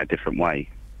plague. I went a different way.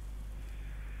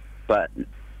 But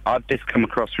I've just come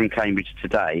across from Cambridge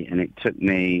today, and it took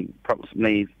me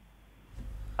approximately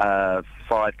 5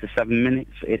 to 7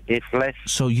 minutes, if less.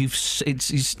 So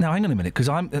it's now hang on a minute, because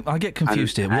I get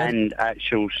confused here. And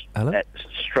actual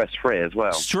stress-free as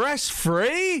well.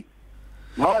 Stress-free?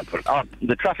 Well,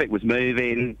 the traffic was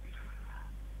moving,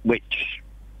 which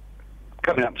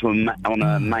coming up to on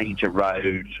a major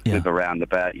road with a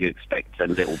roundabout, you expect a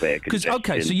little bit of congestion.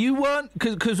 Okay, so you weren't...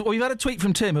 Because we've had a tweet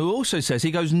from Tim, who also says he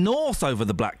goes north over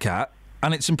the Black Cat,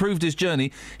 and it's improved his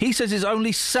journey. He says it's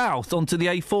only south onto the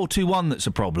A421 that's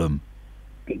a problem.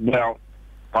 Well,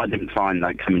 I didn't find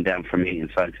that coming down from Eaton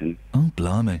Soton. Oh,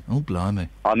 blimey. Oh, blimey.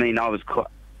 I mean, I was quite...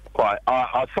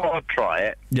 I thought I'd try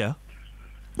it. Yeah.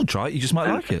 Well, try it. You just might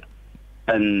like it.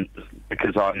 And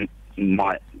because I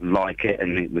might like it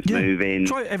and it was moving.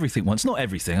 Try everything once. Not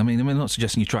everything. I mean, I'm not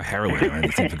suggesting you try heroin or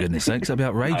anything, for goodness sakes. That'd be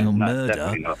outrageous. Or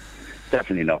murder.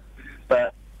 Definitely not.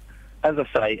 But as I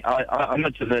say, I'm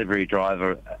a delivery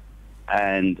driver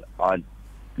and I'd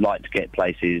like to get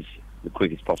places the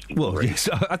quickest possible. Well, yes,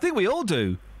 I think we all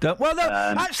do. Well, no,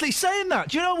 actually, saying that,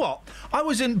 do you know what? I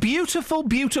was in beautiful,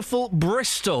 beautiful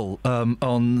Bristol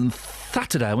on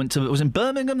Saturday. I was in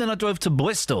Birmingham, then I drove to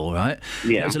Bristol, right?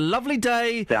 Yeah. It was a lovely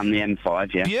day. Down the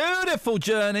M5, yeah. Beautiful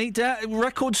journey.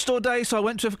 Record store day, so I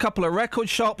went to a couple of record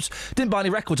shops. Didn't buy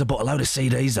any records. I bought a load of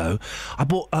CDs, though. I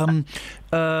bought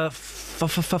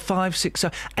 5, 6,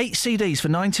 8 CDs for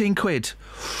 19 quid.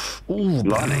 Ooh,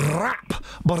 brap.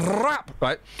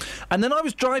 Right. And then I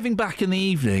was driving back in the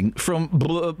evening from,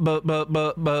 what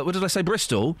did I say,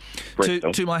 Bristol.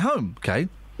 To my home, okay?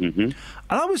 Mm-hmm. And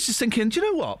I was just thinking, do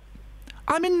you know what?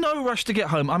 I'm in no rush to get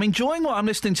home. I'm enjoying what I'm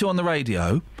listening to on the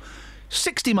radio.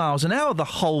 60 miles an hour the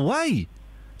whole way.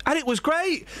 And it was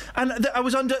great. And I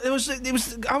was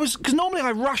because normally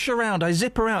I rush around, I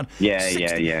zip around.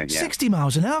 Yeah. 60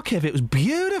 miles an hour, Kev, it was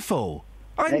beautiful.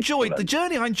 I enjoyed the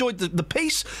journey, I enjoyed the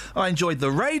peace, I enjoyed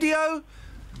the radio.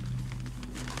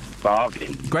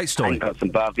 Bargain. Great story. Handcuffs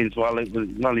and bargains while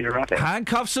you're at it.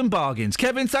 Handcuffs and bargains.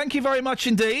 Kevin, thank you very much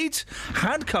indeed.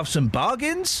 Handcuffs and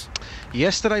bargains.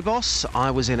 Yesterday, boss,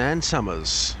 I was in Ann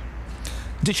Summers.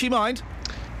 Did she mind?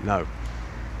 No.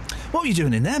 What were you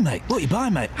doing in there, mate? What are you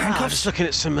buying, mate? Handcuffs? Just looking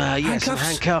at some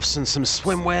handcuffs and some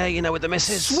swimwear, you know, with the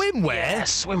missus. Swimwear? Yeah,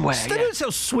 swimwear. They don't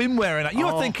sell swimwear in that.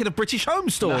 You're thinking of British Home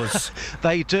Stores. No,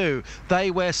 they do. They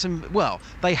wear some,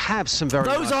 they have some very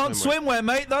Those nice aren't swimwear,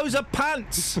 mate. Those are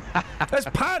pants. There's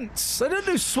pants. They don't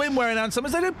do swimwear in Ann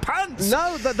Summers. They do pants.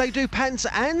 No, they do pants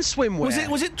and swimwear.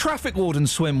 Was it traffic warden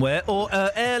swimwear or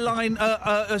airline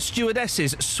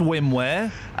stewardesses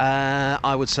swimwear?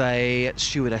 I would say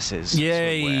stewardesses.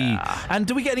 Yay. Swimwear. And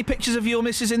do we get any pictures of your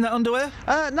missus in that underwear?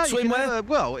 No.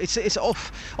 Swimwear? It's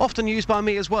often used by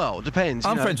me as well. Depends.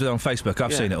 I'm friends with her on Facebook.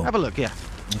 I've seen it all. Have a look, yeah.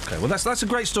 Okay, well, that's a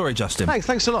great story, Justin.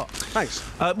 Thanks a lot. Thanks.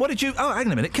 What did you... Oh, hang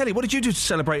on a minute. Kelly, what did you do to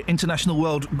celebrate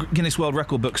International Guinness World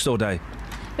Record Bookstore Day?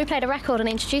 We played a record on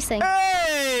Introducing.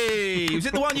 Hey! Was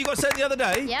it the one you got sent the other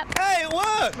day? Yep. Hey, it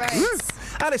worked! Right.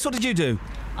 Alice, what did you do?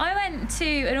 I went to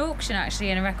an auction,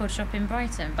 actually, in a record shop in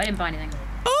Brighton, but I didn't buy anything.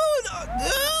 Oh,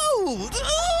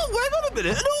 hang on a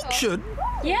minute, an auction?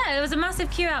 Yeah, there was a massive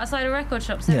queue outside a record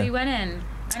shop, so we went in.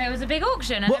 And it was a big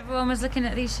auction, and everyone was looking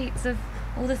at these sheets of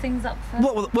all the things up for...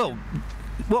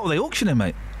 What were they auctioning,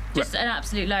 mate? Just an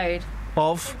absolute load.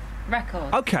 Of?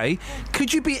 Records. Okay.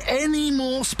 Could you be any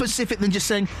more specific than just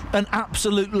saying an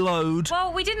absolute load?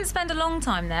 Well, we didn't spend a long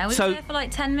time there. We were there for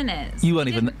like 10 minutes. You weren't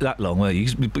even that long, were you?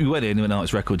 You went in, you went,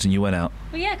 it's records, and you went out.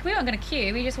 Well, yeah, we weren't going to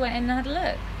queue. We just went in and had a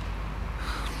look.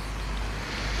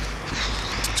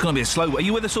 It's going to be a slow... Are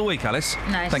you with us all week, Alice?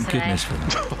 No, Thank goodness for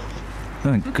that.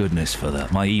 Thank goodness for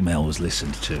that. My email was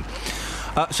listened to.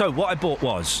 So what I bought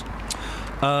was...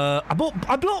 I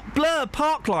bought Blur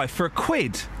Parklife for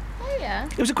 £1. Oh, yeah.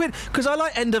 It was £1 because I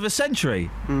like End of a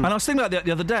Century, and I was thinking about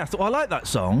the other day. I thought, I like that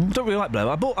song. I don't really like Blur.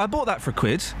 I bought that for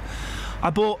 £1. I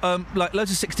bought like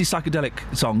loads of 60s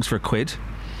psychedelic songs for £1.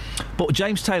 Bought a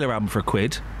James Taylor album for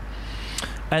 £1.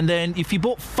 And then if you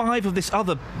bought 5 of this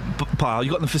other pile,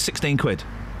 you got them for £16.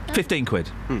 15 quid.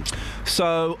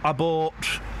 So I bought...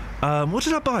 what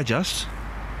did I buy, Just?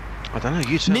 I don't know.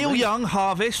 You tell Neil me. Young,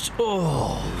 Harvest.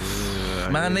 Oh,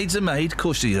 man needs a maid. Of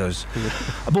course he does.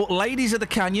 I bought Ladies of the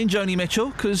Canyon, Joni Mitchell,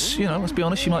 because, you know, let's be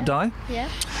honest, she might die. Yeah.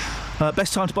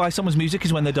 Best time to buy someone's music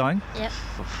is when they're dying. Yep.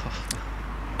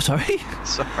 Sorry?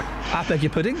 Sorry. I beg your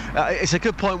pudding. It's a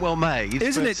good point well made.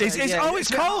 Isn't it? It's it's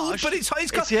cold, harsh. but it's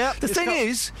cold. Yeah, the thing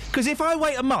is, because if I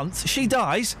wait a month, she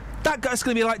dies, that's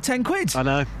going to be like 10 quid. I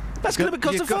know. That's going to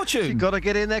cost a fortune. You've got to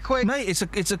get in there quick. Mate,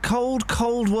 it's a cold,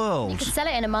 cold world. You could sell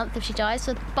it in a month if she dies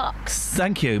for bucks.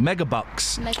 Thank you. Mega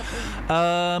bucks.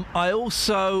 I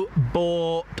also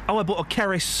bought... Oh, I bought a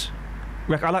Keris...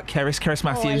 I like Keris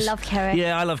Matthews. I love Keris.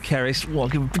 Yeah, I love Keris. Well, I'll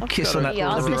give a big kiss on that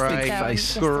big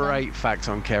face. Great fact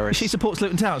on Keris. She supports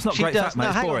Luton Town. It's not She great does. fact, mate. No,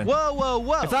 It's hang boring. on.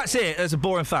 Whoa. If that's it, it's a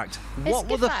boring fact. What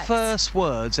were the first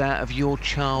words out of your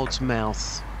child's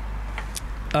mouth?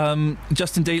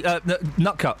 Justin D.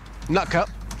 Nut cup. Nut cup.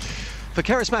 For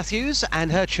Keris Matthews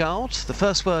and her child, the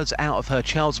first words out of her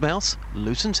child's mouth,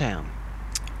 Luton Town.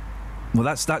 Well,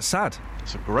 that's sad.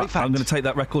 It's a great fact. I'm going to take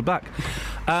that record back.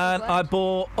 And I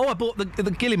bought the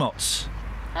Guillemots.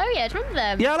 Oh, yeah, do you remember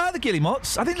them? Yeah, I like the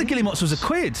Guillemots. I think the Guillemots was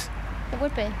 £1. It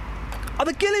would be. Oh,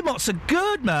 the Guillemots are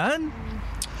good, man.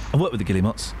 I worked with the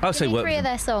Guillemots. I say work. 3 of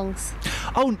their songs.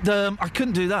 Oh, I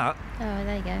couldn't do that. Oh,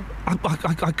 there you go.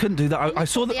 I couldn't do that. I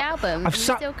saw the album. I've you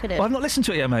sat. still couldn't. Well, I've not listened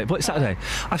to it yet, mate. But it's Saturday.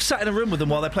 I've sat in a room with them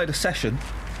while they played a session.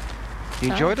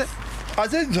 You enjoyed it? I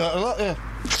did enjoy it a lot. Yeah.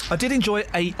 I did enjoy it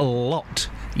a lot.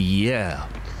 Yeah.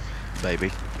 Baby.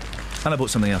 And I bought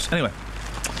something else. Anyway,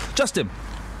 Justin.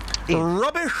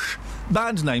 Rubbish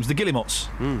band names. The Guillemots.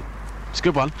 It's a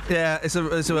good one. Yeah,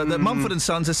 the Mumford and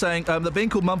Sons are saying that being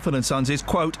called Mumford and Sons is,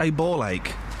 quote, a ball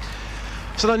ache.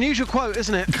 It's an unusual quote,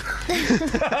 isn't it?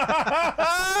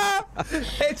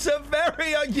 It's a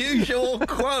very unusual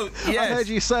quote, yes. I heard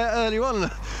you say it earlier on,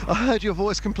 and I heard your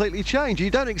voice completely change.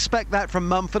 You don't expect that from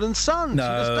Mumford and Sons. No. You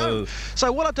just don't.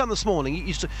 So what I've done this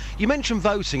morning, you mentioned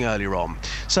voting earlier on.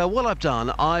 So what I've done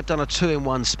a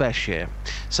 2-in-1 special here.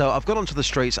 So I've gone onto the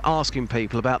streets asking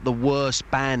people about the worst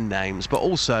band names, but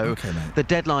also the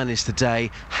deadline is today.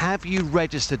 Have you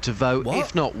registered to vote? What?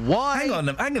 If not, why? Hang on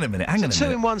a minute. It's a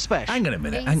 2-in-1 special. Hang on a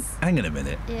minute. Hang on a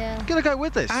minute. Yeah. I'm gonna go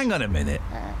with this. Hang on a minute.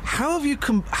 How have you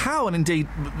how, and indeed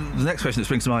the next question that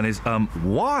springs to mind is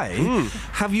why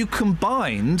have you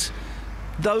combined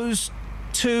those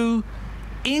two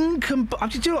do you know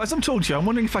what, as I'm talking to you, I'm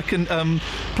wondering if I can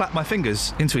plait my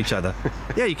fingers into each other.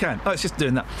 Yeah, you can. Oh, it's just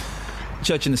doing that.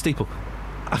 Church in the steeple.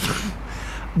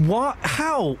 What?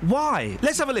 How? Why?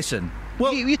 Let's have a listen.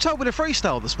 Well, you told me to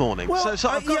freestyle this morning. Well, so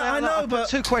I've got I know, I've put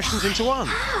 2 questions into one.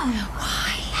 How?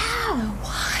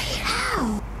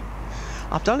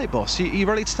 I've done it, boss. You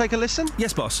ready to take a listen?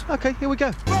 Yes, boss. Okay, here we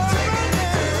go.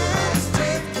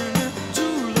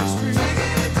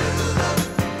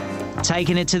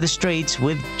 Taking it to the streets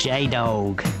with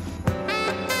J-Dog.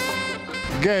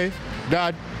 Gay,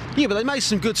 Dad. Yeah, but they made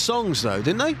some good songs, though,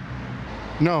 didn't they?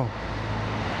 No.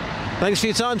 Thanks for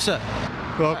your time, sir.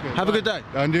 Okay. Have a good day.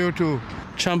 And you too.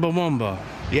 Chumbawamba.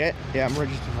 Yeah, I'm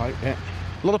registered to vote, yeah.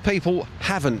 A lot of people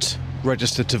haven't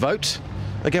registered to vote.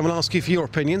 Again, we'll ask you for your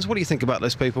opinions. What do you think about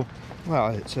those people?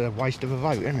 Well, it's a waste of a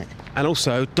vote, isn't it? And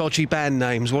also, dodgy band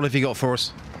names. What have you got for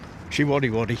us? She waddy.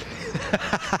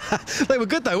 They were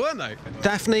good, though, weren't they?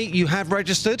 Daphne, you have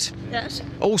registered. Yes.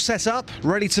 All set up,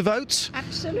 ready to vote?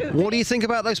 Absolutely. What do you think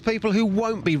about those people who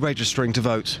won't be registering to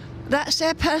vote? That's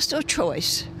their personal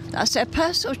choice. That's their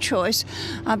personal choice.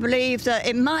 I believe that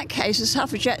in my case, the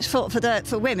suffragettes fought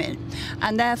for women,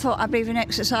 and therefore I believe in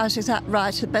exercising that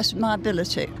right to the best of my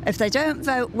ability. If they don't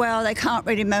vote well, they can't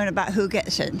really moan about who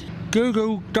gets in.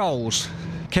 Google Dolls.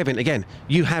 Kevin, again,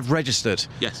 you have registered.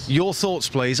 Yes. Your thoughts,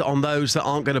 please, on those that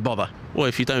aren't going to bother. Well,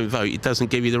 if you don't vote, it doesn't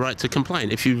give you the right to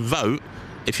complain. If you vote,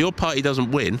 if your party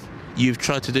doesn't win, you've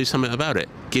tried to do something about it.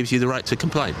 Gives you the right to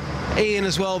complain. Iain,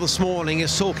 as well, this morning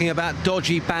is talking about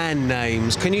dodgy band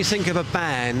names. Can you think of a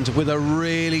band with a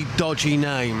really dodgy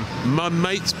name? My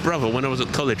mate's brother, when I was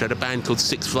at college, had a band called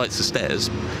 6 Flights of Stairs.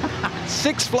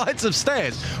 6 Flights of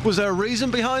Stairs? Was there a reason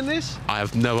behind this? I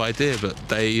have no idea, but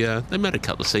they made a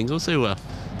couple of singles. They were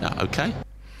okay.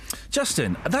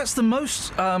 Justin, that's the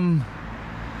most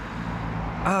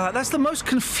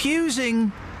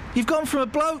confusing. You've gone from a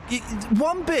bloke.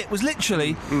 One bit was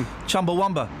literally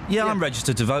Chumbawamba. Yeah, I'm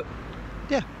registered to vote.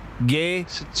 Yeah. Yeah,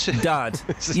 Dad.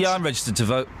 Yeah, I'm registered to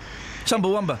vote.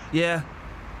 Chumbawamba. Yeah.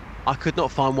 I could not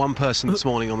find one person this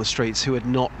morning on the streets who had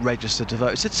not registered to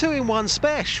vote. It's a 2-in-1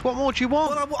 special. What more do you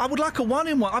want? Well, I would like a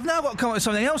 1-in-1. I've now got to come up with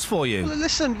something else for you. Well,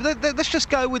 listen, let's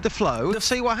just go with the flow and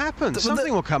see what happens.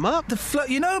 Something will come up.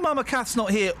 You know Mama Kath's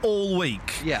not here all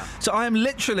week. Yeah. So I am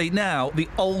literally now the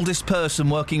oldest person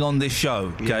working on this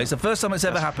show. Okay, Yeah. It's the first time it's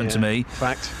ever happened to me.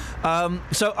 Fact.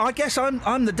 So I guess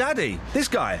I'm the daddy. This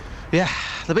guy. Yeah,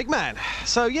 the big man.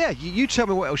 So, yeah, you tell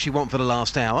me what else you want for the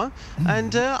last hour,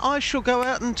 and I shall go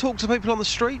out and talk to people on the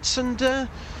streets and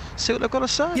see what they've got to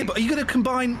say. Yeah, but are you going to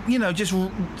combine, just...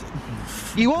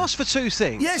 You asked for two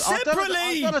things. Yeah, separately!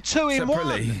 I've done a 2-in-1.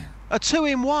 Separately. A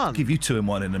 2-in-1. I'll give you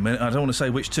 2-in-1 in a minute. I don't want to say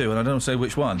which two, and I don't want to say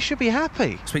which one. You should be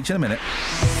happy. Speak to you in a minute.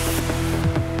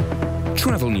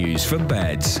 Travel news for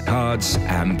beds, cards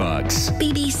and bugs.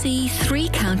 BBC Three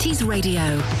Counties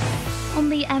Radio. On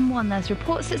the M1, there's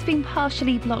reports it's been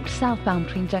partially blocked southbound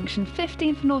between junction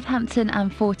 15 for Northampton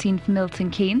and 14 for Milton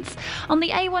Keynes. On the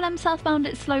A1M southbound,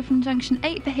 it's slow from junction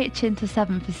 8 for Hitchin to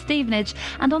 7 for Stevenage.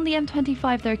 And on the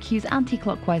M25, there are queues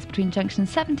anti-clockwise between junction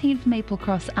 17 for Maple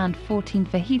Cross and 14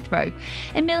 for Heathrow.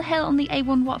 In Mill Hill, on the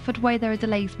A1 Watford Way, there are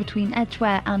delays between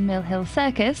Edgware and Mill Hill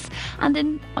Circus. And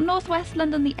in northwest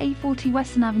London, the A40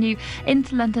 Western Avenue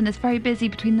into London is very busy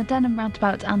between the Denham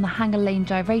roundabout and the Hanger Lane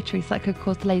gyratory, so that could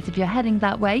cause delays if you're heading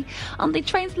that way. On the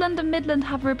trains, London Midland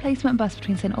have a replacement bus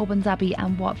between St Albans Abbey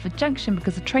and Watford Junction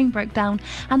because the train broke down,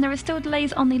 and there are still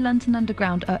delays on the London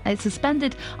Underground. It's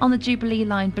suspended on the Jubilee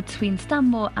line between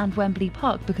Stanmore and Wembley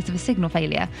Park because of a signal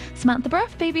failure. Samantha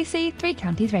Bruff, BBC Three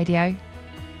Counties Radio.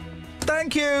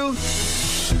 Thank you.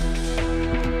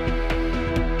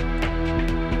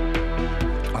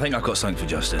 I think I've got something for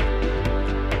Justin.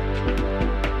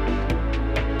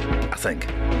 I think.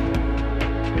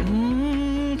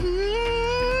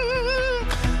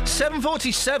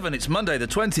 7:47, it's Monday the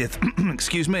 20th,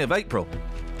 excuse me, of April.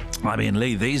 I'm Iain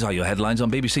Lee. These are your headlines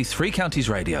on BBC Three Counties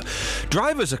Radio.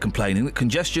 Drivers are complaining that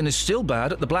congestion is still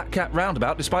bad at the Black Cat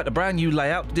roundabout despite a brand new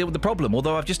layout to deal with the problem,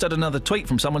 although I've just had another tweet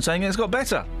from someone saying it's got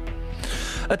better.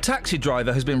 A taxi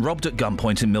driver has been robbed at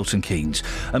gunpoint in Milton Keynes,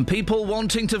 and people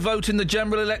wanting to vote in the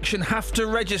general election have to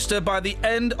register by the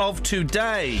end of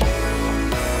today.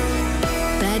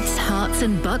 Beds, Hearts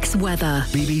and Bucks weather.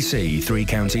 BBC Three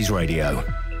Counties Radio.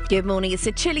 Good morning. It's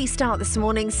a chilly start this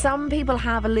morning. Some people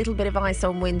have a little bit of ice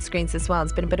on windscreens as well.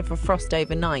 It's been a bit of a frost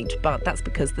overnight, but that's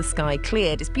because the sky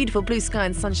cleared. It's beautiful blue sky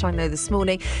and sunshine though this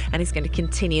morning, and it's going to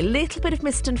continue. A little bit of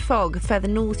mist and fog further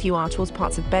north you are towards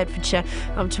parts of Bedfordshire,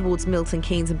 up towards Milton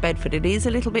Keynes and Bedford. It is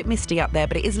a little bit misty up there,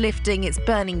 but it is lifting. It's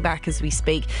burning back as we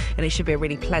speak, and it should be a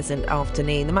really pleasant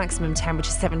afternoon. The maximum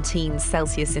temperature 17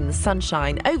 Celsius in the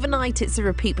sunshine. Overnight, it's a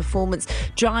repeat performance.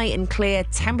 Dry and clear.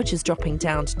 Temperatures dropping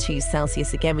down to 2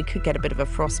 Celsius again. We could get a bit of a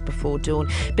frost before dawn.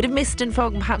 Bit of mist and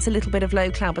fog and perhaps a little bit of low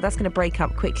cloud, but that's going to break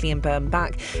up quickly and burn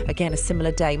back. Again, a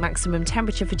similar day. Maximum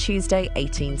temperature for Tuesday,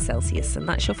 18 Celsius. And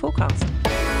that's your forecast.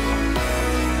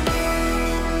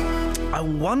 I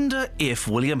wonder if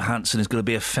William Hanson is going to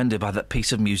be offended by that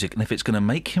piece of music and if it's going to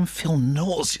make him feel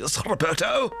nauseous,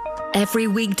 Roberto. Every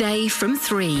weekday from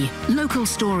 3. Local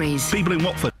stories. People in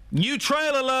Watford. New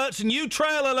trail alert! New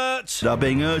trail alert! Are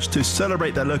being urged to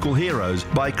celebrate their local heroes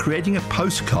by creating a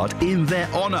postcard in their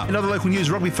honour. In other local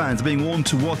news, rugby fans are being warned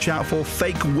to watch out for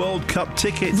fake World Cup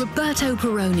tickets. Roberto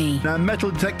Peroni. Now, a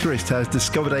metal detectorist has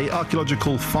discovered an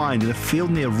archaeological find in a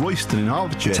field near Royston in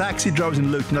Hertfordshire. Taxi drivers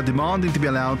in Luton are demanding to be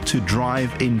allowed to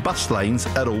drive in bus lanes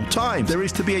at all times. There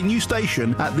is to be a new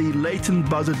station at the Leighton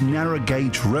Buzzard Narrow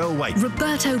Gauge Railway.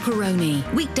 Roberto Peroni.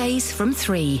 Weekdays from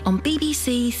 3 on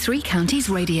BBC Three Counties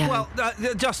Radio. Well,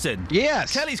 Justin.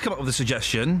 Yes. Kelly's come up with a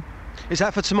suggestion. Is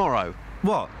that for tomorrow?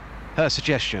 What? Her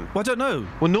suggestion. Well, I don't know.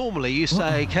 Well, normally you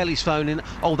say Kelly's phoning.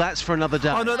 Oh, that's for another day.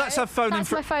 Oh no, that's her phone in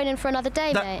for. That's my phone in for another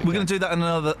day, mate. We're going to do that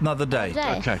another day.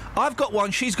 Okay. I've got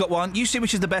one. She's got one. You see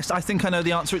which is the best. I think I know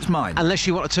the answer. It's mine. Unless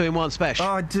you want a 2-in-1 special. Oh,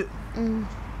 I do.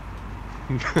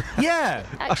 Yeah.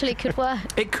 Actually, it could work.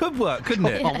 It could work, couldn't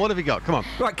it? Come on, what have you got? Come on.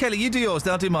 Right, Kelly, you do yours,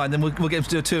 then I'll do mine, then we'll get him to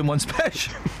do a 2-in-1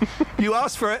 special. You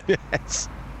asked for it. Yes.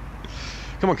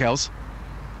 Come on, Kels.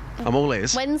 I'm all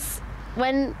ears. When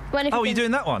have Oh, are you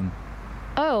doing that one?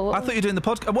 Oh. I thought you were doing the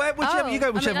podcast. Whichever you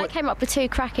go, whichever. I came up with 2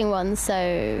 cracking ones, so...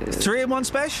 3-in-1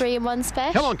 special? 3-in-1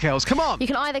 special. Come on, Kels, come on. You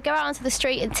can either go out onto the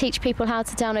street and teach people how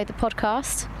to download the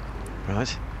podcast.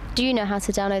 Right. Do you know how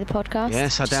to download the podcast?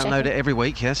 Yes, I Just download checking. it every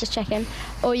week, yes. Just checking.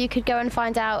 Or you could go and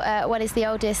find out where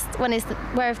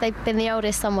have they been the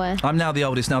oldest somewhere? I'm now the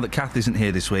oldest now that Kath isn't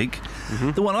here this week.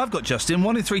 The one I've got, Justin,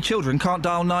 1 in 3 children can't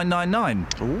dial 999.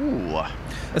 Ooh.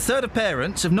 A third of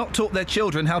parents have not taught their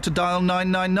children how to dial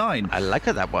 999. I like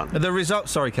that one. The result...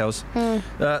 Sorry, Kels.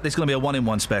 There's going to be a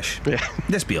 1-in-1 special. Yeah.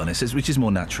 Let's be honest, which is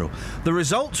more natural. The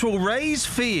results will raise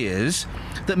fears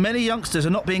that many youngsters are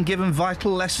not being given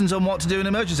vital lessons on what to do in an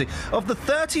emergency. Of the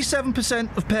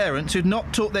 37% of parents who'd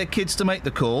not taught their kids to make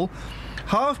the call,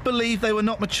 half believe they were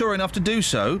not mature enough to do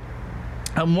so,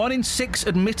 and 1 in 6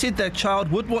 admitted their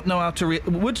child would not know how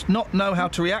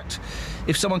to react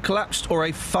if someone collapsed or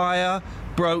a fire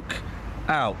broke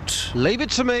out. Leave it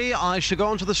to me. I should go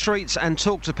onto the streets and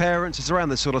talk to parents. It's around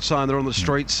this sort of time they're on the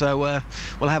streets, so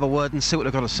we'll have a word and see what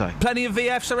they've got to say. Plenty of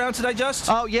VFs around today, Just?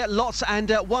 Oh, yeah, lots. And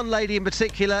one lady in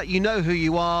particular, you know who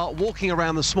you are, walking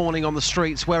around this morning on the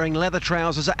streets wearing leather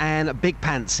trousers and big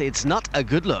pants. It's not a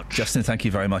good look. Justin, thank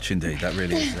you very much indeed. That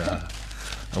really is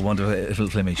a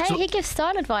wonderful image. Hey, he gives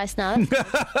style advice now.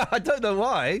 I don't know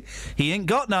why. He ain't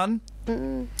got none.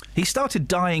 He started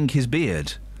dyeing his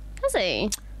beard. Has he?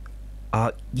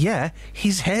 Yeah,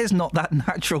 his hair's not that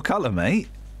natural colour, mate.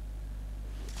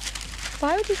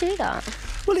 Why would you do that?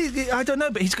 Well, I don't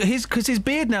know, but because his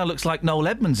beard now looks like Noel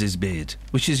Edmonds' beard,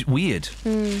 which is weird.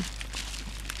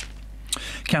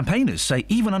 Campaigners say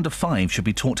even under 5 should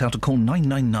be taught how to call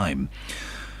 999.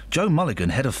 Joe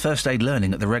Mulligan, head of First Aid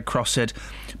Learning at the Red Cross, said,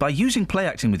 by using play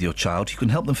acting with your child, you can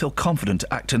help them feel confident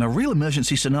to act in a real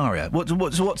emergency scenario.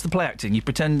 What's the play acting? You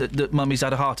pretend that mummy's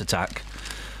had a heart attack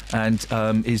and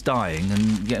is dying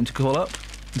and get him to call up?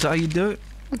 Is that how you do it?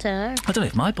 I don't know. I don't know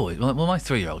if my boy... Well, my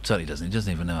 3-year-old certainly doesn't. He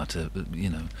doesn't even know how to,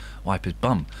 wipe his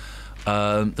bum. The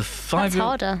 5-year-old... That's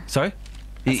harder. Sorry?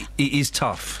 It is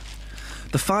tough.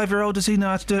 The 5-year-old, does he know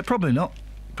how to do it? Probably not.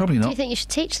 Probably not. Do you think you should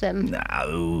teach them? No. I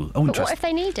wouldn't But trust... what if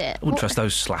they need it? I wouldn't trust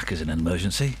those slackers in an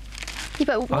emergency. Yeah,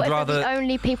 but what I'd if rather- they're the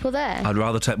only people there? I'd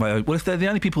rather take my own... Well, if they're the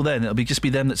only people there, then it'll just be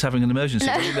them that's having an emergency.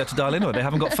 No. They won't be able to dial in, or they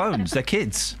haven't got phones. They're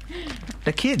kids.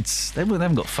 They're kids. They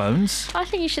haven't got phones. I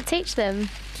think you should teach them.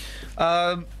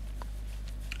 Yeah,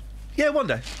 one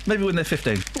day. Maybe when they're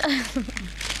 15.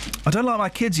 I don't like my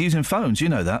kids using phones, you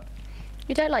know that.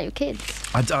 You don't like your kids?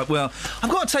 Well, I've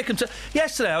got to take them to...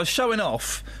 Yesterday I was showing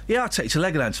off. Yeah, I'll take you to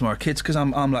Legoland tomorrow, kids, because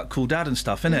I'm like cool dad and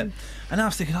stuff, innit? And I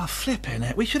was thinking, flipping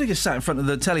it. We should have just sat in front of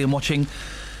the telly and watching...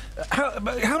 How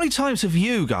many times have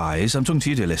you guys, I'm talking to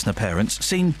you, dear listener, parents,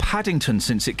 seen Paddington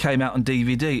since it came out on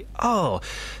DVD? Oh,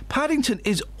 Paddington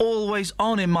is always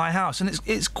on in my house, and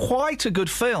it's quite a good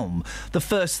film the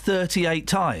first 38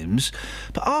 times.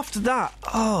 But after that,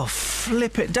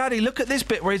 flip it. Daddy, look at this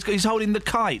bit where he's holding the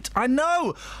kite. I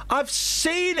know! I've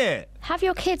seen it! Have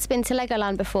your kids been to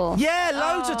Legoland before? Yeah,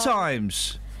 loads of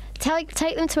times. Take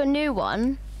them to a new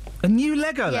one. A new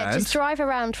Legoland? Yeah, just drive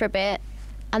around for a bit.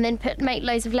 And then make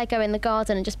loads of Lego in the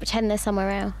garden and just pretend they're somewhere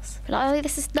else. But like,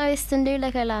 this is the new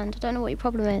Legoland. I don't know what your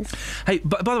problem is. Hey,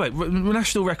 by the way,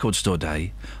 National Record Store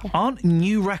Day, aren't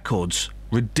new records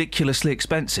ridiculously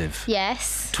expensive?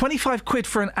 Yes. 25 quid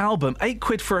for an album, 8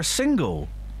 quid for a single.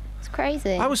 It's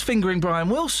crazy. I was fingering Brian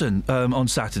Wilson on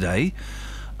Saturday.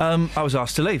 I was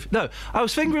asked to leave. No, I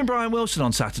was fingering Brian Wilson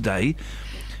on Saturday,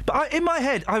 but in my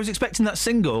head, I was expecting that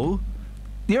single,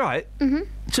 you're right,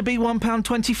 to be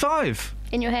 £1.25.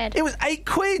 In your head? It was 8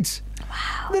 quid.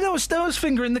 Wow. Then I was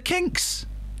fingering the Kinks.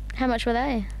 How much were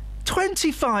they?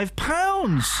 £25.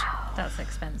 Wow. That's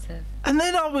expensive. And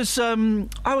then I was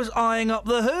eyeing up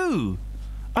the Who,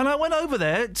 and I went over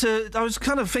there I was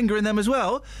kind of fingering them as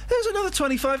well. There's another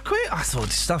 25 quid. I thought,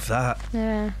 stuff that.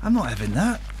 Yeah. I'm not having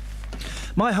that.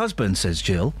 My husband, says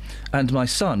Jill, and my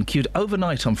son queued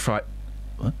overnight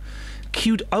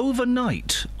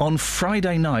on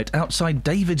Friday night outside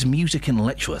David's Music in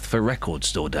Letchworth for Record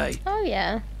Store Day. Oh,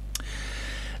 yeah.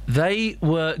 They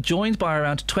were joined by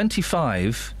around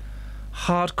 25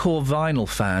 hardcore vinyl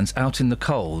fans out in the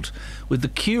cold, with the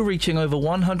queue reaching over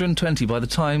 120 by the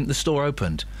time the store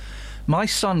opened. My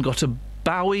son got a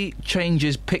Bowie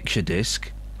Changes picture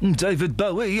disc, David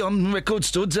Bowie on Record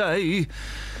Store Day,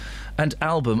 and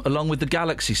album, along with the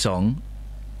Galaxy song,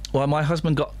 while my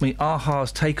husband got me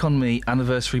a-ha's Take On Me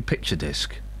anniversary picture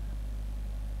disc.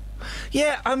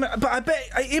 Yeah, but I bet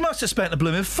he must have spent a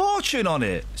blooming fortune on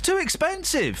it. It's too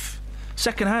expensive.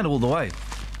 Second-hand all the way.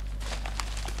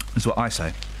 Is what I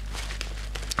say.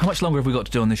 How much longer have we got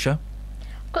to do on this show?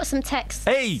 I've got some texts.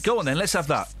 Hey, go on then, let's have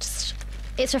that.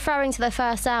 It's referring to the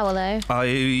first hour, though.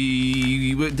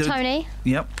 Tony?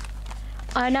 Yep.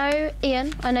 I know,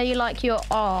 Iain, you like your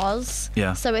R's.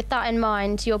 Yeah. So with that in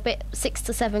mind, your bit 6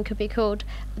 to 7 could be called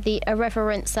the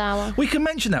irreverence hour. We can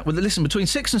mention that. Listen, between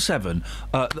 6 and 7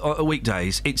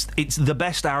 weekdays, it's the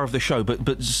best hour of the show.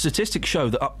 But statistics show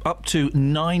that up to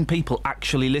 9 people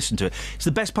actually listen to it. It's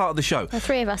the best part of the show. The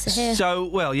 3 of us are here. So,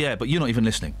 well, yeah, but you're not even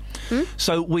listening.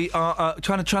 So we are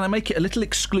trying to make it a little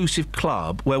exclusive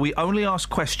club where we only ask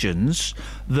questions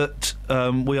that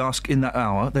we ask in that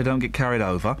hour. They don't get carried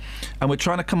over, and we're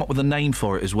trying to come up with a name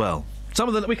for it as well. Some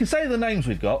of them we can say the names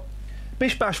we've got.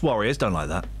 Bish Bash Warriors, don't like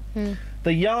that.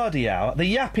 The Yardy Hour,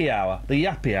 the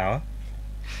Yappy Hour,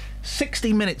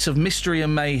 60 minutes of mystery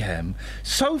and mayhem.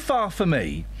 So far for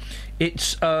me,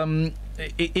 it's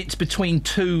between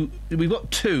 2. We've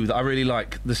got 2 that I really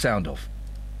like the sound of.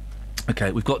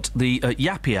 Okay, we've got the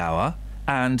Yappy Hour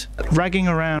and Ragging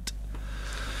Around.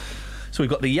 So we've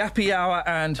got the Yappy Hour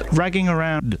and Ragging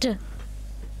Around.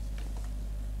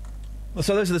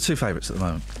 So those are the 2 favourites at the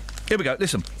moment. Here we go.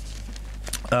 Listen,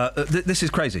 this is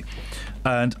crazy.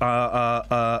 And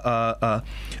a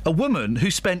woman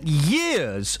who spent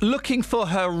years looking for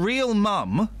her real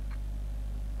mum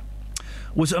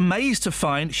was amazed to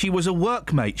find she was a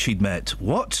workmate she'd met.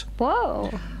 What? Whoa.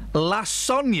 La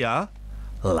Sonia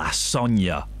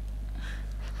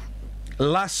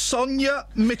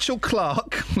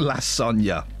Mitchell-Clark. La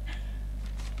Sonia.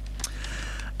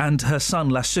 And her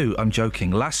son, Lassou, I'm joking.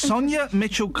 La Sonia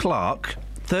Mitchell-Clark,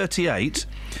 38,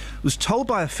 was told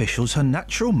by officials her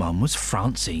natural mum was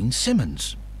Francine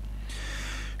Simmons.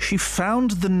 She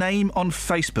found the name on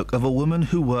Facebook of a woman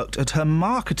who worked at her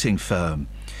marketing firm.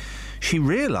 She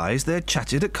realised they'd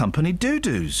chatted at company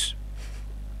doo-doos.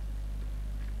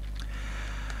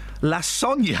 La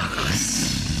Sonia.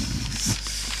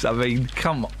 I mean,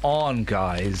 come on,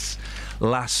 guys.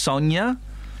 La Sonia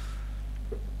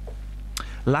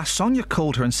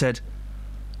called her and said,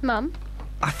 Mum?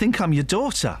 I think I'm your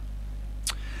daughter.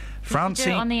 Francine.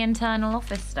 Do it on the internal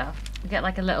office stuff. You get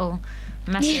like a little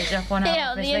message up on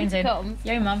our office LinkedIn.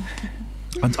 Yo, Mum.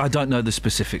 I don't know the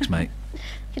specifics, mate.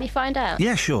 Can you find out?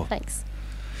 Yeah, sure. Thanks.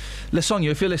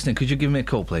 LaSonia, if you're listening, could you give me a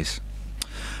call, please?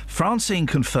 Francine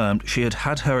confirmed she had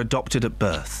had her adopted at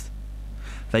birth.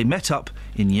 They met up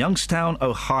in Youngstown,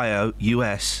 Ohio,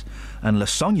 US, and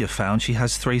LaSonia found she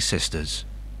has 3 sisters.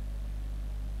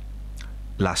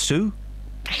 Lassou,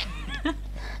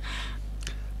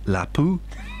 Lapou,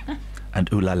 and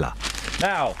Oulala.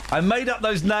 Now, I made up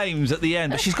those names at the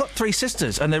end, but she's got 3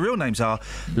 sisters, and their real names are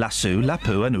Lassou,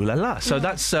 Lapou, and Oulala. So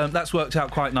that's worked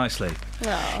out quite nicely.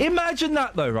 Oh. Imagine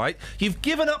that, though, right? You've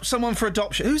given up someone for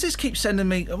adoption. Who's this keeps sending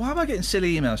me... Why am I getting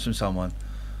silly emails from someone?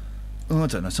 Oh, I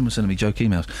don't know. Someone's sending me joke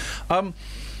emails.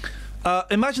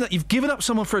 Imagine that you've given up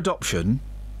someone for adoption,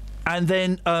 and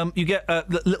then you get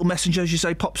little messenger, as you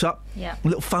say, pops up. Yeah. A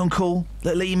little phone call,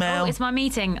 little email. Oh, it's my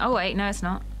meeting. Oh, wait, no, it's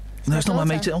not. No, it's not my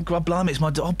meeting. Oh, God, blimey, it's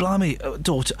my... Oh, blimey,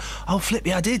 daughter. Oh, flip,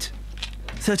 yeah, I did.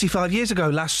 35 years ago,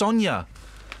 La Sonia.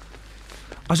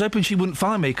 I was hoping she wouldn't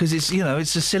find me, because it's, you know,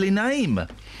 it's a silly name.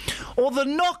 Or the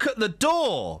knock at the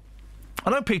door.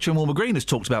 I know Peter and Walmer Green has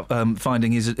talked about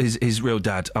finding his real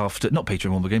dad after... Not Peter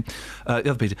and Walmer Green, the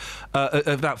other Peter.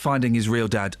 About finding his real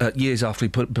dad years after he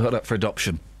put up for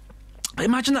adoption.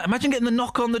 Imagine that. Imagine getting the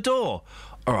knock on the door.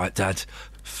 All right, Dad.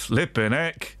 Flippin'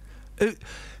 heck.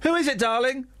 Who is it,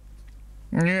 darling?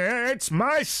 It's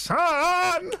my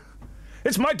son!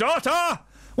 It's my daughter!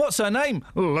 What's her name?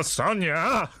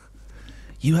 LaSonia.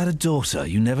 You had a daughter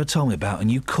you never told me about, and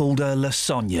you called her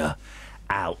LaSonia.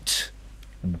 Out.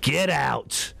 Get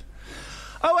out.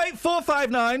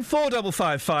 08459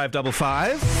 455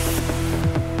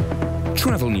 555.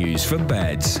 Travel news for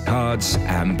beds, cards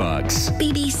and bugs.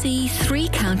 BBC Three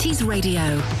Counties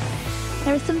Radio.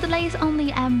 There are some delays on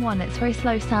the M1. It's very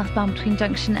slow southbound between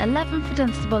junction 11 for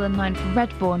Dunstable and 9 for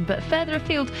Redbourne, but further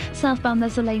afield southbound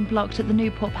there's a lane blocked at the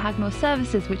Newport Pagnell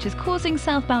services, which is causing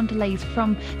southbound delays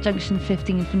from junction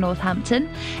 15 for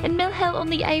Northampton. In Mill Hill on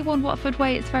the A1 Watford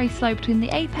Way, it's very slow between the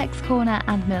Apex Corner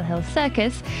and Mill Hill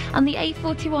Circus, and the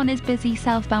A41 is busy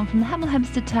southbound from the Hemel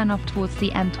Hempstead turn-off towards the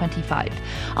M25.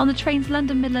 On the trains,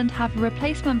 London Midland have a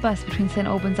replacement bus between St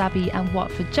Albans Abbey and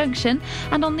Watford Junction,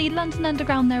 and on the London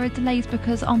Underground there are delays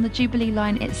because on the Jubilee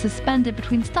line it's suspended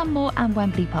between Stanmore and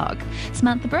Wembley Park.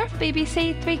 Samantha Bruff,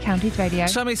 BBC Three Counties Radio.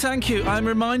 Sammy, thank you. I'm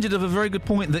reminded of a very good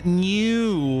point that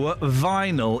new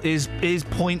vinyl is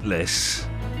pointless.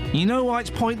 You know why it's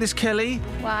pointless, Kelly?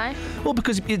 Why? Well,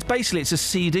 because it's a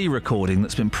CD recording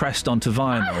that's been pressed onto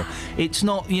vinyl. It's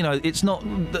not, it's not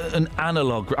an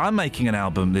analogue. I'm making an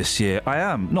album this year. I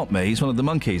am. Not me. It's one of the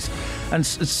Monkeys. And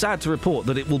it's sad to report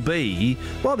that it will be,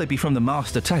 well, they'd be from the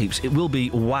master tapes. It will be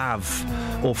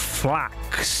WAV or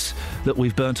flax that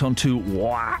we've burnt onto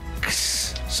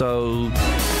wax. So,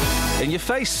 in your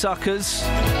face, suckers.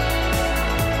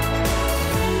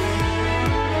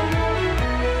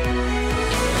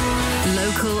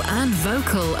 local and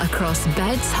vocal across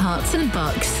beds, hearts and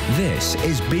bucks. This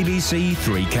is BBC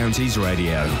Three Counties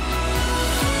Radio.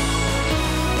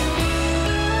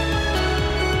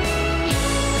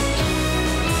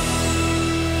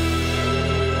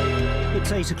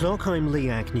 It's 8 o'clock, I'm Lee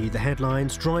Agnew. The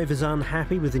headlines: drivers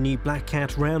unhappy with the new Black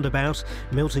Cat roundabout,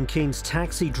 Milton Keynes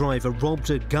taxi driver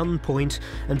robbed at gunpoint,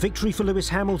 and victory for Lewis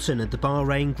Hamilton at the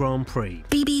Bahrain Grand Prix.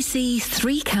 BBC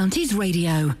Three Counties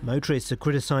Radio. Motorists are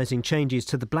criticising changes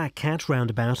to the Black Cat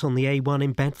roundabout on the A1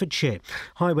 in Bedfordshire.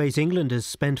 Highways England has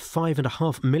spent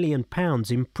 £5.5 million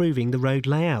improving the road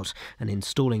layout and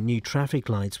installing new traffic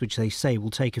lights, which they say will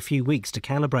take a few weeks to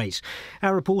calibrate.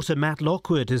 Our reporter Matt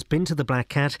Lockwood has been to the Black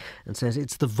Cat and says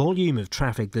it's the volume of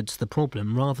traffic that's the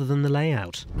problem rather than the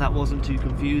layout. That wasn't too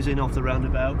confusing off the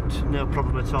roundabout. No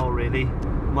problem at all, really.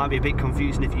 Might be a bit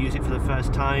confusing if you use it for the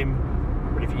first time,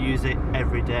 but if you use it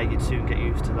every day, you'd soon get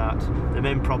used to that. The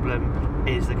main problem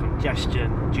is the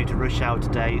congestion due to rush hour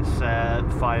today. It's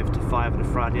 5 to 5 on a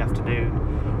Friday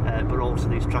afternoon, but also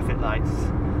these traffic lights,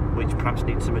 which perhaps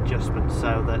need some adjustment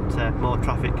so that more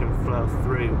traffic can flow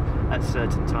through at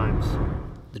certain times.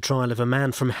 The trial of a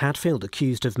man from Hatfield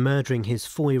accused of murdering his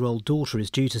 4-year-old daughter is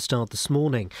due to start this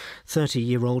morning.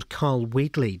 30-year-old Carl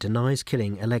Wheatley denies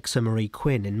killing Alexa Marie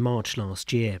Quinn in March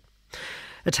last year.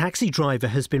 A taxi driver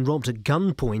has been robbed at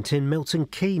gunpoint in Milton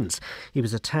Keynes. He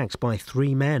was attacked by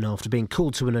 3 men after being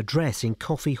called to an address in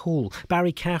Coffee Hall.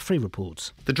 Barry Caffrey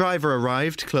reports. The driver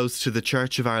arrived close to the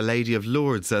Church of Our Lady of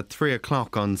Lourdes at 3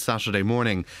 o'clock on Saturday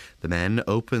morning. The men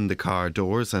opened the car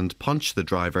doors and punched the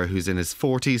driver, who's in his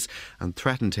 40s, and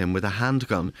threatened him with a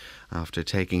handgun. After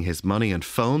taking his money and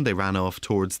phone, they ran off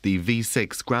towards the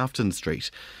V6 Grafton Street.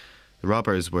 The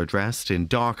robbers were dressed in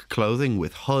dark clothing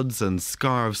with hoods and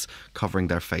scarves covering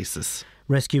their faces.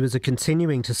 Rescuers are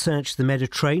continuing to search the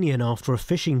Mediterranean after a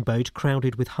fishing boat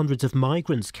crowded with hundreds of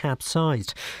migrants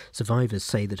capsized. Survivors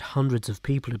say that hundreds of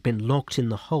people had been locked in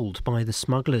the hold by the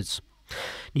smugglers.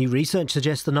 New research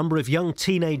suggests the number of young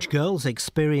teenage girls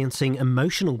experiencing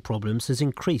emotional problems has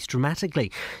increased dramatically.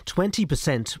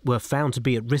 20% were found to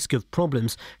be at risk of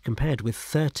problems, compared with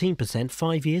 13%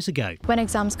 5 years ago. When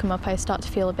exams come up, I start to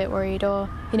feel a bit worried, or,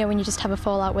 when you just have a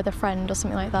fallout with a friend or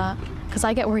something like that, because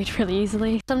I get worried really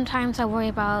easily. Sometimes I worry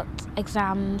about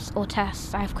exams or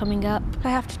tests I have coming up.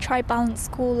 I have to try balance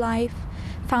school life,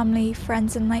 family,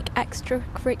 friends and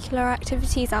extracurricular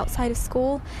activities outside of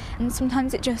school, and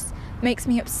sometimes it just makes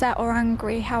me upset or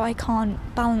angry how I can't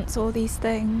balance all these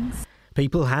things.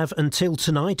 People have until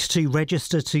tonight to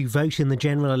register to vote in the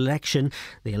general election.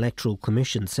 The Electoral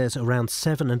Commission says around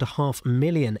 7.5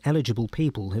 million eligible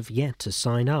people have yet to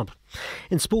sign up.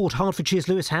 In sport, Hertfordshire's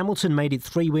Lewis Hamilton made it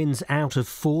 3 wins out of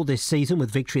 4 this season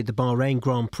with victory at the Bahrain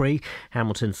Grand Prix.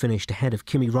 Hamilton finished ahead of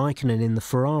Kimi Raikkonen in the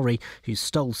Ferrari, who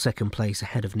stole second place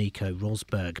ahead of Nico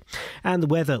Rosberg. And the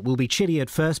weather will be chilly at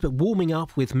first, but warming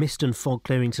up with mist and fog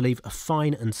clearing to leave a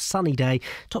fine and sunny day.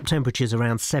 Top temperatures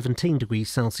around 17 degrees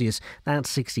Celsius, that's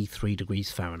 63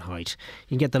 degrees Fahrenheit. You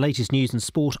can get the latest news and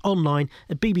sport online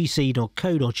at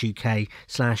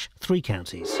bbc.co.uk/3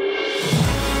 counties.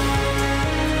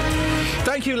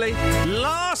 Thank you, Lee.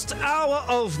 Last hour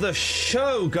of the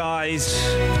show, guys.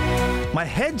 My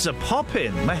heads are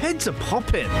popping. One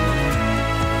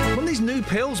of these new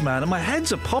pills, man, and my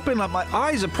heads are popping like my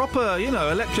eyes are proper,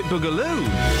 electric boogaloo.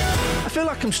 I feel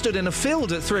like I'm stood in a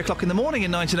field at 3 o'clock in the morning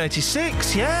in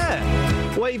 1986, yeah.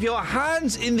 Wave your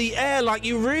hands in the air like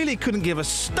you really couldn't give a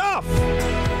stuff.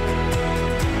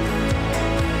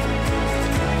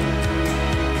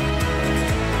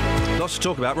 Lots to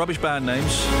talk about. Rubbish band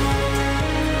names.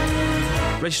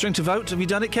 Registering to vote. Have you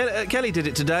done it? Kelly did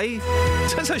it today.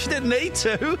 Turns out she didn't need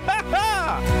to.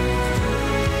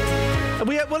 And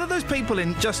we had one of those people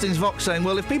in Justin's Vox saying,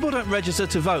 well, if people don't register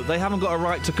to vote, they haven't got a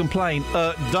right to complain.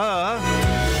 Duh.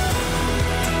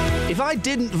 If I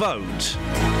didn't vote,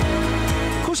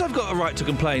 of course I've got a right to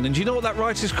complain. And do you know what that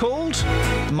right is called?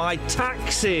 My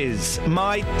taxes.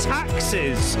 My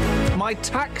taxes. My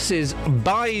taxes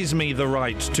buys me the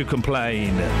right to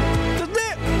complain. Doesn't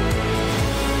it?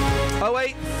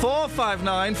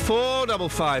 08459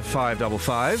 455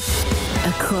 555.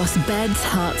 Across beds,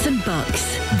 hearts and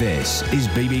bucks. This is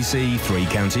BBC Three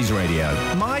Counties Radio.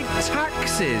 My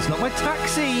taxes, not my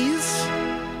taxis.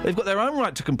 They've got their own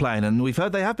right to complain, and we've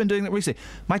heard they have been doing that recently.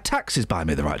 My taxes buy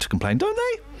me the right to complain, don't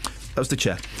they? That was the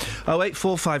chair.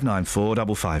 08459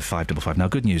 455 555. Now,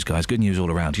 good news, guys. Good news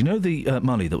all around. You know the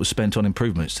money that was spent on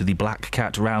improvements to the Black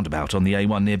Cat roundabout on the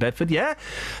A1 near Bedford? Yeah?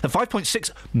 The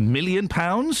 £5.6 million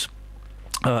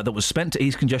that was spent to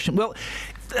ease congestion. Well,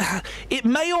 it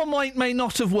may or may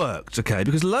not have worked, OK?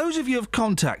 Because loads of you have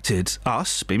contacted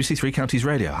us, BBC Three Counties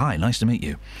Radio. Hi, nice to meet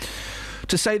you.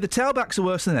 to say the tailbacks are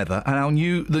worse than ever and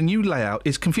the new layout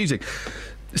is confusing.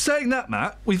 Saying that,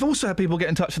 Matt, we've also had people get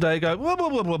in touch today and go, blah, blah,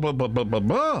 blah, blah, blah, blah, blah,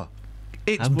 blah.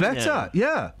 It's better,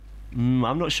 yeah.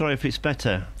 I'm not sure if it's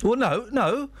better. Well,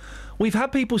 no. We've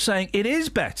had people saying it is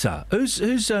better. We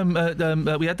had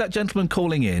that gentleman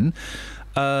calling in.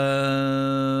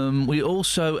 We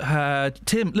also had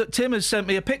Tim. Look, Tim has sent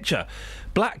me a picture.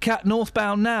 Black Cat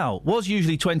northbound now. Was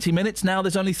usually 20 minutes, now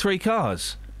there's only 3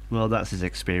 cars. Well, that's his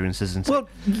experience, isn't it? Well,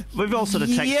 we've also had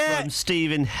a text from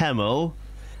Stephen Hemmel,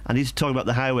 and he's talking about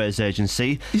the Highways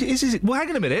Agency. Well, hang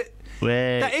on a minute.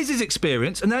 That is his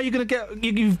experience, and now you're going to get...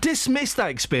 You've dismissed that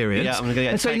experience. Yeah, I'm going to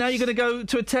get and so now you're going to go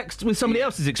to a text with somebody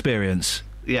else's experience.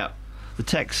 Yeah. The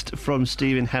text from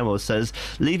Stephen Hemmel says,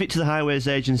 leave it to the Highways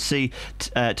Agency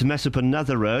to mess up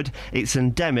another road. It's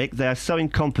endemic. They are so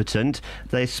incompetent.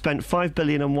 They spent $5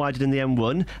 billion on widening the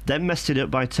M1, then messed it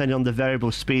up by turning on the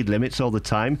variable speed limits all the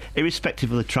time, irrespective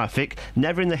of the traffic.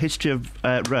 Never in the history of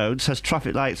roads has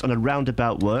traffic lights on a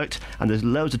roundabout worked, and there's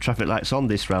loads of traffic lights on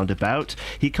this roundabout.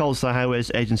 He calls the Highways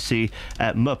Agency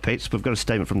Muppets. We've got a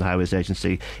statement from the Highways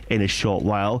Agency in a short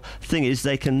while. Thing is,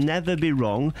 they can never be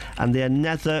wrong, and they are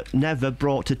never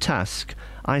brought to task.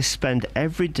 I spend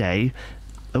every day...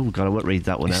 Oh, God, I won't read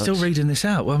that one out. You're still reading this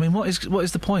out. Well, I mean, what is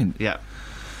the point? Yeah.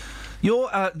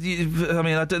 Obviously,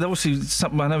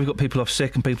 I know we've got people off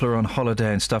sick and people are on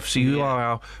holiday and stuff, so you are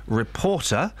our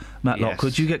reporter, Matt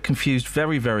Lockwood. You get confused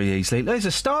very, very easily. There's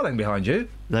a starling behind you.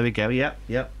 There we go, yep.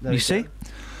 You see?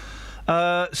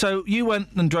 So you went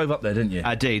and drove up there, didn't you?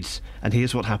 I did, and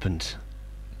here's what happened.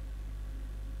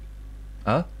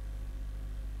 Huh?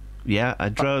 Yeah, I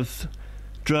drove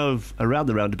around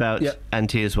the roundabout,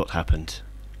 and here's what happened.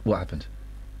 What happened?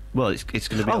 Well, it's going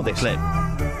to be on the clip.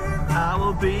 I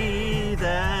will be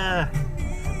there,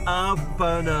 up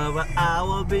and over. I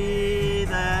will be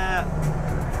there,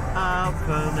 up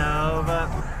and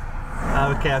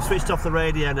over. Okay, I've switched off the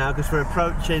radio now because we're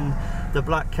approaching the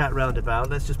Black Cat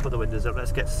roundabout. Let's just put the windows up.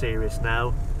 Let's get serious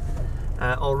now.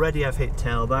 Already I've hit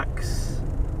tailbacks,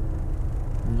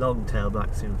 long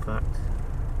tailbacks, in fact.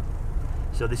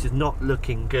 So this is not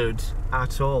looking good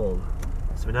at all.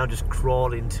 So we're now just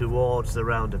crawling towards the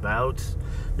roundabout.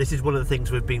 This is one of the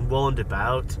things we've been warned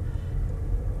about.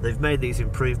 They've made these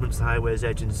improvements, the Highways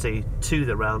Agency, to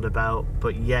the roundabout,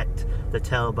 but yet the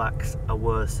tailbacks are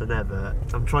worse than ever.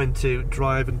 I'm trying to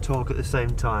drive and talk at the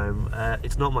same time.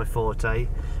 It's not my forte,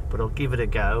 but I'll give it a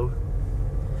go.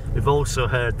 We've also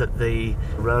heard that the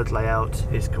road layout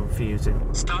is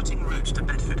confusing. Starting route to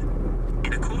Bedford.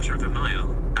 In a quarter of a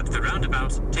mile, at the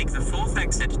roundabout, take the 4th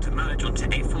exit to merge onto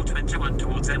A421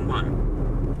 towards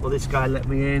M1. Well, this guy let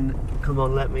me in. Come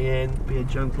on, let me in. Be a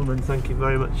gentleman. Thank you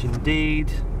very much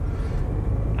indeed.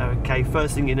 Okay,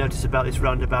 first thing you notice about this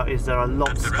roundabout is there are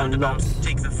lots and lots...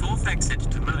 Take the 4th exit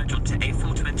to merge onto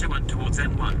A421 towards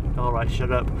M1. Alright,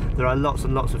 shut up. There are lots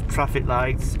and lots of traffic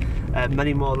lights,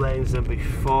 many more lanes than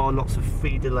before, lots of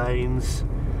feeder lanes.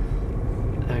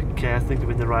 Okay, I think I'm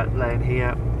in the right lane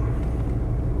here.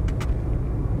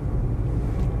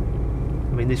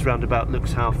 I mean, this roundabout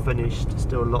looks half finished.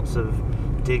 Still lots of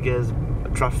diggers,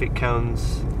 traffic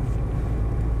cones.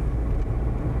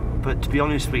 But to be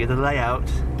honest with you, the layout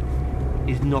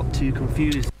is not too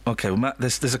confusing. OK, well, Matt,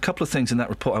 there's a couple of things in that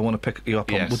report I want to pick you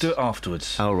up on. We'll do it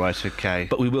afterwards. Oh, right, OK.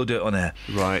 But we will do it on air.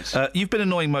 Right. You've been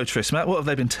annoying motorists, Matt. What have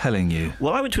they been telling you?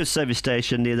 Well, I went to a service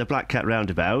station near the Black Cat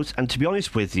roundabout, and to be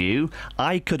honest with you,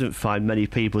 I couldn't find many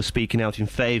people speaking out in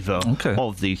favour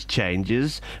of these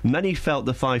changes. Many felt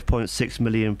the £5.6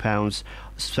 million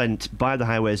spent by the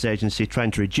Highways Agency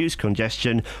trying to reduce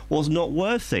congestion was not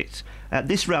worth it.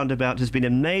 This roundabout has been a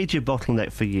major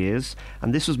bottleneck for years,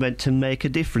 and this was meant to make a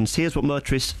difference. Here's what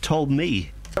motorists told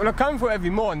me. Well, I come for it every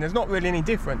morning. There's not really any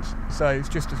difference, so it's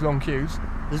just as long queues.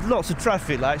 There's lots of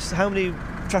traffic lights. How many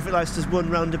traffic lights does one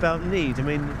roundabout need? I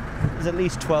mean, there's at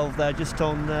least 12 there just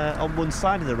on one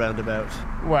side of the roundabout.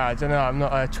 Well, I don't know. I'm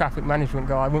not a traffic management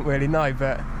guy. I wouldn't really know,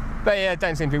 but yeah, it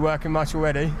don't seem to be working much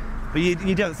already. But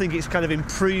you don't think it's kind of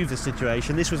improved the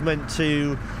situation? This was meant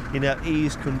to,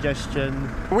 ease congestion.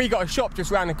 We got a shop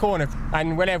just round the corner,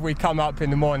 and whenever we come up in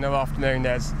the morning or afternoon,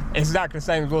 it's exactly the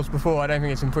same as it was before. I don't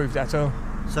think it's improved at all.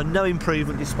 So no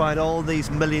improvement despite all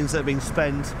these millions that have been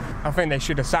spent? I think they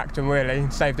should have sacked them, really,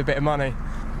 and saved a bit of money.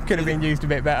 Could have been used a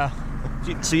bit better.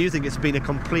 So you think it's been a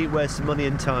complete waste of money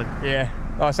and time? Yeah,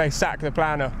 I say sack the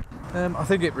planner. I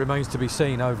think it remains to be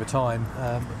seen over time,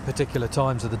 particular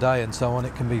times of the day and so on.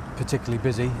 It can be particularly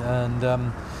busy, and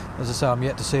as I say, I'm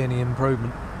yet to see any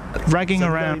improvement. ragging so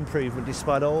around. No improvement,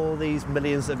 despite all these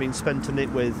millions that have been spent on it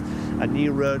with a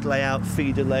new road layout,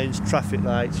 feeder lanes, traffic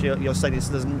lights. You're saying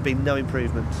there's been no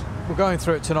improvement? We're going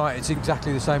through it tonight. It's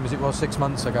exactly the same as it was 6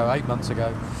 months ago, 8 months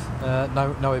ago.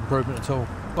 No improvement at all.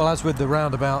 Well, as with the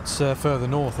roundabouts further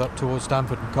north up towards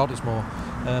Stamford and Cottesmore,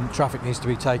 traffic needs to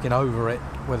be taken over it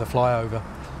with a flyover,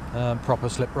 proper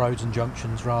slip roads and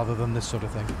junctions rather than this sort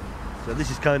of thing. So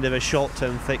this is kind of a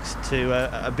short-term fix to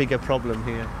a bigger problem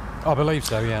here. I believe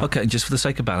so, yeah. OK, just for the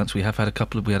sake of balance, we had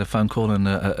a phone call and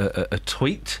a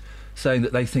tweet saying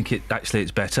that they think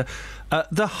it's better.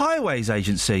 The Highways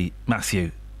Agency,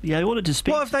 Matthew. Yeah, we wanted to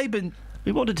speak. What have they been?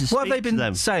 We wanted to speak What have they been to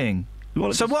them. saying?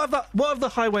 What have the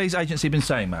Highways Agency been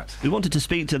saying, Matt? We wanted to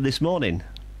speak to them this morning,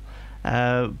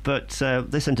 but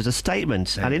they sent us a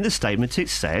statement, and in the statement it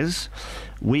says,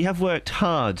 "We have worked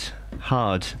hard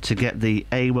to get the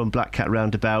A1 Black Cat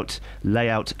roundabout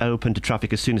layout open to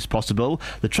traffic as soon as possible.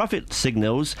 The traffic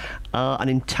signals are an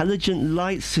intelligent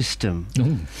light system,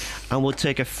 and will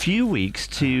take a few weeks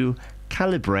to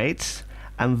calibrate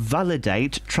and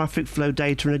validate traffic flow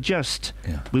data and adjust.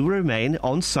 We will remain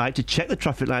on site to check the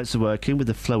traffic lights are working with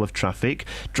the flow of traffic.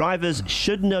 Drivers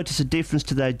should notice a difference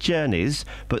to their journeys,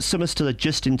 but some are still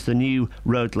adjusting to the new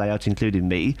road layout, including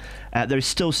me. There is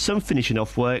still some finishing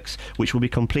off works which will be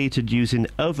completed using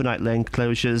overnight lane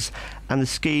closures, and the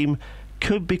scheme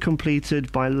could be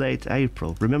completed by late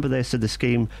April." Remember, they said the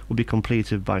scheme would be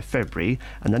completed by February,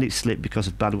 and then it slipped because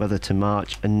of bad weather to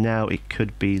March, and now it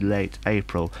could be late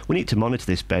April. We need to monitor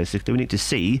this, basically. We need to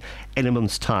see in a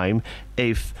month's time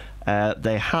if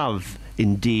they have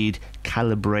indeed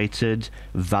calibrated,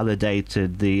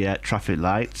 validated the traffic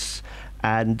lights,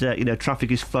 and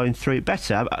traffic is flowing through it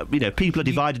better. People are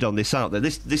divided on this, aren't they?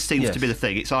 This seems to be the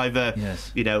thing. It's either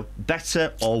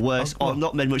better or worse, or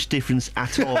not made much difference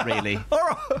at all, really.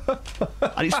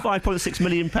 And it's £5.6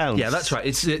 million. Yeah, that's right.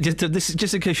 It's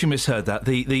just in case you misheard that.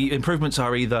 The improvements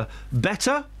are either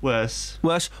better, worse,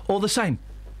 or the same.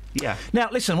 Yeah. Now,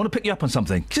 listen, I want to pick you up on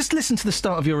something. Just listen to the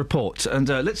start of your report, and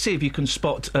let's see if you can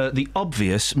spot the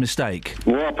obvious mistake.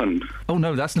 What happened? Oh,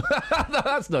 no, that's not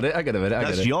that's not it. Hang on a minute.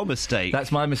 That's your mistake. That's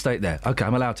my mistake there. OK,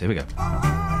 I'm allowed to. Here we go.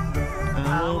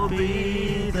 I will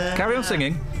be there. Carry on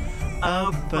singing.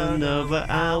 Up and over,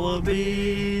 I will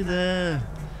be there.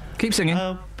 Keep singing.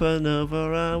 Up and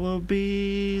over, I will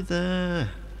be there.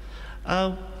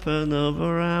 Up and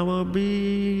over, I will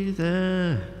be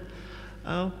there.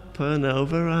 Up and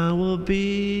over, I will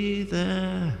be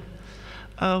there.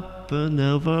 Up and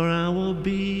over, I will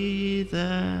be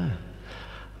there.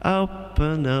 Up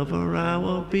and over, I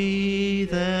will be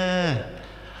there.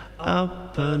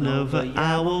 Up and over,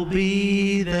 I will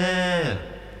be there.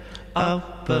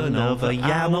 Up and over,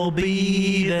 I will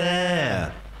be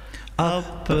there.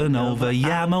 Up and over,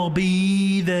 Yam will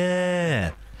be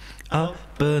there.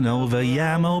 Up and over,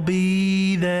 Yam will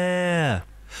be there.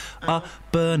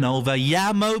 Up and over,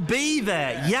 Yamo be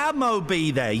there. Yamo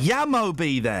be there. Yamo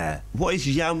be there. What is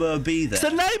Yamo be there? It's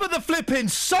the name of the flipping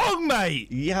song, mate.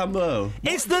 Yamo.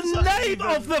 It's the name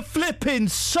of the flipping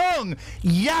song.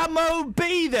 Yamo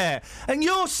be there. And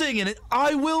you're singing it,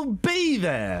 I will be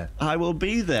there. I will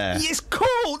be there. It's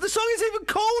called, the song is even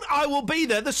called I will be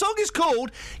there. The song is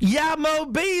called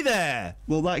Yamo be there.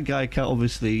 Well, that guy can't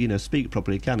obviously, speak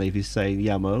properly, can he, if he's saying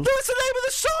Yamo? That's the name of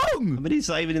the song. I mean, he's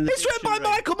not even in the It's written by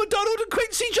Michael McDonald and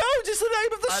Quincy Jones. It's the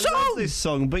name of the song. I love this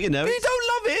song, but You don't love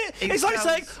it? It's like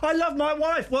saying, I love my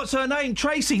wife. What's her name?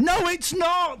 Tracy. No, it's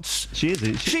not. She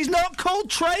isn't. She's not called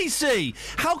Tracy.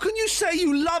 How can you say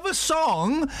you love a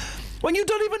song when you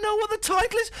don't even know what the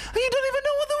title is and you don't even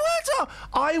know what the words are?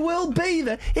 I will be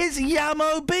there. It's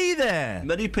Yamo be there.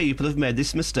 Many people have made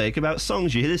this mistake about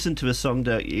songs. You listen to a song,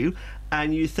 don't you?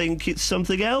 And you think it's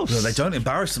something else. Well, they don't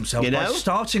embarrass themselves by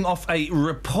starting off a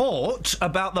report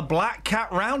about the Black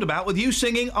Cat Roundabout with you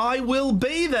singing I will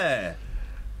be there.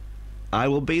 I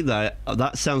will be there.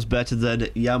 That sounds better than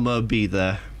Yamo be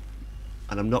there.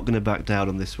 And I'm not going to back down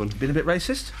on this one. Been a bit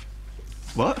racist?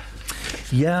 What?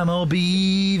 Yamo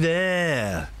be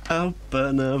there. Up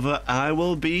and over, I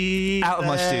will be out of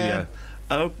my studio.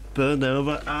 Up and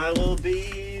over, I will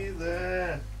be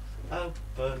there. Up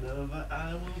and over,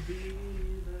 I will be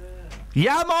there.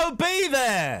 Yamo be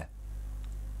there.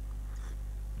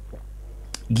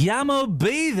 Yamo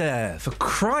be there, for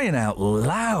crying out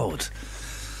loud.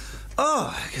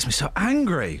 Oh, it gets me so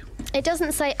angry. It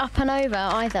doesn't say up and over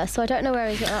either, so I don't know where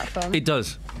he's getting that from. It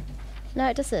does. No,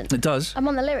 it doesn't. It does. I'm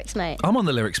on the lyrics, mate. I'm on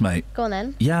the lyrics, mate. Go on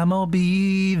then. Yamo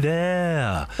be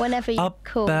there. Whenever you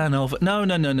call. Up and over. No.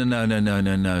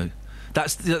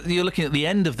 That's you're looking at the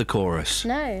end of the chorus.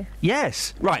 No.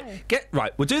 Yes. Right. No.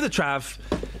 We'll do the trav.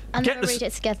 And then we'll read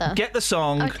it together. Get the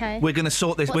song. Okay. We're going to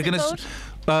sort this. What's We're it going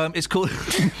called? It's called.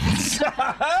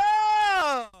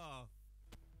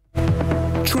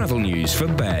 Travel news for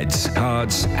beds,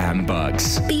 cards, and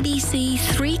bugs. BBC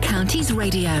Three Counties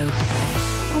Radio.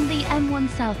 On the M1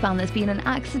 southbound, there's been an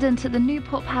accident at the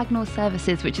Newport Pagnell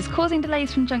services, which is causing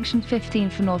delays from junction 15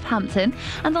 for Northampton.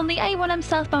 And on the A1M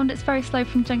southbound, it's very slow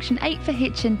from junction 8 for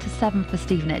Hitchin to 7 for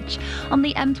Stevenage. On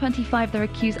the M25, there are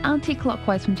queues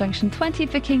anti-clockwise from junction 20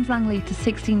 for Kings Langley to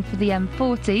 16 for the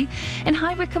M40. In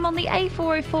High Wycombe on the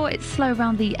A404, it's slow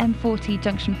around the M40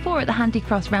 junction 4 at the Handy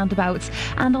Cross roundabouts.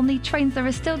 And on the trains, there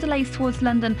are still delays towards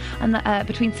London and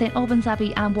between St Albans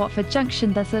Abbey and Watford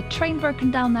Junction. There's a train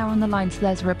broken down there on the line, so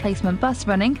there's a replacement bus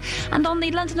running. And on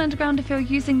the London Underground, if you're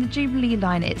using the Jubilee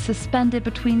line, it's suspended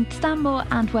between Stanmore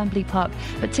and Wembley Park,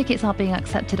 but tickets are being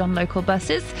accepted on local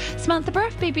buses. Samantha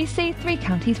Bruff, BBC Three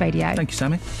Counties Radio. Thank you,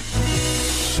 Sammy.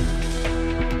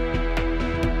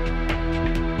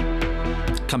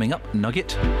 Coming up,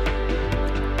 Nugget.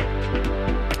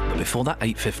 But before that,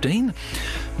 8:15.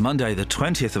 Monday the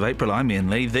 20th of April, I'm Iain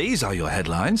Lee. These are your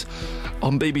headlines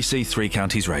on BBC Three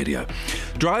Counties Radio.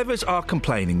 Drivers are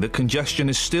complaining that congestion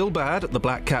is still bad at the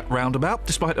Black Cat roundabout,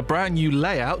 despite a brand new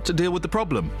layout to deal with the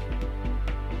problem.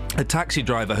 A taxi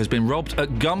driver has been robbed at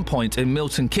gunpoint in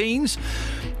Milton Keynes,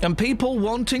 and people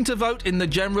wanting to vote in the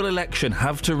general election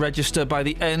have to register by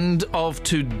the end of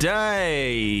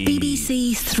today.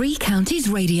 BBC Three Counties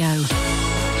Radio.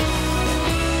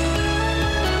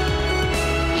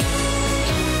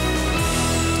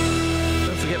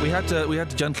 We had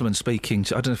the gentleman speaking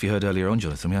to... I don't know if you heard earlier on,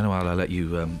 Jonathan. I know I'll let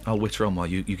you... I'll witter on while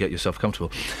you get yourself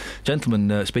comfortable.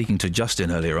 Gentleman speaking to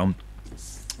Justin earlier on,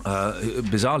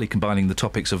 bizarrely combining the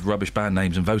topics of rubbish band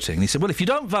names and voting. And he said, well, if you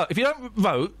don't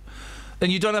vote, then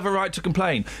you don't have a right to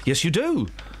complain. Yes, you do.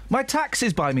 My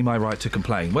taxes buy me my right to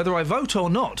complain. Whether I vote or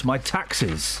not, my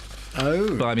taxes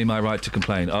buy me my right to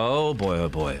complain. Oh, boy, oh,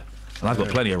 boy. And I've got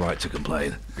plenty of right to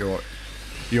complain.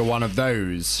 You're one of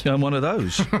those. I'm one of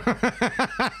those.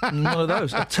 I'm one of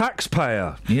those. A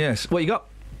taxpayer. Yes. What you got?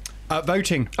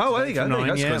 Voting. Oh, there you go.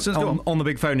 Nine, There you go. On the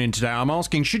big phone in today, I'm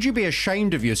asking, should you be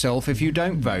ashamed of yourself if you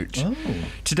don't vote? Oh.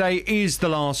 Today is the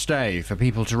last day for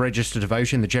people to register to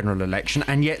vote in the general election,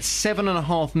 and yet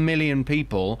 7.5 million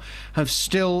people have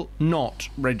still not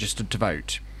registered to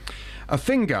vote. A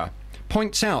finger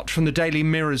points out from the Daily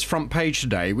Mirror's front page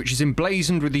today, which is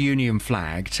emblazoned with the Union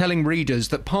flag, telling readers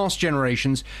that past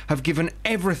generations have given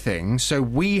everything so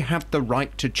we have the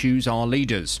right to choose our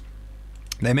leaders.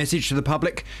 Their message to the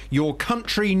public: your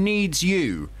country needs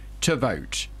you to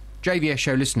vote. JVS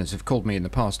show listeners have called me in the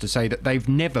past to say that they've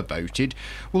never voted.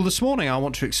 Well, this morning I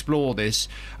want to explore this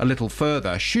a little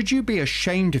further. Should you be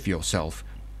ashamed of yourself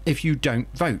if you don't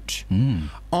vote?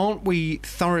 Aren't we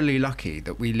thoroughly lucky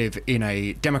that we live in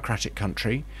a democratic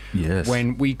country? Yes.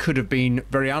 When we could have been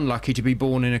very unlucky to be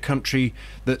born in a country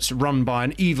that's run by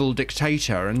an evil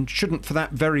dictator, and shouldn't, for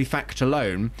that very fact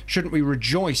alone, shouldn't we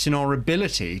rejoice in our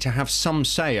ability to have some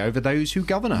say over those who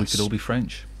govern us? We could all be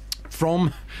French.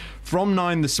 From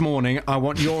 9 this morning, I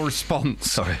want your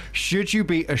response. Sorry. Should you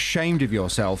be ashamed of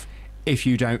yourself if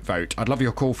you don't vote? I'd love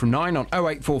your call from 9 on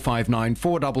 08459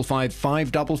 455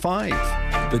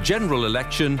 555. The general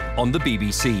election on the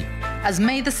BBC. As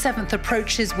May the 7th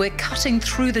approaches, we're cutting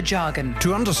through the jargon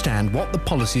to understand what the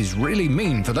policies really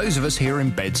mean for those of us here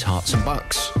in beds, hearts and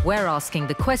bucks. We're asking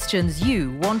the questions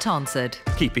you want answered,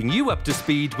 keeping you up to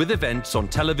speed with events on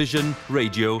television,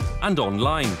 radio and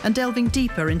online, and delving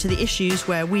deeper into the issues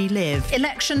where we live.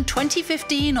 Election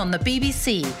 2015 on the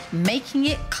BBC, making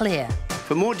it clear.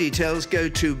 For more details, go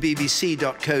to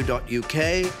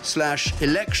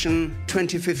bbc.co.uk/election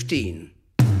 2015.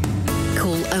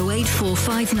 Call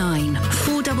 08459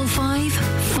 455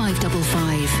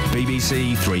 555.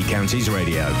 BBC Three Counties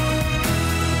Radio.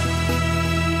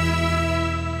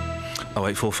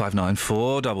 08459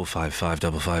 455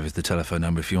 555 is the telephone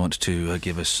number if you want to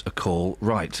give us a call.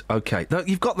 Right, OK. No,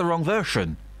 you've got the wrong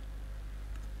version.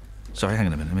 Sorry, hang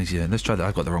on a minute. Let's try that.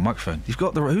 I've got the wrong microphone. You've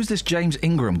got the... Who's this James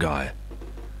Ingram guy?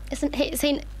 Is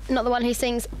he not the one who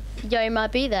sings Yo Ma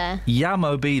Be There?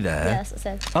 Yamo Be There? Yes, it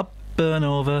says. Up and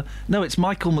over. No, it's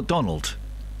Michael McDonald.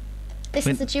 This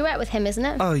is a duet with him, isn't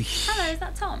it? Oh, hello, is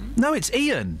that Tom? No, it's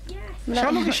Iain. Yes.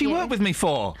 How long has she worked with me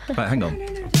for? Right, hang on.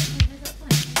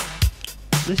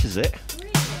 This is it.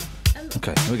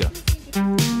 OK, here we go.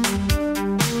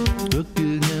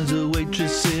 Working as a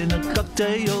waitress in a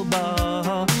cocktail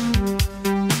bar.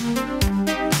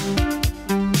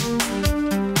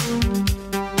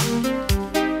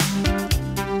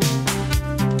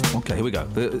 OK, here we go.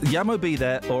 Yamo Be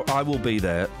There, or I Will Be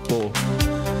There, or...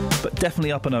 But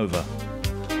definitely Up and Over.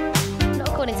 Not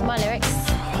according to my lyrics.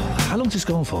 How long's this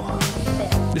gone for?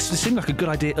 This seemed like a good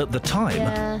idea at the time.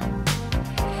 Yeah.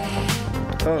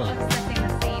 Oh.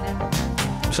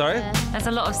 Sorry? There's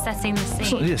a lot of setting the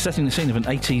scene. Yeah, setting the scene of an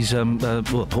 80s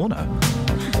porno.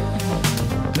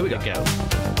 Here we go.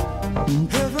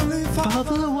 Heavenly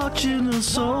Father watching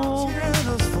us all.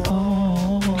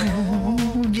 Oh,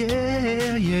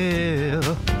 yeah,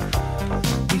 yeah.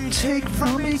 We take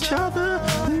from each other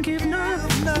and give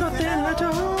nothing at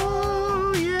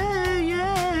all. Yeah,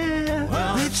 yeah.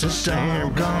 Well, it's a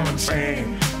song gone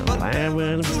sing. The land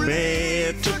will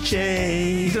spread to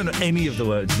change. You don't know any of the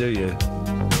words, do you?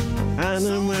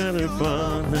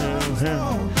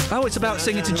 Oh, it's about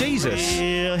singing to Jesus.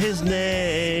 His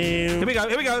name. Here we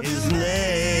go. His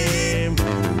name.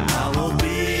 I will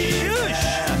be.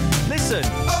 Shush! Listen.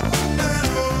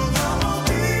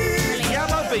 Yeah,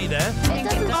 I'll be there. It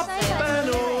doesn't Up say and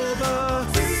over.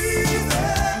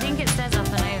 I think it says up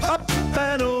and over. Up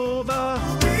and over.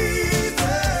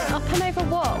 Up and over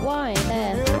what? Why?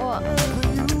 There.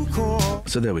 What?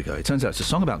 So there we go. It turns out it's a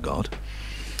song about God.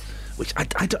 Which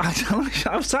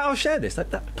I'll share this.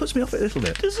 That puts me off it a little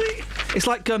bit. Does it? It's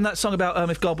like that song about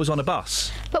if God was on a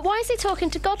bus. But why is he talking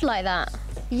to God like that?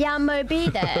 Yamo be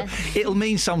there. It'll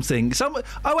mean something.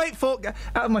 084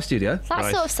 out of my studio.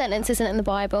 That sort of sentence isn't in the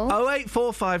Bible.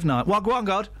 08459. Well, go on,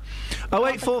 God.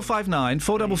 08459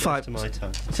 455. My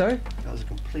time. Sorry? That was a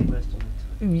complete waste of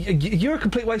my time. You're a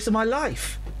complete waste of my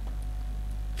life.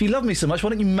 If you love me so much, why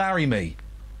don't you marry me?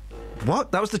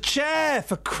 What? That was the chair,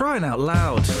 for crying out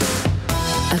loud.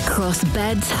 Across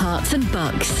beds, hearts and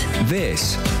bucks.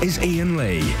 This is Iain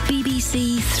Lee.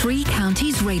 BBC Three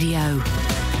Counties Radio.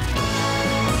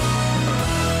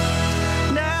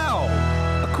 Now,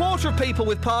 a quarter of people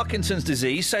with Parkinson's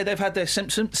disease say they've had their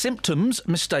symptoms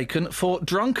mistaken for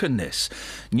drunkenness.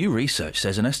 New research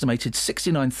says an estimated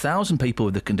 69,000 people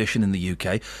with the condition in the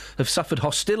UK have suffered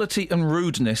hostility and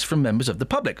rudeness from members of the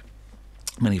public.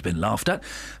 Many have been laughed at,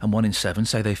 and 1 in 7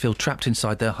 say they feel trapped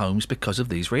inside their homes because of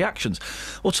these reactions.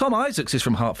 Well, Tom Isaacs is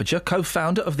from Hertfordshire,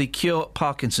 co-founder of the Cure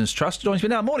Parkinson's Trust. Joins me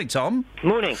now. Morning, Tom.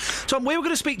 Morning. Tom, we were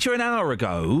going to speak to you an hour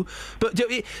ago, but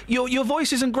your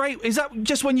voice isn't great. Is that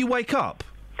just when you wake up?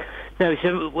 No,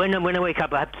 so when I wake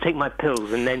up, I have to take my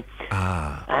pills, and then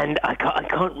and I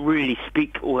can't really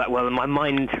speak all that well, and my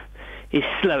mind is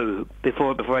slow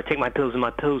before I take my pills, and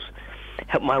my pills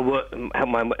help my work,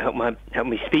 help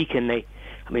me speak, and they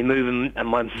help me move, and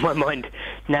my mind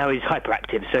now is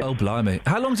hyperactive. So. Oh, blimey!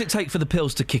 How long does it take for the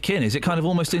pills to kick in? Is it kind of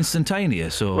almost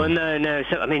instantaneous, or? Well, no.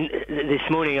 So I mean, this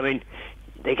morning,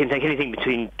 they can take anything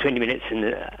between 20 minutes and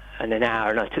an hour,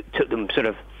 and I took them sort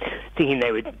of thinking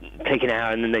they would take an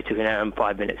hour, and then they took an hour and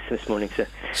 5 minutes this morning.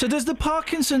 So does the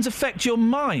Parkinson's affect your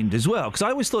mind as well? Because I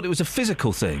always thought it was a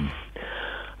physical thing.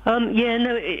 Yeah,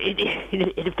 no,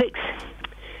 it affects.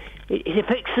 It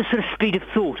affects the sort of speed of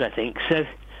thought, I think.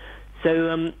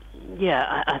 So,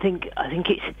 yeah, I think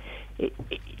it's.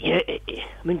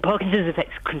 Parkinson's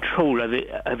affects control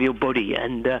of your body,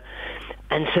 and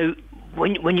so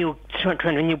when your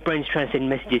brain's trying to send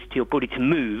messages to your body to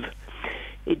move,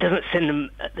 it doesn't send them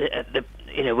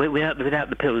without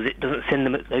the pills. It doesn't send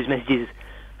them those messages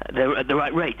at the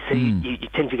right rate. So you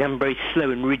tend to become very slow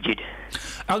and rigid.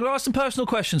 I'm going to ask some personal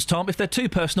questions, Tom. If they're too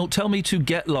personal, tell me to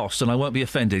get lost and I won't be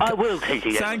offended. I will take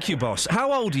you. Thank you, boss.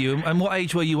 How old are you and what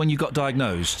age were you when you got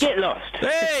diagnosed? Get lost.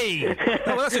 Hey!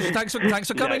 Thanks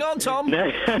for coming on, Tom. No.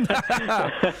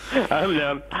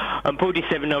 I'm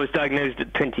 47. I was diagnosed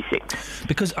at 26.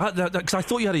 Because I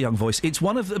thought you had a young voice. It's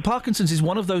Parkinson's is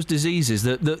one of those diseases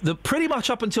that pretty much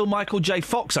up until Michael J.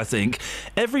 Fox, I think,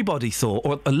 everybody thought,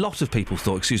 or a lot of people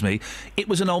thought, it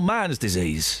was an old man's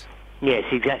disease. Yes,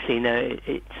 exactly. No,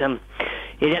 it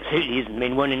absolutely isn't. I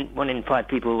mean, one in 5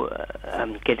 people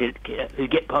who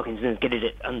get Parkinson's get it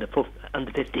at under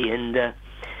 50, and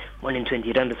 1 in 20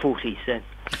 at under 40. So.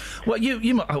 Well,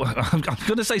 I'm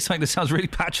going to say something that sounds really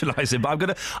patronising, but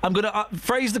I'm going to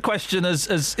phrase the question as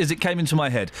it came into my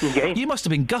head. Okay. You must have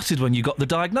been gutted when you got the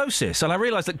diagnosis, and I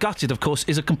realise that gutted, of course,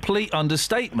 is a complete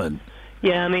understatement.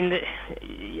 Yeah, I mean,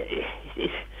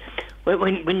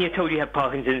 when you're told you have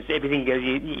Parkinson's, everything goes.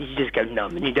 You just go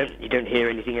numb, and you don't hear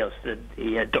anything else. The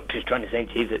doctor's trying to say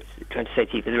to you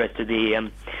for the rest of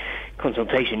the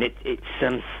consultation. It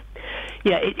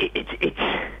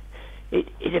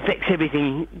affects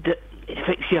everything. It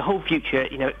affects your whole future.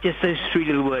 Just those 3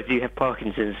 little words. You have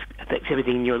Parkinson's affects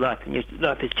everything in your life, and your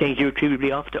life has changed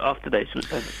irretrievably after those.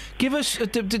 Give us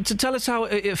tell us how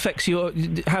it affects you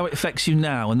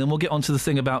now, and then we'll get on to the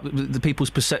thing about the people's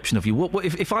perception of you. What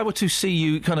if I were to see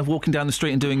you kind of walking down the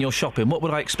street and doing your shopping? What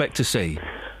would I expect to see?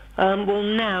 Well,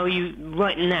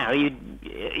 right now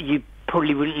you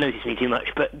probably wouldn't notice me too much,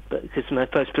 but because my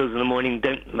first pills in the morning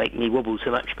don't make me wobble so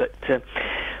much. But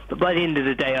by the end of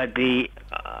the day, I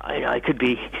could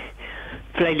be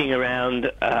flailing around.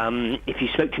 If you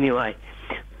spoke to me,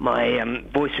 my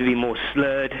voice would be more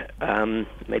slurred,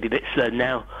 maybe a bit slurred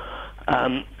now,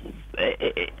 and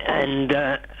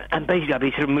basically I'd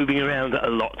be sort of moving around a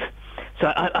lot.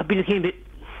 So I'd be looking a bit.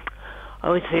 I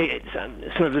would say it's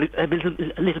sort of a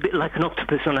little bit like an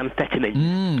octopus on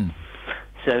amphetamine.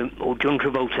 So, or John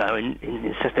Travolta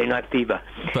in Saturday Night Fever.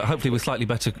 But hopefully with slightly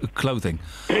better clothing.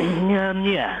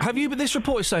 Yeah. Have you? But this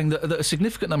report is saying that a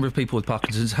significant number of people with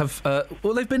Parkinson's have.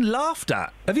 They've been laughed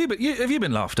at. Have you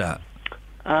been laughed at?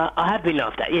 I have been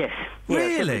laughed at. Yes.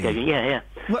 Really? Yeah.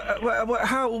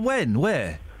 How? When?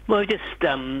 Where? Well, just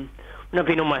when I've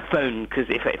been on my phone, because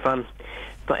if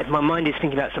my mind is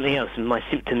thinking about something else and my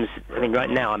symptoms, I mean, right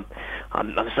now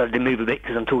I'm starting to move a bit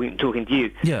because I'm talking to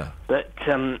you. Yeah. But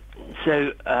so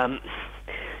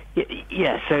if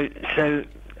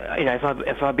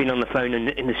I've been on the phone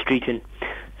in the street and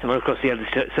someone across the other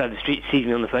side of the street sees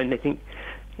me on the phone, they think,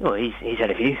 oh, he's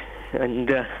had a few, and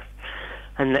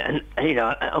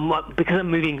because I'm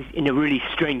moving in a really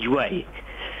strange way,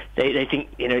 they think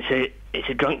it's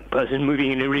a drunk person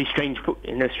moving in a really strange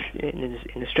in a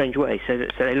strange way. So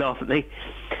they laugh at me,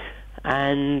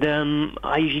 and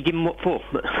I usually give them what for.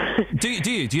 Do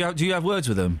you have words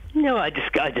with them? No, I just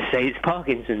say it's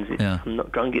Parkinson's. I'm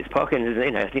not drunk. It's Parkinson's.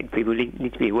 I think people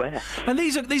need to be aware. And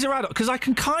these are adult, because I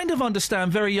can kind of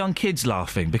understand very young kids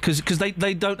laughing because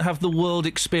they don't have the world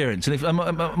experience. And if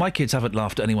my kids haven't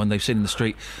laughed at anyone they've seen in the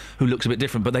street who looks a bit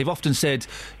different, but they've often said.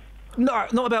 No,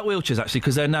 not about wheelchairs, actually,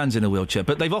 because their nan's in a wheelchair.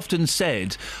 But they've often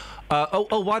said,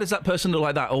 why does that person look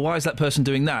like that? Or why is that person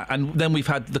doing that? And then we've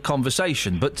had the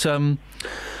conversation. But the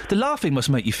laughing must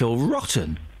make you feel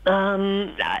rotten.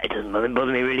 It doesn't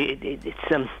bother me, really.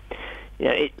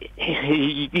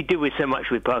 You deal with so much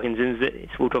with Parkinson's that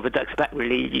it's water off a duck's back,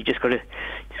 really. You just got to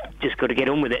get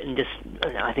on with it and just,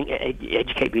 I think,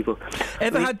 educate people.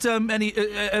 Ever had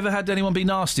anyone be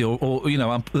nasty or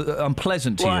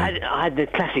unpleasant to you? I had the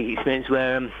classic experience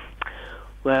where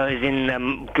I was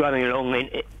driving along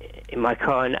in my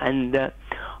car and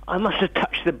I must have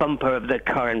touched the bumper of the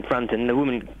car in front, and the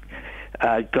woman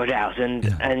got out and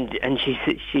she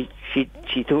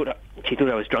thought I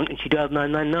was drunk, and she dialed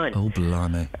 999. Oh,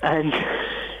 blimey. And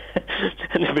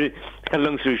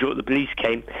long story short, the police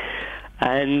came,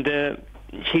 and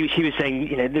she was saying,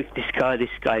 look, this guy is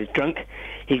drunk.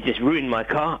 He's just ruined my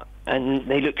car. And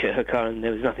they looked at her car, and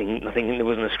there was nothing. There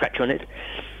wasn't a scratch on it.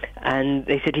 And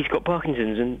they said he's got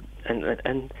Parkinson's,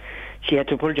 and she had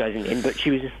to apologise in the end, but she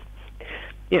was,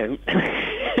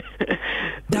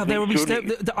 Now there will be.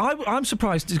 I'm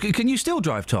surprised. Can you still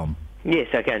drive, Tom? Yes,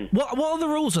 I can. What are the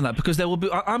rules on that? Because there will be.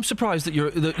 I'm surprised that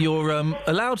you're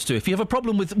allowed to. If you have a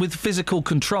problem with physical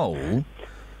control.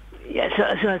 Yeah, so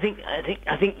I think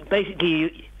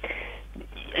basically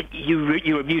you're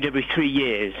reviewed every 3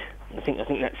 years. I think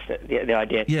that's the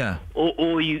idea. Yeah.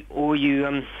 Or you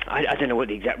I don't know what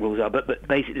the exact rules are, but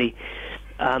basically,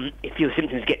 if your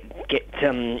symptoms get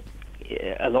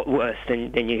a lot worse,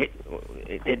 then you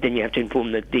have to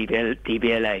inform the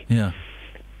DVLA. Yeah.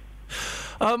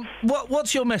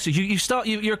 What's your message?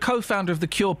 You're a co-founder of the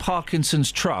Cure Parkinson's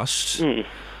Trust.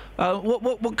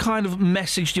 What kind of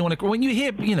message do you want to... When you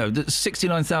hear, that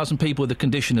 69,000 people with the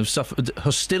condition have suffered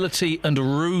hostility and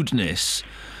rudeness,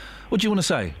 what do you want to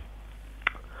say?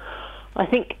 I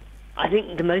think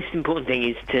the most important thing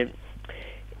is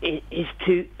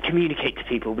to communicate to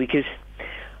people, because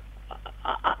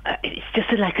it's just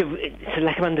a lack of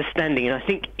understanding, and I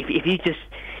think if you just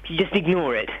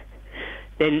ignore it,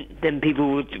 then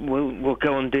people will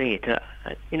go on doing it.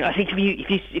 I think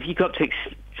if you got to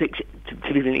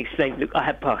people and explain, look, I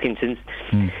have Parkinson's.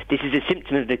 This is a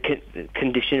symptom of the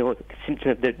condition or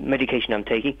symptom of the medication I'm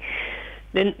taking.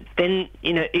 Then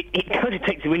it kind of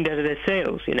takes the wind out of their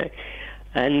sails,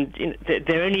 and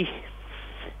they're only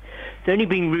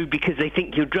being rude because they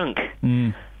think you're drunk,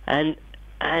 and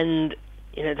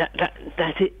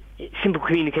that's it. Simple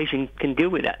communication can deal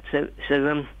with that. So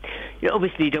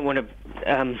obviously you don't want to.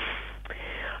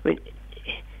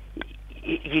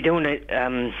 You don't want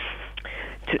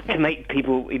to make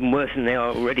people even worse than they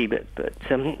are already. But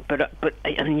I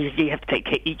mean, you have to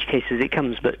take each case as it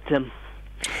comes. But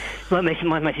my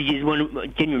message is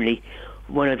genuinely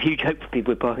one of huge hope for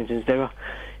people with Parkinson's. There are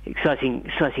exciting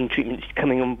treatments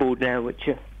coming on board now, which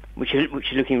are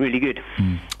looking really good.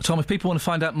 Tom, if people want to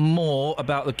find out more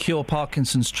about the Cure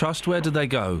Parkinson's Trust, where do they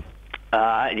go?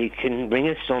 You can ring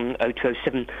us on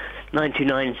 0207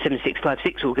 929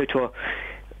 7656, or go to our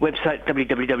Website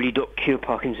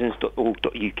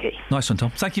www.cureparkinsons.org.uk. Nice one,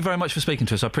 Tom. Thank you very much for speaking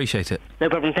to us. I appreciate it. No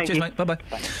problem. Thank Cheers, you. mate. Bye-bye.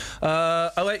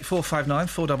 08459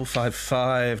 455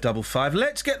 555.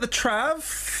 Let's get the Trav.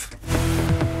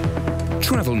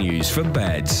 Travel news for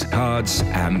beds, cards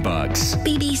and bugs.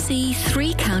 BBC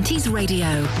Three Counties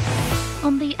Radio.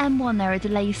 On the M1, there are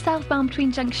delays southbound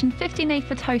between junction 15A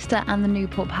for Toaster and the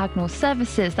Newport Pagnell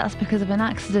services. That's because of an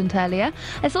accident earlier.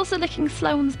 It's also looking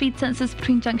slow on the speed sensors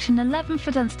between junction 11 for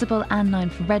Dunstable and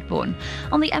 9 for Redbourne.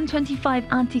 On the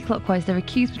M25 anti-clockwise, there are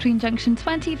queues between junction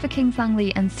 20 for Kings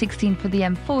Langley and 16 for the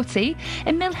M40.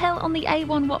 In Mill Hill on the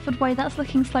A1 Watford Way, that's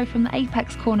looking slow from the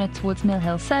Apex corner towards Mill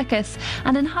Hill Circus.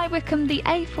 And in High Wycombe, the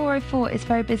A404 is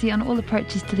very busy on all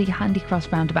approaches to the Handy Cross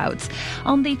roundabouts.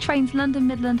 On the trains, London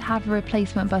Midland have a replacement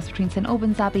bus between St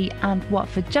Albans Abbey and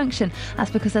Watford Junction.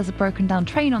 That's because there's a broken down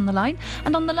train on the line.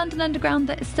 And on the London Underground,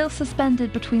 that is still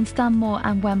suspended between Stanmore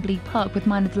and Wembley Park with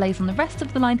minor delays on the rest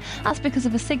of the line. That's because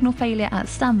of a signal failure at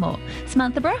Stanmore.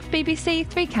 Samantha Bruff, BBC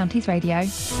Three Counties Radio.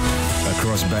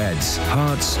 Across beds,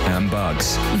 hearts and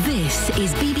bugs. This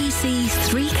is BBC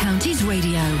Three Counties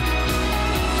Radio.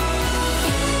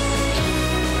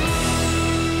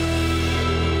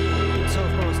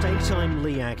 Daytime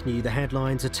Leac knew the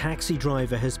headlines. A taxi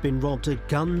driver has been robbed at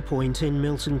gunpoint in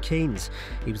Milton Keynes.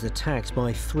 He was attacked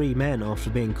by 3 men after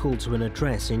being called to an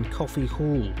address in Coffee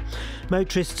Hall.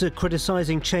 Motorists are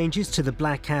criticising changes to the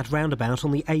Black Cat roundabout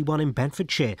on the A1 in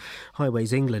Bedfordshire.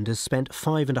 Highways England has spent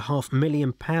 £5.5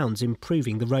 million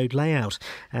improving the road layout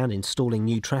and installing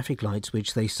new traffic lights,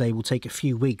 which they say will take a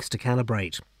few weeks to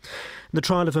calibrate. The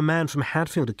trial of a man from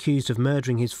Hadfield accused of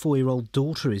murdering his 4-year-old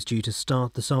daughter is due to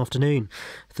start this afternoon.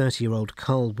 30-year-old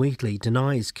Carl Wheatley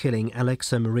denies killing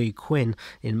Alexa Marie Quinn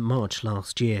in March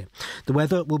last year. The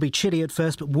weather will be chilly at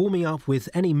first, but warming up with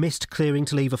any mist clearing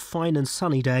to leave a fine and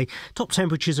sunny day. Top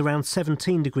temperatures around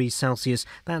 17 degrees Celsius,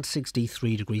 that's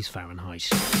 63 degrees Fahrenheit.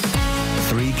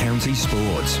 Three Counties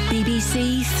Sports.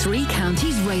 BBC Three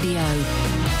Counties Radio.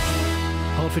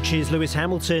 Hertfordshire's Lewis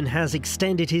Hamilton has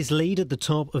extended his lead at the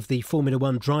top of the Formula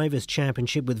One Drivers'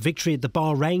 Championship with victory at the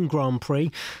Bahrain Grand Prix.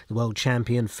 The world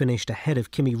champion finished ahead of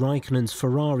Kimi Raikkonen's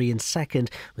Ferrari in second,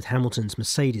 with Hamilton's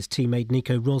Mercedes teammate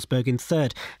Nico Rosberg in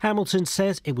third. Hamilton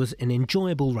says it was an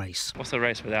enjoyable race. What's a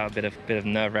race without a bit of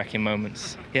nerve-wracking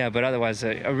moments? Yeah, but otherwise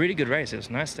a really good race. It was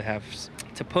nice to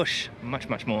push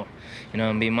much more,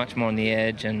 and be much more on the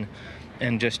edge and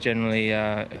just generally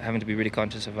having to be really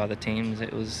conscious of other teams.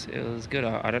 It was good.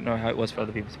 I don't know how it was for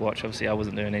other people to watch. Obviously, I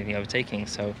wasn't doing anything overtaking,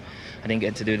 so I didn't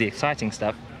get to do the exciting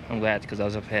stuff. I'm glad because I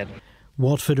was up ahead.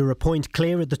 Watford are a point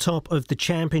clear at the top of the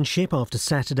Championship after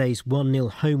Saturday's 1-0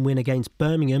 home win against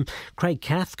Birmingham. Craig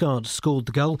Cathcart scored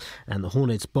the goal, and the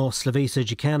Hornets' boss Slavica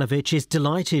Jukanovic is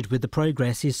delighted with the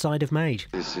progress his side have made.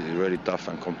 It's a very tough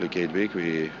and complicated week.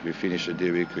 We finished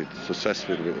the week with a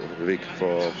successful week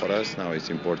for us. Now it's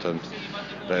important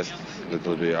rest a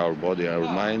little bit our body, our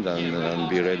mind, and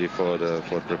be ready for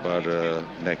prepare the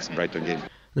next Brighton game.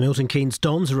 The Milton Keynes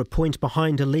Dons are a point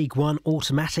behind a League One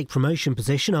automatic promotion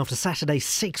position after Saturday's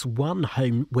 6-1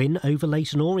 home win over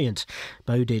Leyton Orient.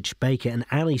 Bowditch, Baker and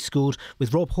Ali scored,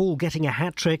 with Rob Hall getting a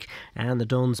hat-trick, and the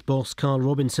Dons' boss Carl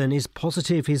Robinson is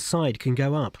positive his side can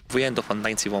go up. If we end up on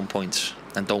 91 points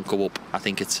and don't go up, I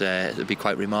think it'd be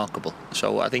quite remarkable.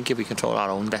 So I think if we control our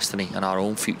own destiny and our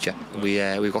own future,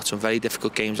 we've got some very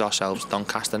difficult games ourselves,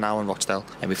 Doncaster now and Rochdale,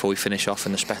 and before we finish off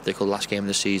in the spectacle last game of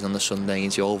the season on the Sunday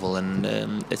into Oval, and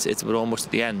we're almost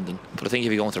at the end. But I think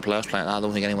if you're going to the players' plant, I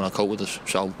don't think anyone will cope with us.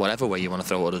 So whatever way you want to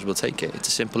throw at us, we'll take it. It's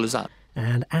as simple as that.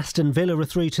 And Aston Villa are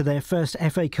through to their first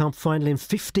FA Cup final in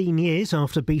 15 years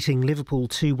after beating Liverpool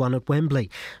 2-1 at Wembley.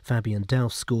 Fabian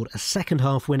Delph scored a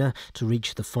second-half winner to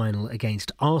reach the final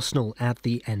against Arsenal at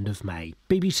the end of May.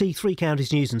 BBC Three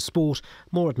Counties News and Sport,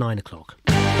 more at 9 o'clock.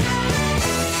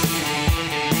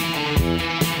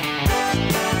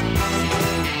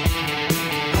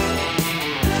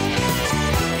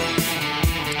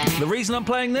 The reason I'm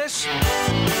playing this?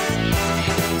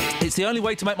 It's the only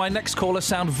way to make my next caller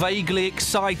sound vaguely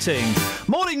exciting.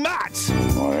 Morning, Matt!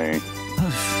 Morning.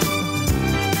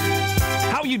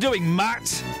 How are you doing,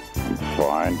 Matt? I'm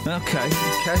fine. Okay.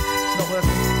 It's not working.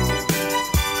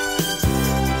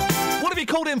 What have you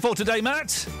called in for today,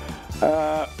 Matt?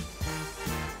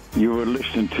 You were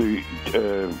listening to...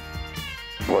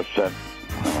 what's that?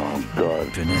 Oh,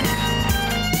 God.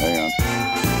 Hang on.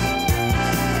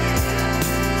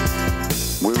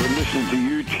 We were listening to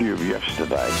YouTube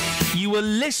yesterday. You were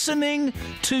listening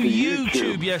to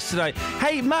YouTube yesterday.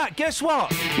 Hey, Matt, guess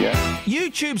what? Yeah?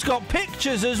 YouTube's got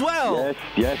pictures as well.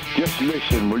 Yes. Just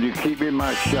listen. Will you keep your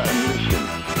mouth shut and listen?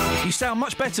 You sound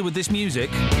much better with this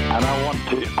music. And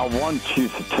I want you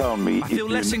to tell me. I feel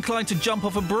less inclined to jump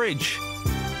off a bridge.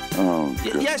 Oh,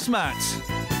 God. Yes, Matt.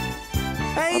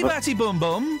 Hey, Matty Bum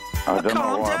Bum. I don't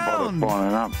calm know why down. I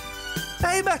bothered up.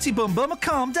 Hey, Matty Bum Bum,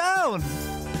 calm down.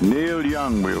 Neil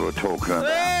Young, we were talking about.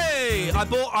 Hey!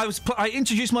 I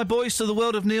introduced my boys to the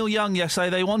world of Neil Young yesterday.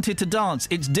 They wanted to dance.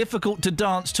 It's difficult to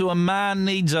dance to A Man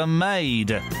Needs a Maid.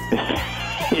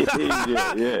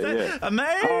 yeah. A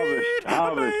maid.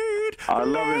 Harvest. I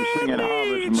love him singing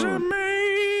Harvest Moon.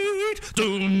 Maid.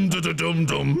 Dum dum dum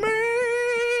dum. Maid.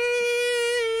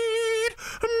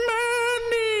 A man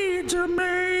needs a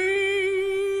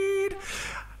maid.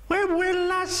 When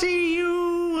will I see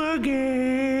you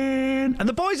again? And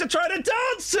the boys are trying to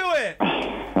dance to it.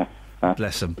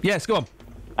 Bless them. Yes, go on.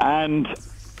 And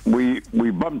we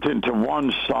bumped into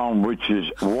one song, which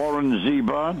is Warren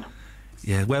Zevon.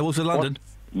 Yeah, Werewolves of London.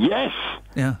 Yes.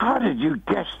 Yeah. How did you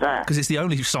guess that? Because it's the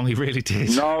only song he really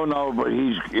did. No, but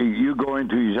you go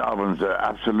into his albums, they're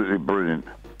absolutely brilliant.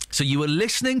 So you were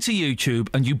listening to YouTube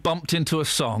and you bumped into a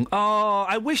song. Oh,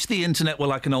 I wish the internet were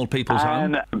like an old people's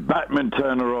home. And Batman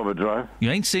Turner Overdrive.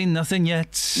 You ain't seen nothing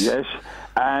yet. Yes.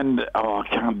 And, I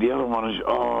can't, the other one is,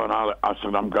 and I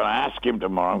said, I'm going to ask him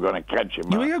tomorrow, I'm going to catch him.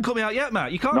 You ain't caught me out yet,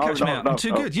 Matt. You can't catch me out. I'm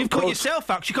too good. You've caught yourself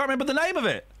out 'cause you can't remember the name of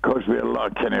it. Of course, we had a lot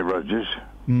of Kenny Rogers.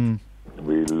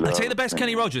 I tell you the best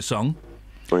Kenny Rogers song.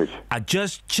 Which? I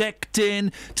just checked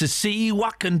in to see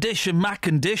what condition my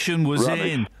condition was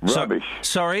in. Rubbish.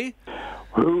 Sorry?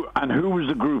 Who was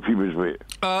the group he was with?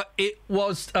 It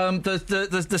was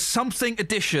the something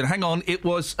edition. Hang on, it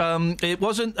was it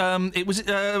wasn't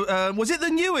was it the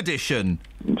new edition?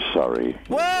 Sorry.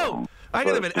 Whoa! Hang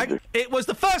on a minute. It was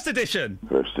the first edition.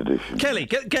 First edition. Kelly,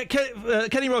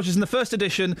 Kenny Rogers in the first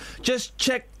edition. Just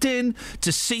checked in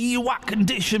to see what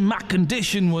condition my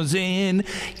condition was in.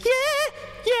 Yeah.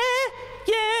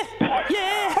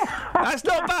 That's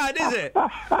not bad, is it?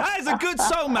 That is a good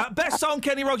song, Matt. Best song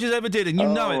Kenny Rogers ever did, and you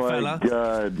know it, fella. Oh, my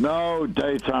God. No,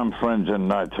 daytime friends and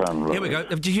nighttime lovers. Here we go.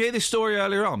 Did you hear this story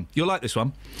earlier on? You'll like this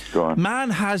one. Go on. Man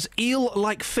has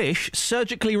eel-like fish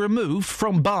surgically removed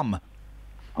from bum.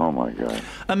 Oh, my God.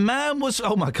 A man was...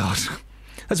 Oh, my God.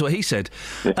 That's what he said.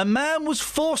 A man was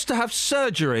forced to have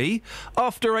surgery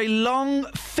after a long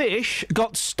fish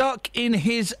got stuck in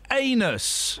his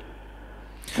anus.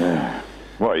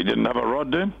 What, he didn't have a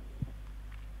rod then?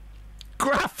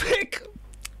 Graphic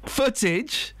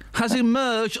footage has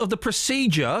emerged of the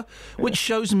procedure which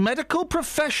shows medical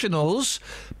professionals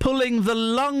pulling the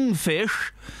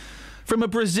lungfish from a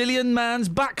Brazilian man's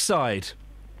backside.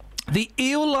 The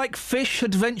eel-like fish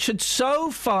had ventured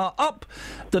so far up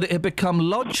that it had become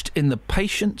lodged in the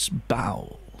patient's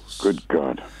bowels. Good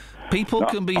God. People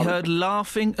can be heard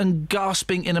laughing and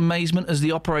gasping in amazement as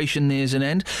the operation nears an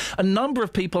end. A number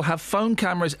of people have phone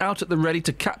cameras out at the ready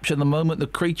to capture the moment the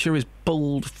creature is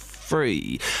pulled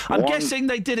free. I'm guessing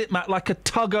they did it, Matt, like a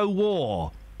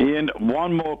tug-o'-war. Ian,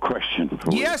 one more question.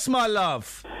 Yes, my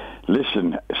love.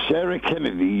 Listen, Sarah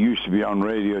Kennedy used to be on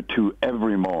Radio 2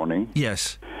 every morning.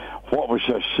 Yes. What was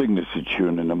her signature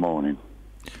tune in the morning?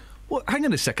 Well, hang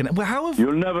on a second. Well, how have...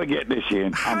 You'll never get this,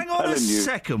 Ian. Hang on a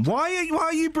second. Why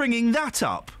are you bringing that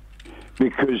up?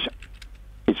 Because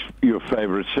it's your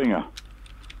favourite singer.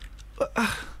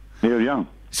 Neil Young.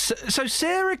 So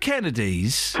Sarah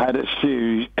Kennedy's... had a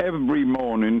series every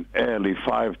morning, early,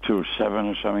 5 to 7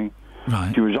 or something.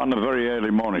 Right. She was on a very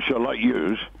early morning show, like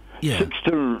yours. Yeah. 6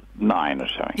 till 9 or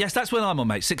something. Yes, that's when I'm on,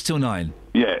 mate. 6 till 9.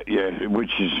 Yeah,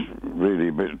 which is really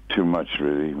a bit too much,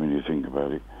 really, when you think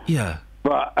about it. Yeah.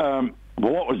 But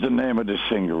what was the name of the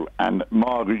single? And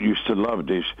Margaret used to love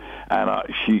this, and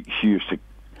she used to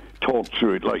talk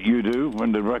through it like you do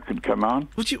when the record come on.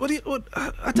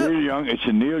 Neil Young. It's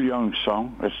a Neil Young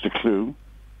song. That's the clue.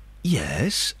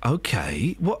 Yes.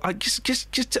 Okay. What? I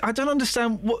just. I don't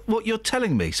understand what you're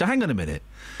telling me. So hang on a minute.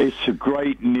 It's a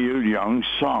great Neil Young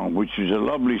song, which is a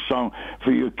lovely song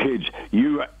for your kids.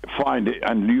 You find it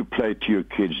and you play it to your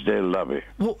kids; they'll love it.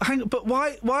 Well, but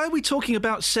why are we talking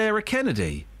about Sarah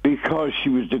Kennedy? Because she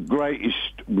was the greatest,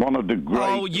 one of the great.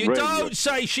 Oh, you don't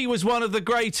say she was one of the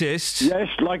greatest. Yes,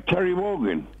 like Terry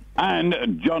Wogan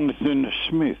and Jonathan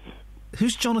Smith.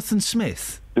 Who's Jonathan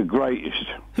Smith? The greatest.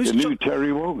 The new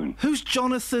Terry Wogan. Who's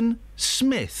Jonathan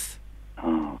Smith?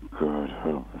 Oh, God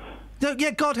help us. No,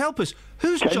 yeah, God help us.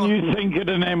 Who's Can you think of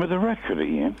the name of the record,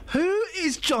 Ian? Who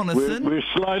is Jonathan? We're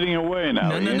sliding away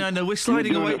now. No, we're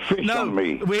sliding You're away. doing a fish on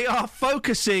me. We are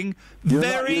focusing You're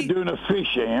doing a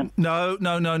fish, Ian. No.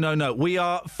 We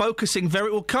are focusing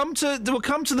very. We'll come to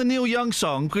the Neil Young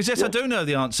song because yes, I do know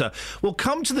the answer. We'll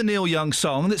come to the Neil Young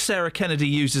song that Sarah Kennedy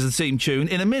used as the theme tune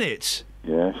in a minute.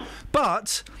 Yes.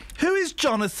 But who is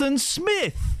Jonathan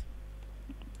Smith?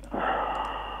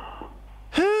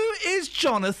 Who is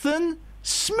Jonathan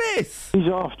Smith? He's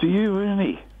after you, isn't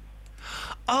he?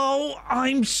 Oh,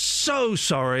 I'm so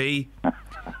sorry.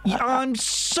 I'm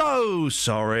so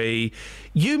sorry.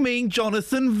 You mean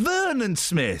Jonathan Vernon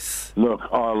Smith? Look,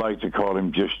 I like to call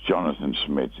him just Jonathan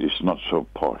Smith. It's not so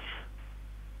posh.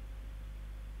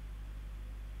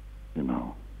 You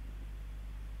know.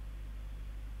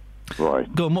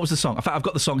 Right. Go on, what was the song? In fact, I've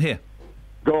got the song here.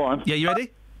 Go on. Yeah, you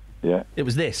ready? Yeah. It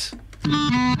was this.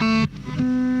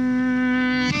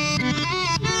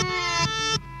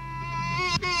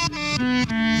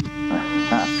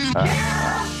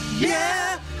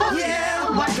 Yeah,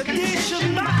 my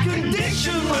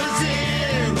condition was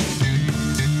in.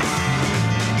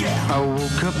 I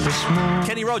woke up this morning.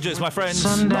 Kenny Rogers, my friends,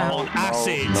 on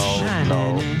acid.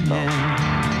 No.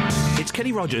 It's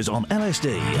Kenny Rogers on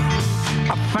LSD.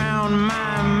 I found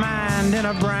my mind in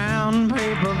a brown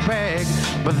paper bag,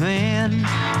 but then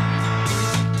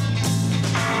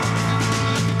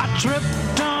I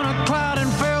tripped on a cloud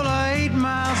and fell 8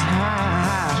 miles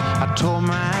high. I tore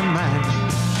my mind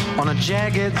on a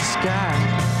jagged sky.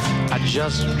 I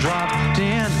just dropped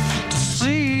in to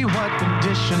see what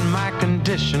condition my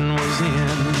condition was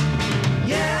in.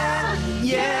 Yeah,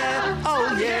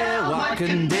 oh yeah, what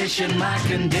condition my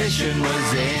condition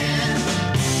was in.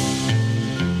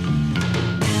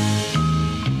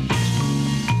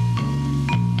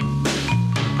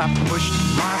 I pushed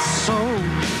my soul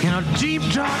in a deep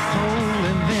dark hole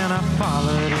and then I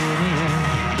followed it in.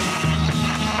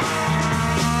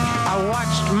 I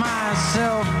watched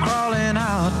myself crawling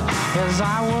out as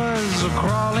I was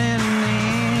crawling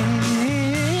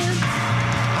in.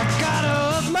 I got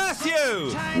up.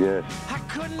 Matthew! Yes.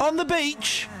 On the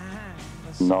beach?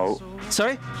 No.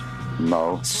 Sorry?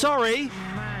 No. Sorry?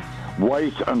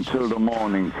 Wait until the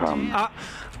morning comes.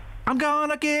 I'm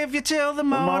gonna give you till the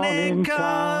morning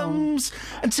comes.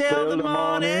 Until the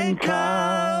morning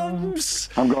comes.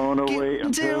 I'm gonna wait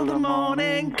until the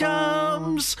morning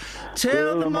comes.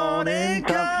 Till the morning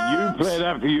comes. You play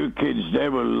that for your kids, they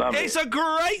will love it. It's a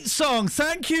great song.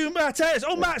 Thank you, Matt.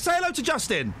 Oh, Matt, say hello to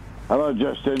Justin. Hello,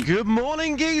 Justin. Good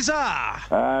morning, geezer.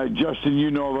 Justin, you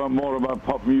know more about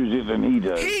pop music than he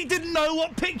does. He didn't know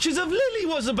what Pictures of Lily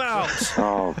was about.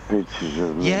 Oh, Pictures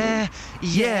of Lily. Yeah.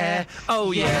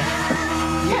 Oh, yeah.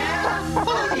 Yeah,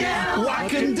 oh yeah, what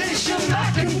condition my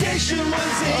condition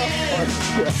was in.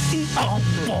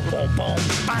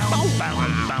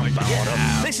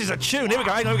 This is a tune. Here we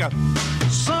go. Here we go.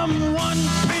 Someone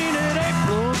painted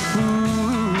April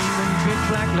Fool in big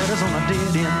black letters on a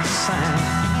dead-end sign.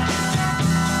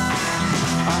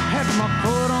 I had my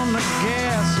foot on the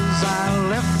gas as I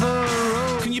left the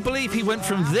road. Can you believe he went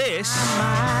from this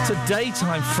to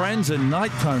Daytime Friends and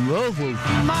Nighttime Love?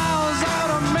 Miles out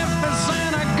of Memphis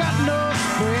and I got no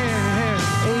spare.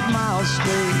 8 miles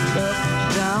straight up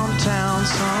downtown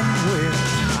somewhere.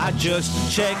 I just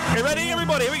checked. You ready,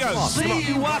 everybody? Here we go.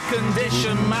 See what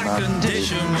condition my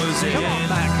condition was in. Come on,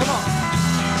 Mac, come on.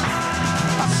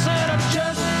 I said I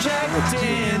just checked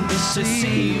in to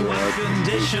see what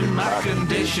condition my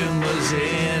condition was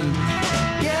in.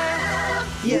 Yeah.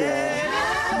 You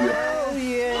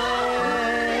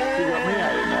got me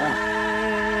at it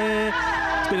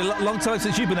now. It's been a long time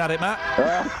since you've been at it, Matt.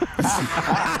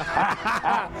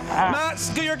 Matt,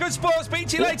 you're a good sport. Speak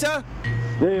to you later.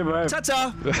 See you, mate.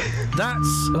 Ta-ta.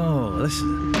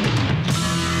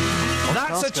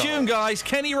 That's a tune, guys.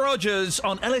 Kenny Rogers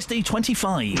on LSD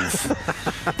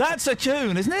 25. That's a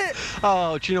tune, isn't it?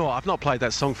 Oh, do you know what? I've not played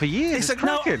that song for years. It's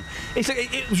cracking.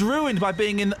 It was ruined by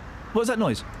being in... What was that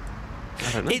noise?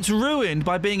 I don't know. It's ruined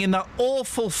by being in that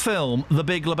awful film, The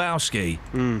Big Lebowski.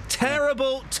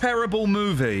 Terrible, terrible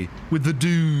movie with the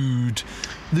dude.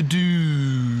 The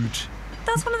dude.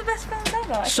 That's one of the best films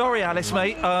ever. Sorry, Alice,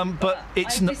 mate, but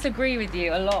it's I disagree with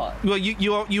you a lot. Well,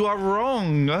 you are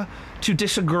wrong to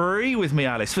disagree with me,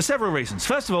 Alice, for several reasons.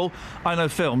 First of all, I know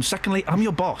film. Secondly, I'm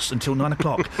your boss until 9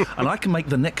 o'clock, and I can make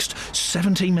the next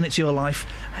 17 minutes of your life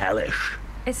hellish.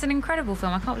 It's an incredible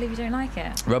film. I can't believe you don't like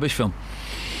it. Rubbish film.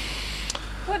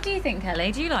 What do you think,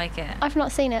 Kelly? Do you like it? I've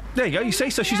not seen it. There you go. You see,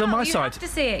 so she's on my side. You have to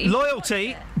see it.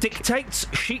 Loyalty dictates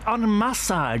she on my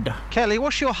side. Kelly,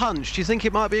 what's your hunch? Do you think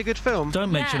it might be a good film?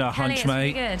 Don't mention her Kelly, hunch, it's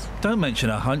mate. really good. Don't mention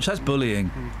her hunch. That's bullying.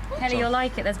 Kelly, you'll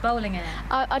like it. There's bowling in it.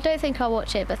 I don't think I'll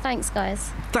watch it, but thanks, guys.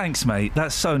 Thanks, mate.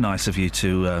 That's so nice of you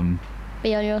to.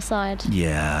 Be on your side.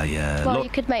 Yeah. Well,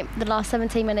 you could make the last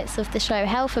 17 minutes of the show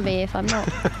hell for me if I'm not.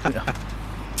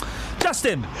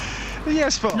 Justin.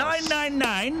 Yes, boss.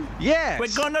 999. Yes. We're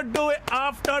gonna do it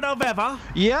after the weather.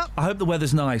 Yep. I hope the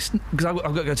weather's nice because I've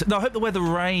got to go. No, I hope the weather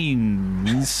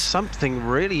rains. Something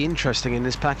really interesting in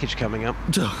this package coming up.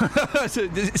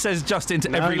 It says Justin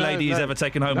to every lady he's ever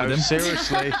taken home with him.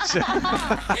 Seriously. It's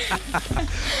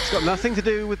got nothing to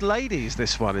do with ladies,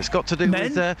 this one. It's got to do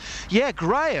with,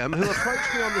 Graham, who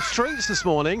approached me on the streets this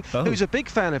morning, who's a big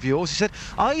fan of yours. He said,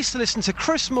 I used to listen to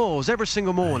Chris Moore's every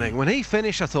single morning. When he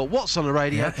finished, I thought, what's on the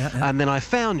radio? And then I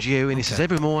found you, and he says,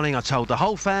 every morning I told the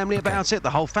whole family about it. The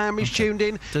whole family's tuned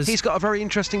in. He's got a very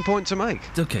interesting point to make.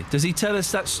 Okay. Does he tell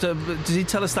us that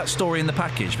story in the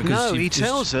package? Because no, he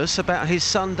tells us about his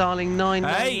son dialing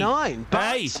 999.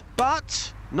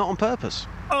 But not on purpose.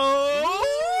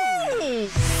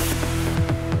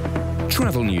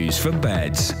 Travel news for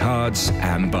beds, cards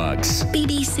and bugs.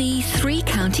 BBC Three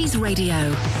Counties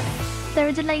Radio. There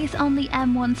are delays on the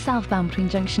M1 southbound between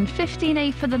junction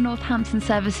 15A for the Northampton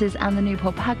services and the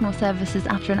Newport Pagnell services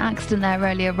after an accident there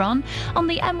earlier on. On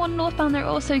the M1 northbound, there are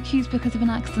also queues because of an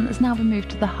accident that's now been moved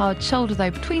to the hard shoulder, though,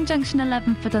 between junction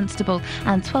 11 for Dunstable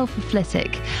and 12 for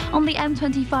Flitwick. On the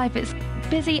M25, it's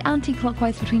busy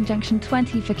anti-clockwise between junction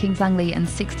 20 for Kings Langley and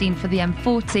 16 for the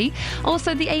M40.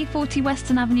 Also, the A40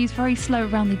 Western Avenue is very slow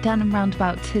around the Denham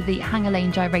roundabout to the Hanger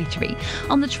Lane Gyratory.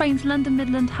 On the trains, London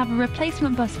Midland have a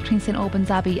replacement bus between St Albans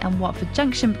Abbey and Watford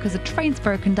Junction because the train's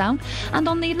broken down. And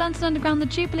on the London Underground, the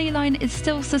Jubilee line is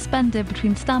still suspended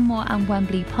between Stanmore and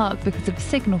Wembley Park because of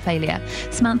signal failure.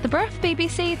 Samantha Bruff,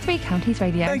 BBC Three Counties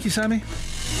Radio. Thank you, Sammy.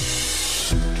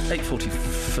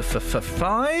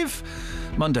 8:45.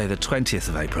 Monday the 20th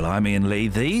of April. I'm Iain Lee.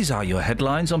 These are your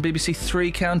headlines on BBC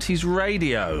Three Counties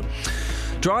Radio.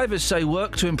 Drivers say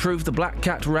work to improve the Black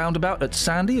Cat roundabout at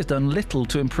Sandy has done little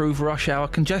to improve rush hour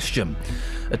congestion.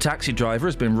 A taxi driver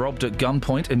has been robbed at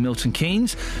gunpoint in Milton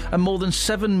Keynes, and more than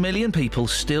 7 million people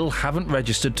still haven't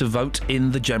registered to vote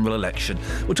in the general election.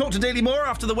 We'll talk to Daily Moore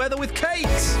after the weather with Kate.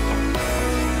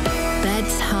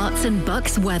 Beds, Herts and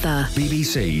Bucks weather.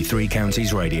 BBC Three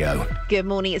Counties Radio. Good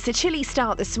morning. It's a chilly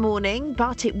start this morning,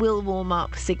 but it will warm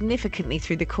up significantly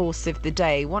through the course of the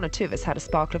day. One or two of us had a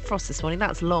sparkle of frost this morning.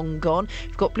 That's long gone.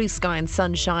 We've got blue sky and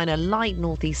sunshine, a light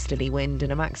northeasterly wind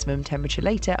and a maximum temperature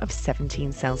later of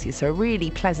 17 Celsius. So a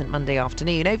really pleasant Monday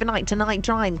afternoon. Overnight tonight,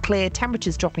 dry and clear.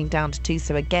 Temperatures dropping down to 2.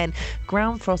 So again,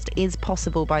 ground frost is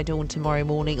possible by dawn tomorrow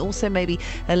morning. Also maybe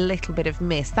a little bit of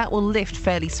mist. That will lift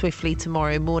fairly swiftly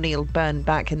tomorrow morning. It'll burn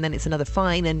back and then it's another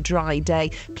fine and dry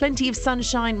day. Plenty of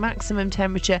sunshine, maximum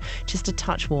temperature just a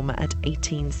touch warmer at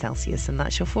 18 Celsius, and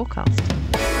that's your forecast.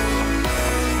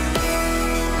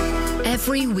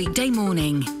 Every weekday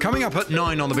morning. Coming up at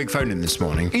 9 on the Big Phone In this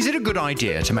morning, is it a good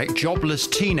idea to make jobless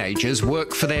teenagers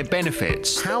work for their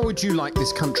benefits? How would you like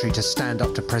this country to stand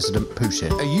up to President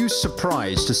Putin? Are you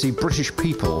surprised to see British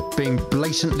people being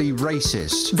blatantly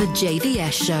racist? The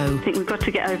JVS Show. I think we've got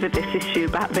to get over this issue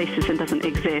about racism doesn't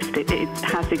exist. It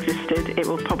has existed. It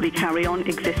will probably carry on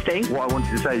existing. What I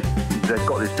wanted to say is they've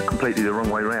got this completely the wrong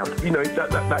way round. You know,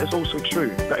 that is also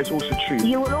true. That is also true.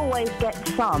 You will always get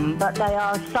some, but they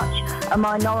are such a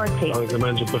minority. Oh, the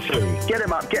man's a buffoon. Get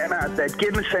him up, get him out of bed,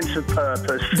 give him a sense of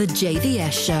purpose. The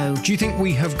JVS Show. Do you think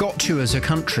we have got to, as a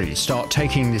country, start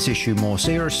taking this issue more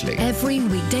seriously? Every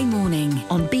weekday morning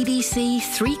on BBC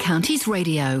Three Counties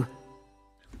Radio.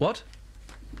 What?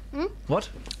 What?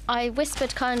 I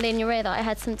whispered kindly in your ear that I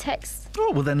had some texts.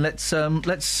 Oh, well then let's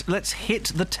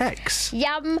hit the text.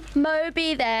 Yum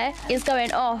Moby there is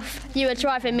going off. You are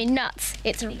driving me nuts.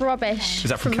 It's rubbish. Is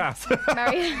that from Kath?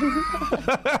 Marion.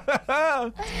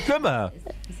 Remember her?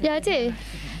 Yeah, I do.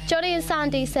 Johnny and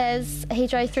Sandy says he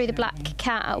drove through the Black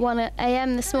Cat at 1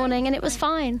 a.m. this morning and it was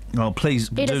fine. Oh, please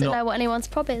He doesn't know what anyone's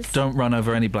prob is. Don't run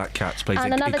over any black cats, please.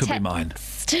 And It another could be mine.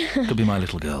 Could be my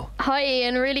little girl. Hi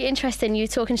Ian, really interesting you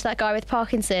talking to that guy with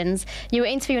Parkinson's. You were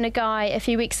interviewing a guy a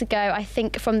few weeks ago, I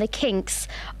think from the Kinks.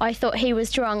 I thought he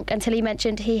was drunk until he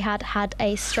mentioned he had had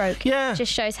a stroke. Yeah.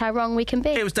 Just shows how wrong we can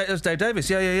be. It was Dave Davis,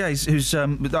 yeah. Who's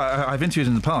I've interviewed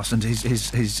in the past and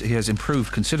he has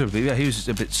improved considerably. Yeah, he was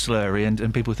a bit slurry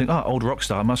and people think, oh, old rock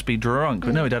star must be drunk.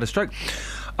 But no, he'd had a stroke.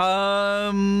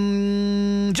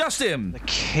 Justin. The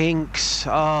Kinks.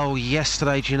 Oh,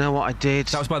 yesterday, do you know what I did?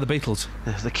 That was by the Beatles.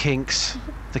 The Kinks.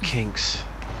 The Kinks.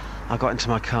 I got into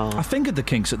my car. I fingered the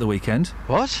Kinks at the weekend.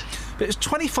 What? But it's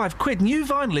 25 quid. New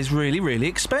vinyl is really, really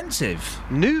expensive.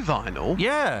 New vinyl?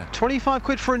 Yeah. 25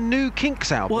 quid for a new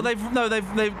Kinks album? Well,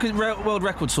 they've World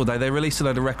Records Store Day, they released a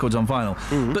load of records on vinyl.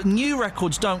 But new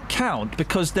records don't count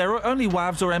because they're only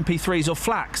WAVs or MP3s or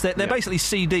FLACs. They're basically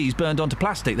CDs burned onto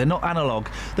plastic. They're not analogue.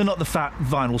 They're not the fat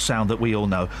vinyl sound that we all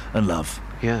know and love.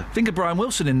 Yeah. Think of Brian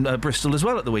Wilson in Bristol as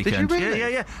well at the weekend. Did you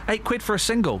really? Yeah. 8 quid for a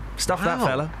single. Stuff that,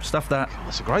 fella. Stuff that. God,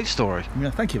 that's a great story. Yeah,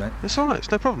 thank you, mate. It's all right.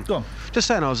 It's no problem. Go on. Just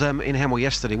saying, I was in Hemel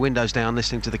yesterday, windows down,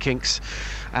 listening to the Kinks,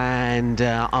 and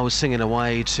I was singing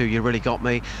away to "You Really Got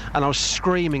Me," and I was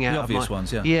screaming out The of obvious my...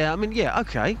 ones, yeah. Yeah, I mean, yeah,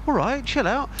 okay, all right, chill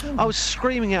out. I was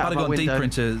screaming out I'd of my have gone window. deeper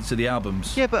into the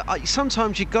albums. Yeah, but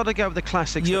sometimes you've got to go with the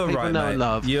classics that people know and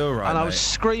love. You're right, and I was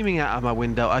screaming out of my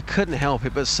window. I couldn't help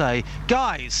it but say,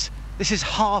 guys, this is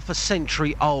half a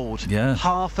century old. Yeah.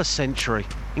 Half a century.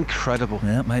 Incredible.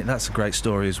 Yeah, mate, that's a great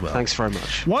story as well. Thanks very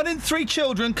much. 1 in 3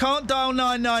 children can't dial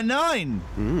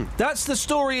 999. That's the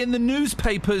story in the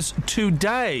newspapers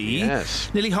today. Yes.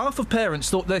 Nearly half of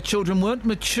parents thought their children weren't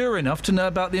mature enough to know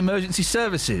about the emergency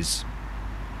services.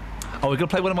 Oh, we're going to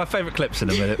play one of my favourite clips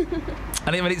in a minute.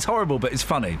 And I mean, it's horrible, but it's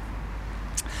funny.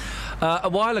 A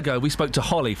while ago, we spoke to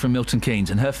Holly from Milton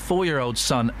Keynes, and her 4-year-old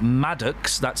son,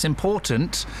 Maddox, that's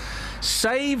important,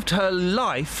 saved her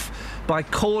life by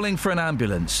calling for an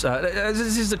ambulance.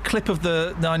 This is a clip of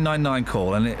the 999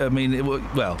 call, and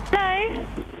well... Hello?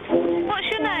 What's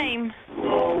your name?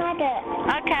 Nugget.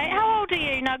 Okay, how old are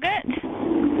you, Nugget?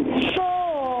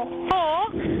 4. 4?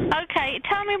 Okay,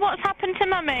 tell me what's happened to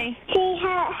Mummy. She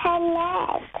hurt her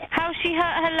leg. How's she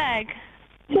hurt her leg?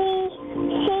 She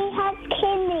has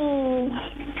kidneys.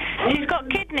 She's got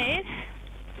kidneys?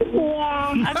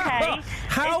 Yeah. Okay.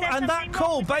 How? And that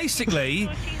call, basically...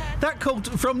 That call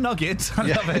from Nugget, I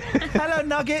love it. Hello,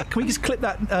 Nugget. Can we just clip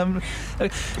that?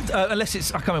 Unless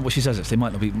it's... I can't remember what she says, actually. It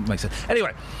might not make sense.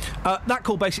 Anyway, that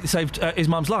call basically saved his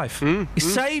mum's life. He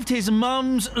saved his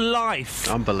mum's life.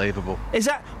 Unbelievable. Is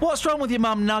that... What's wrong with your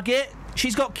mum, Nugget?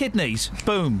 She's got kidneys.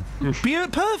 Boom.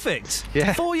 Perfect.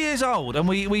 Yeah. 4 years old. And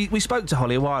we spoke to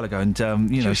Holly a while ago, and,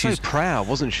 she was so proud,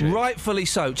 wasn't she? Rightfully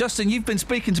so. Justin, you've been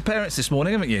speaking to parents this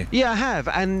morning, haven't you? Yeah, I have.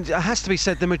 And it has to be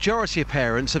said, the majority of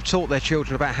parents have taught their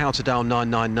children about how to dial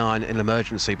 999 in an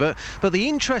emergency. But the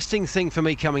interesting thing for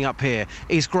me coming up here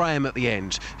is Graham at the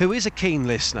end, who is a keen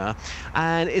listener.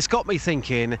 And it's got me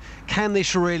thinking, can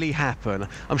this really happen?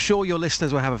 I'm sure your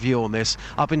listeners will have a view on this.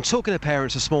 I've been talking to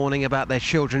parents this morning about their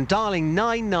children dialing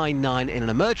 999 in an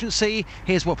emergency.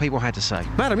 Here's what people had to say.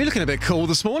 Madam, you're looking a bit cool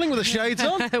this morning with the shades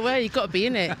on. Well, you've got to be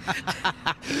in it.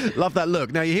 Love that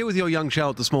look. Now, you're here with your young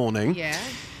child this morning. Yeah.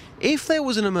 If there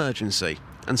was an emergency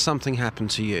and something happened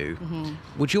to you,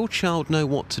 would your child know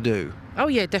what to do? Oh,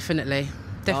 yeah, definitely.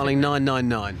 Dialing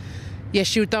 999. Yeah,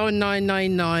 she'll dial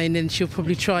 999 and she'll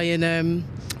probably try and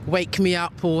wake me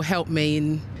up or help me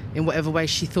in whatever way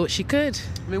she thought she could.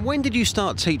 I mean, when did you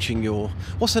start teaching your...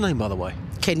 What's her name, by the way?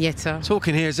 Kenyatta.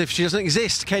 Talking here as if she doesn't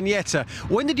exist, Kenyatta.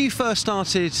 When did you first start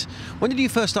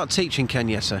teaching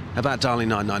Kenyatta about dialing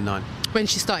 999? When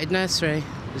she started nursery.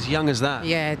 As young as that?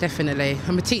 Yeah, definitely.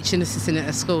 I'm a teaching assistant at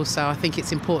a school, so I think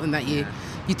it's important that you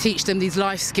teach them these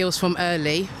life skills from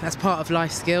early. That's part of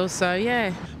life skills, so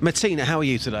yeah. Martina, how are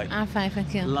you today? I'm fine,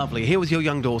 thank you. Lovely. Here with your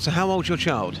young daughter. How old's your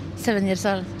child? 7 years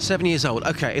old. 7 years old.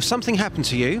 OK, if something happened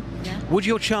to you, would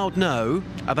your child know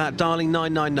about dialing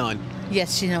 999?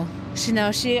 Yes, she knows. She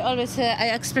knows. She always,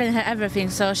 I explain her everything,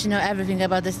 so she knows everything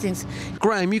about these things.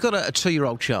 Graham, you've got a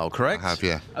 2-year-old child, correct? I have,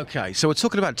 yeah. OK, so we're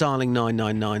talking about dialing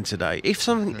 999 today. If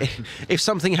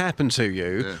something happened to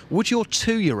you, would your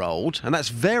 2-year-old, and that's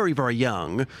very, very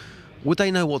young, would they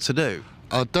know what to do?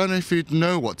 I don't know if he'd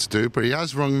know what to do, but he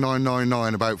has rung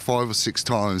 999 about 5 or 6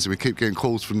 times, and we keep getting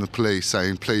calls from the police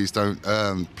saying, please don't,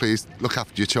 please look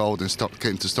after your child and stop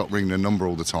ringing the number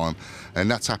all the time. And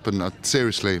that's happened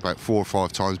seriously about 4 or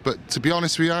 5 times. But to be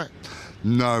honest with you,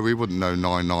 no, we wouldn't know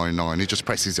 999. He just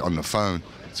presses it on the phone,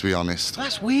 to be honest.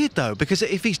 That's weird, though, because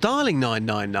if he's dialing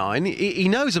 999, he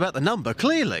knows about the number,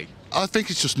 clearly. I think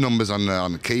it's just numbers on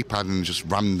the keypad and just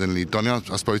randomly done it.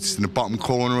 I suppose it's in the bottom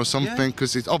corner or something,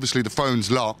 because obviously the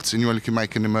phone's locked and you only can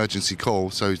make an emergency call,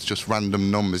 so it's just random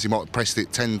numbers. You might have pressed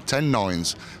it 10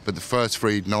 nines, but the first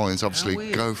 3 nines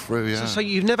obviously go through, yeah. So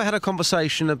you've never had a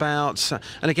conversation about,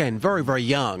 and again, very, very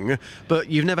young, but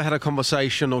you've never had a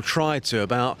conversation or tried to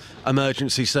about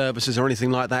emergency services or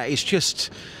anything like that. It's just...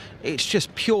 it's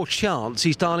just pure chance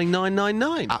he's dialing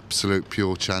 999. Absolute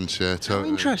pure chance, yeah. Totally.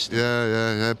 Interesting.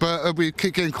 Yeah. But we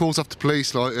keep getting calls off the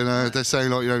police, like, you know, they're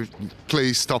saying, like, you know,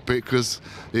 please stop it because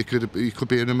it could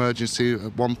be an emergency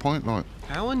at one point, like.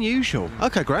 How unusual.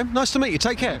 OK, Graham, nice to meet you.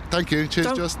 Take care. Thank you.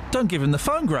 Cheers, Don't give him the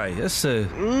phone, Gray. That's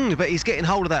but he's getting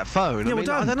hold of that phone. Yeah, I mean,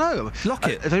 well, I don't know. Lock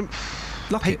it.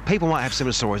 Lock it. People might have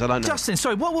similar stories. I don't know. Justin,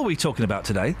 sorry, what were we talking about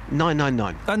today?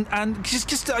 999. And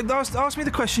just ask me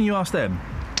the question you asked them.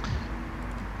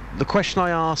 The question I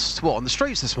asked, what, on the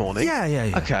streets this morning?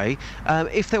 Yeah. OK.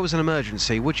 If there was an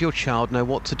emergency, would your child know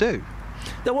what to do?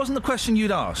 That wasn't the question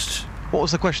you'd asked. What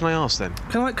was the question I asked then?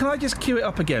 Can I just cue it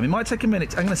up again? It might take a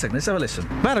minute. Hang on a second. Let's have a listen.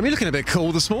 Madam, you're looking a bit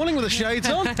cool this morning with the shades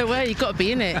on. Well, you've got to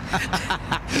be in it.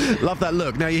 Love that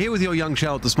look. Now, you're here with your young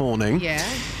child this morning. Yeah.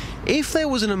 If there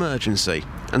was an emergency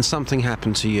and something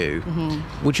happened to you,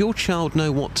 would your child know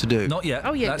what to do? Not yet.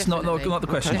 Oh, yeah, That's not the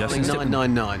question, Justin.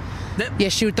 999. Yeah,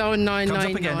 she'll dial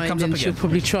 999 and she'll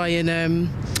probably try and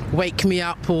wake me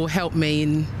up or help me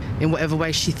in whatever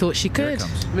way she thought she could.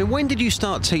 I mean, when did you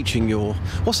start teaching your...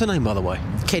 What's her name, by the way?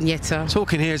 Kenyatta.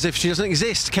 Talking here as if she doesn't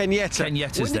exist. Kenyatta.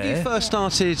 Kenyatta's When did you first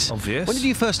started... Obvious. When did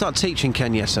you first start teaching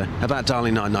Kenyatta about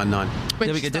dialing 999?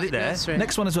 There we go, did it there. Nursery.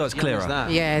 Next one as well, it's clearer.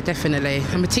 Yeah, definitely.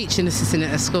 I'm a teaching assistant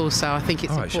at a school, so I think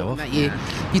it's important that you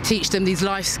teach them these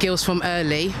life skills from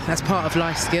early. That's part of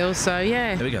life skills, so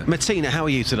yeah. There we go. Martina, how are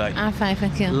you today? I'm fine,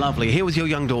 thank you. Lovely. Here with your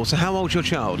young daughter. How old's your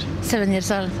child? 7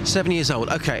 years old. 7 years old.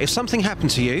 OK, if something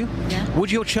happened to you, would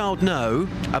your child know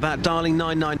about dialing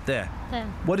 999? Yeah.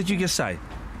 What did you just say?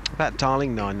 About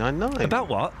dialing 999. About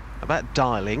what? About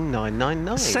dialing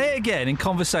 999. Say it again in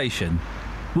conversation.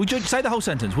 Would you say the whole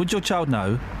sentence? Would your child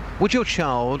know? Would your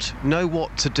child know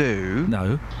what to do?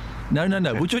 No.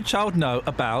 Would your child know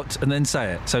about, and then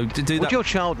say it. So do that. Would your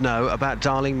child know about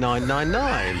dialing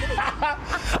 999?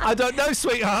 I don't know,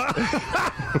 sweetheart.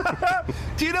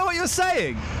 Do you know what you're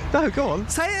saying? No, go on.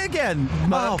 Say it again.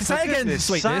 Say it again,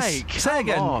 sweetness.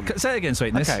 Say it again,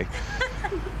 sweetness. Okay.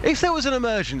 If there was an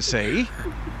emergency,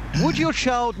 would your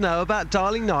child know about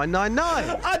dialing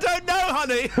 999? I don't know,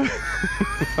 honey.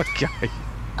 Okay.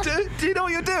 Do you know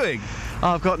what you're doing?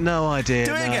 I've got no idea.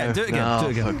 Do it again. Oh, do it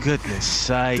again. For goodness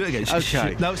sake. Do it again.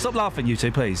 Okay. No, stop laughing, you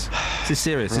two, please. This is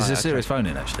serious. This is a serious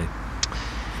phone-in, actually.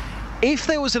 If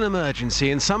there was an emergency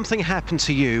and something happened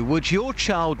to you, would your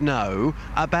child know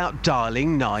about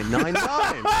dialing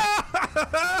 999?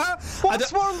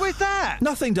 What's wrong with that?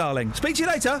 Nothing, darling. Speak to you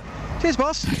later. Cheers,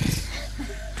 boss.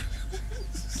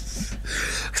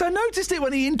 Because I noticed it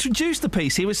when he introduced the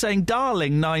piece. He was saying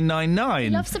darling 999. He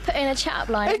loves to put in a chat-up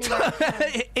line.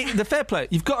 Anyway. The fair play.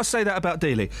 You've got to say that about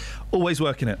Dealey. Always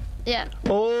working it. Yeah.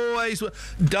 Always.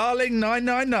 Darling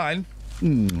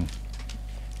 999.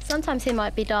 Sometimes he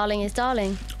might be darling his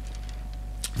darling.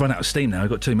 I've run out of steam now. I've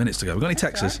got 2 minutes to go. We've got any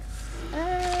texters?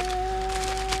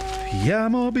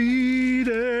 I'ma be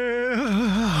there,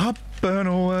 up and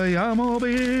away, I'ma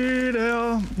be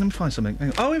there. Let me find something. Hang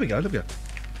on. Oh, here we go. Look at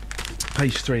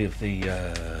page 3 of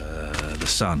the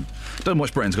Sun. Don't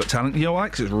watch Britain's Got Talent. You know why?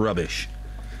 Because it's rubbish.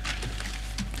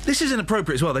 This is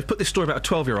inappropriate as well. They've put this story about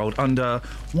a 12-year-old under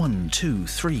 1, 2,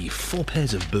 3, 4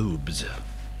 pairs of boobs.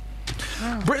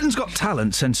 Wow. Britain's Got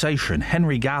Talent sensation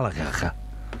Henry Gallagher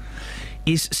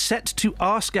is set to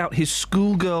ask out his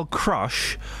schoolgirl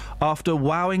crush after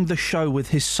wowing the show with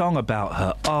his song about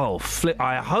her. Oh, flip.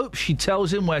 I hope she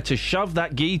tells him where to shove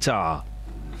that guitar.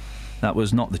 That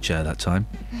was not the chair that time.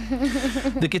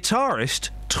 The guitarist,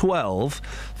 12,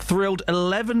 thrilled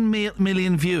 11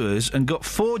 million viewers and got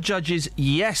 4 judges'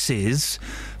 yeses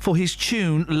for his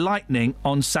tune Lightning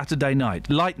on Saturday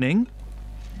night. Lightning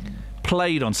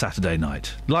played on Saturday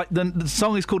night. The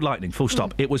song is called Lightning, full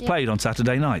stop. It was played on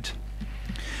Saturday night.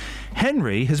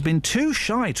 Henry has been too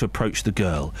shy to approach the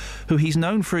girl, who he's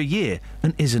known for a year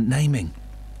and isn't naming.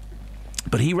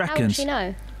 But he reckons... How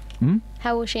will she know?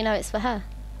 How will she know it's for her?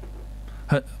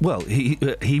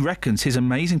 He reckons his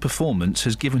amazing performance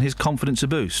has given his confidence a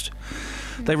boost.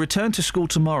 They return to school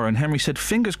tomorrow, and Henry said,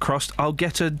 fingers crossed, I'll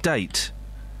get a date.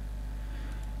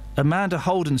 Amanda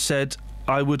Holden said,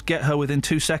 I would get her within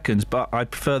 2 seconds, but I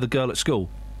prefer the girl at school.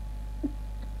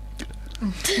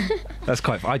 That's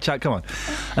quite fun. Come on.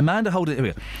 Amanda Holden... Here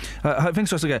we go. Fingers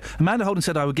crossed, again. Amanda Holden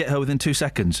said I would get her within 2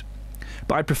 seconds.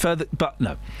 But I prefer the... But,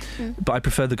 no. But I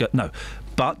prefer the girl... No.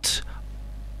 But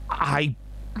I...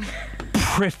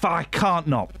 I can't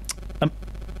not.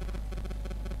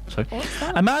 Sorry.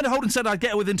 Amanda Holden said I'd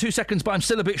get her within 2 seconds, but I'm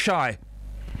still a bit shy.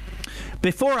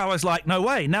 Before I was like, no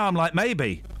way. Now I'm like,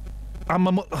 maybe.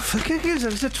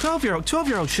 It's a 12-year-old.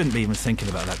 12-year-old shouldn't be even thinking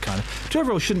about that kind of...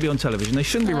 12-year-olds shouldn't be on television. They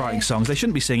shouldn't be writing songs. They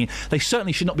shouldn't be singing. They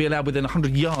certainly should not be allowed within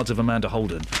 100 yards of Amanda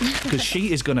Holden, because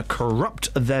she is going to corrupt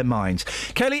their minds.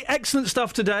 Kelly, excellent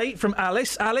stuff today from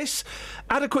Alice. Alice,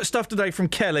 adequate stuff today from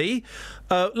Kelly.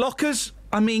 Lockers,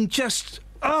 I mean, just...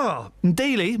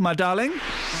 Dealey, my darling.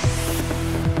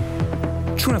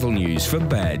 Travel news for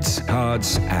beds,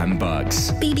 cards and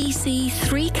bugs. BBC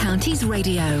Three Counties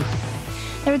Radio.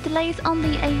 There are delays on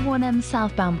the A1M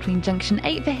southbound between junction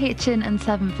 8 for Hitchin and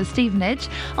 7 for Stevenage.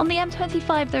 On the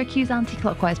M25, there are queues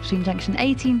anti-clockwise between junction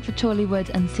 18 for Chorleywood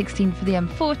and 16 for the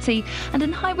M40. And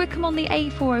in High Wycombe on the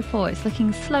A404, it's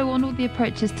looking slow on all the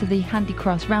approaches to the Handy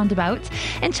Cross roundabout.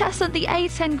 In Chester, the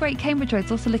A10 Great Cambridge Road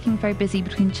is also looking very busy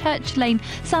between Church Lane,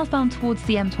 southbound towards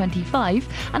the M25.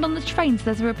 And on the trains,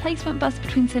 there's a replacement bus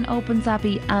between St Albans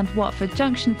Abbey and Watford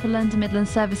Junction for London Midland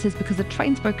services because the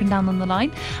train's broken down on the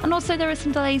line. And also there are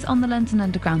some delays on the London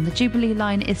Underground. The Jubilee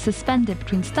line is suspended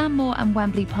between Stanmore and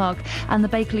Wembley Park, and the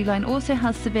Bakerley line also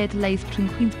has severe delays between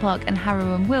Queen's Park and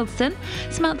Harrow and Wilson.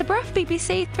 Samantha Bruff,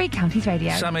 BBC Three Counties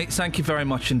Radio. Sammy, thank you very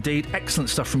much indeed. Excellent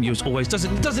stuff from you as always.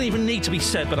 Doesn't even need to be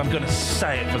said, but I'm going to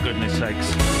say it for goodness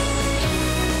sakes.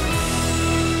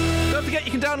 Don't forget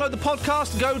you can download the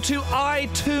podcast. Go to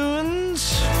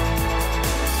iTunes.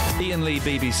 Iain Lee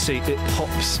BBC, it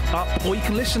pops up, or you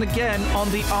can listen again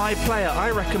on the iPlayer. I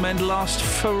recommend last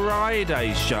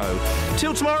Friday's show.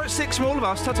 Till tomorrow at 6 from all of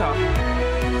us. Ta-ta.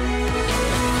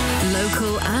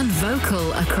 Local and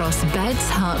vocal across beds,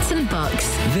 hearts and bucks.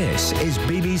 This is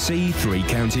BBC Three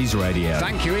Counties Radio.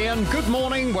 Thank you, Iain. Good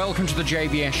morning. Welcome to the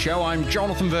JVS show. I'm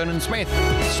Jonathan Vernon-Smith.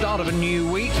 Start of a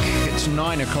new week. It's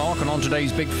 9 o'clock, and on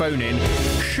today's big phone-in,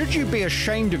 should you be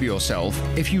ashamed of yourself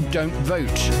if you don't vote?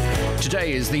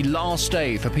 Today is the last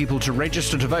day for people to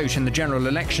register to vote in the general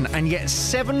election, and yet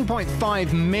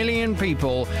 7.5 million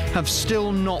people have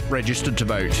still not registered to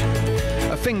vote.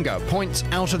 A finger points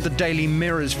out of the Daily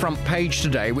Mirror's front page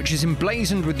today, which is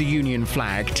emblazoned with the Union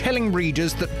flag, telling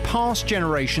readers that past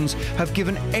generations have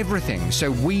given everything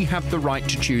so we have the right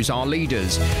to choose our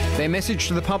leaders. Their message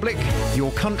to the public: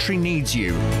 your country needs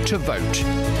you to vote.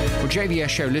 Well, JVS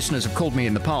show listeners have called me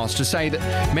in the past to say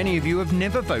that many of you have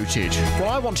never voted. Well,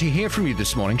 I want to hear from you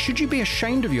this morning. Should you be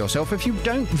ashamed of yourself if you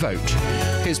don't vote?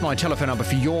 Here's my telephone number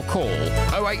for your call: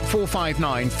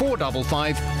 08459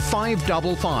 455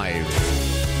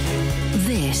 555.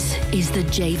 This is the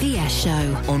JVS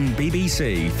show on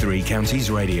BBC Three Counties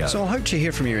Radio. So I'll hope to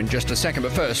hear from you in just a second,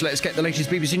 but first let's get the latest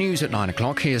BBC News at 9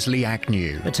 o'clock. Here's Lee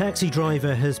Agnew. A taxi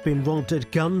driver has been robbed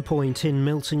at gunpoint in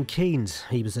Milton Keynes.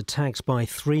 He was attacked by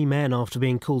 3 men after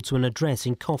being called to an address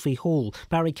in Coffey Hall.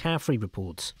 Barry Caffrey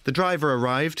reports. The driver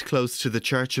arrived close to the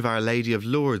Church of Our Lady of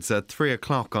Lourdes at 3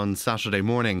 o'clock on Saturday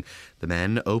morning. The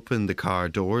men opened the car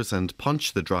doors and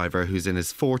punched the driver, who's in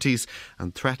his 40s,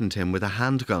 and threatened him with a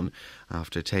handgun.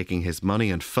 After taking his money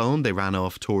and phone, they ran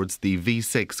off towards the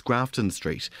V6 Grafton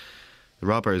Street. The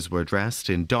robbers were dressed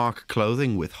in dark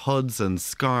clothing with hoods and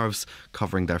scarves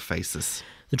covering their faces.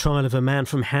 The trial of a man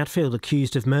from Hatfield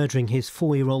accused of murdering his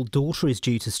 4-year-old daughter is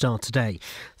due to start today.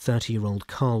 30-year-old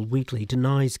Carl Wheatley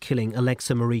denies killing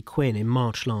Alexa Marie Quinn in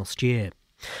March last year.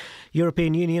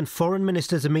 European Union foreign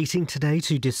ministers are meeting today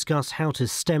to discuss how to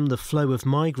stem the flow of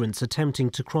migrants attempting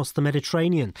to cross the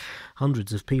Mediterranean.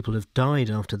 Hundreds of people have died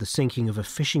after the sinking of a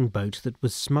fishing boat that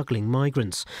was smuggling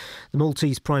migrants. The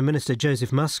Maltese Prime Minister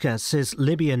Joseph Muscat says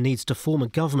Libya needs to form a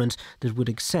government that would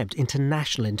accept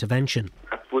international intervention.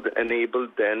 That would enable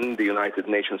then the United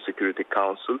Nations Security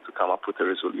Council to come up with a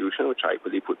resolution, which I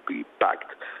believe would be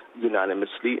backed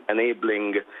unanimously,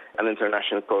 enabling an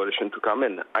international coalition to come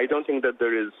in. I don't think that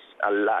there is a lack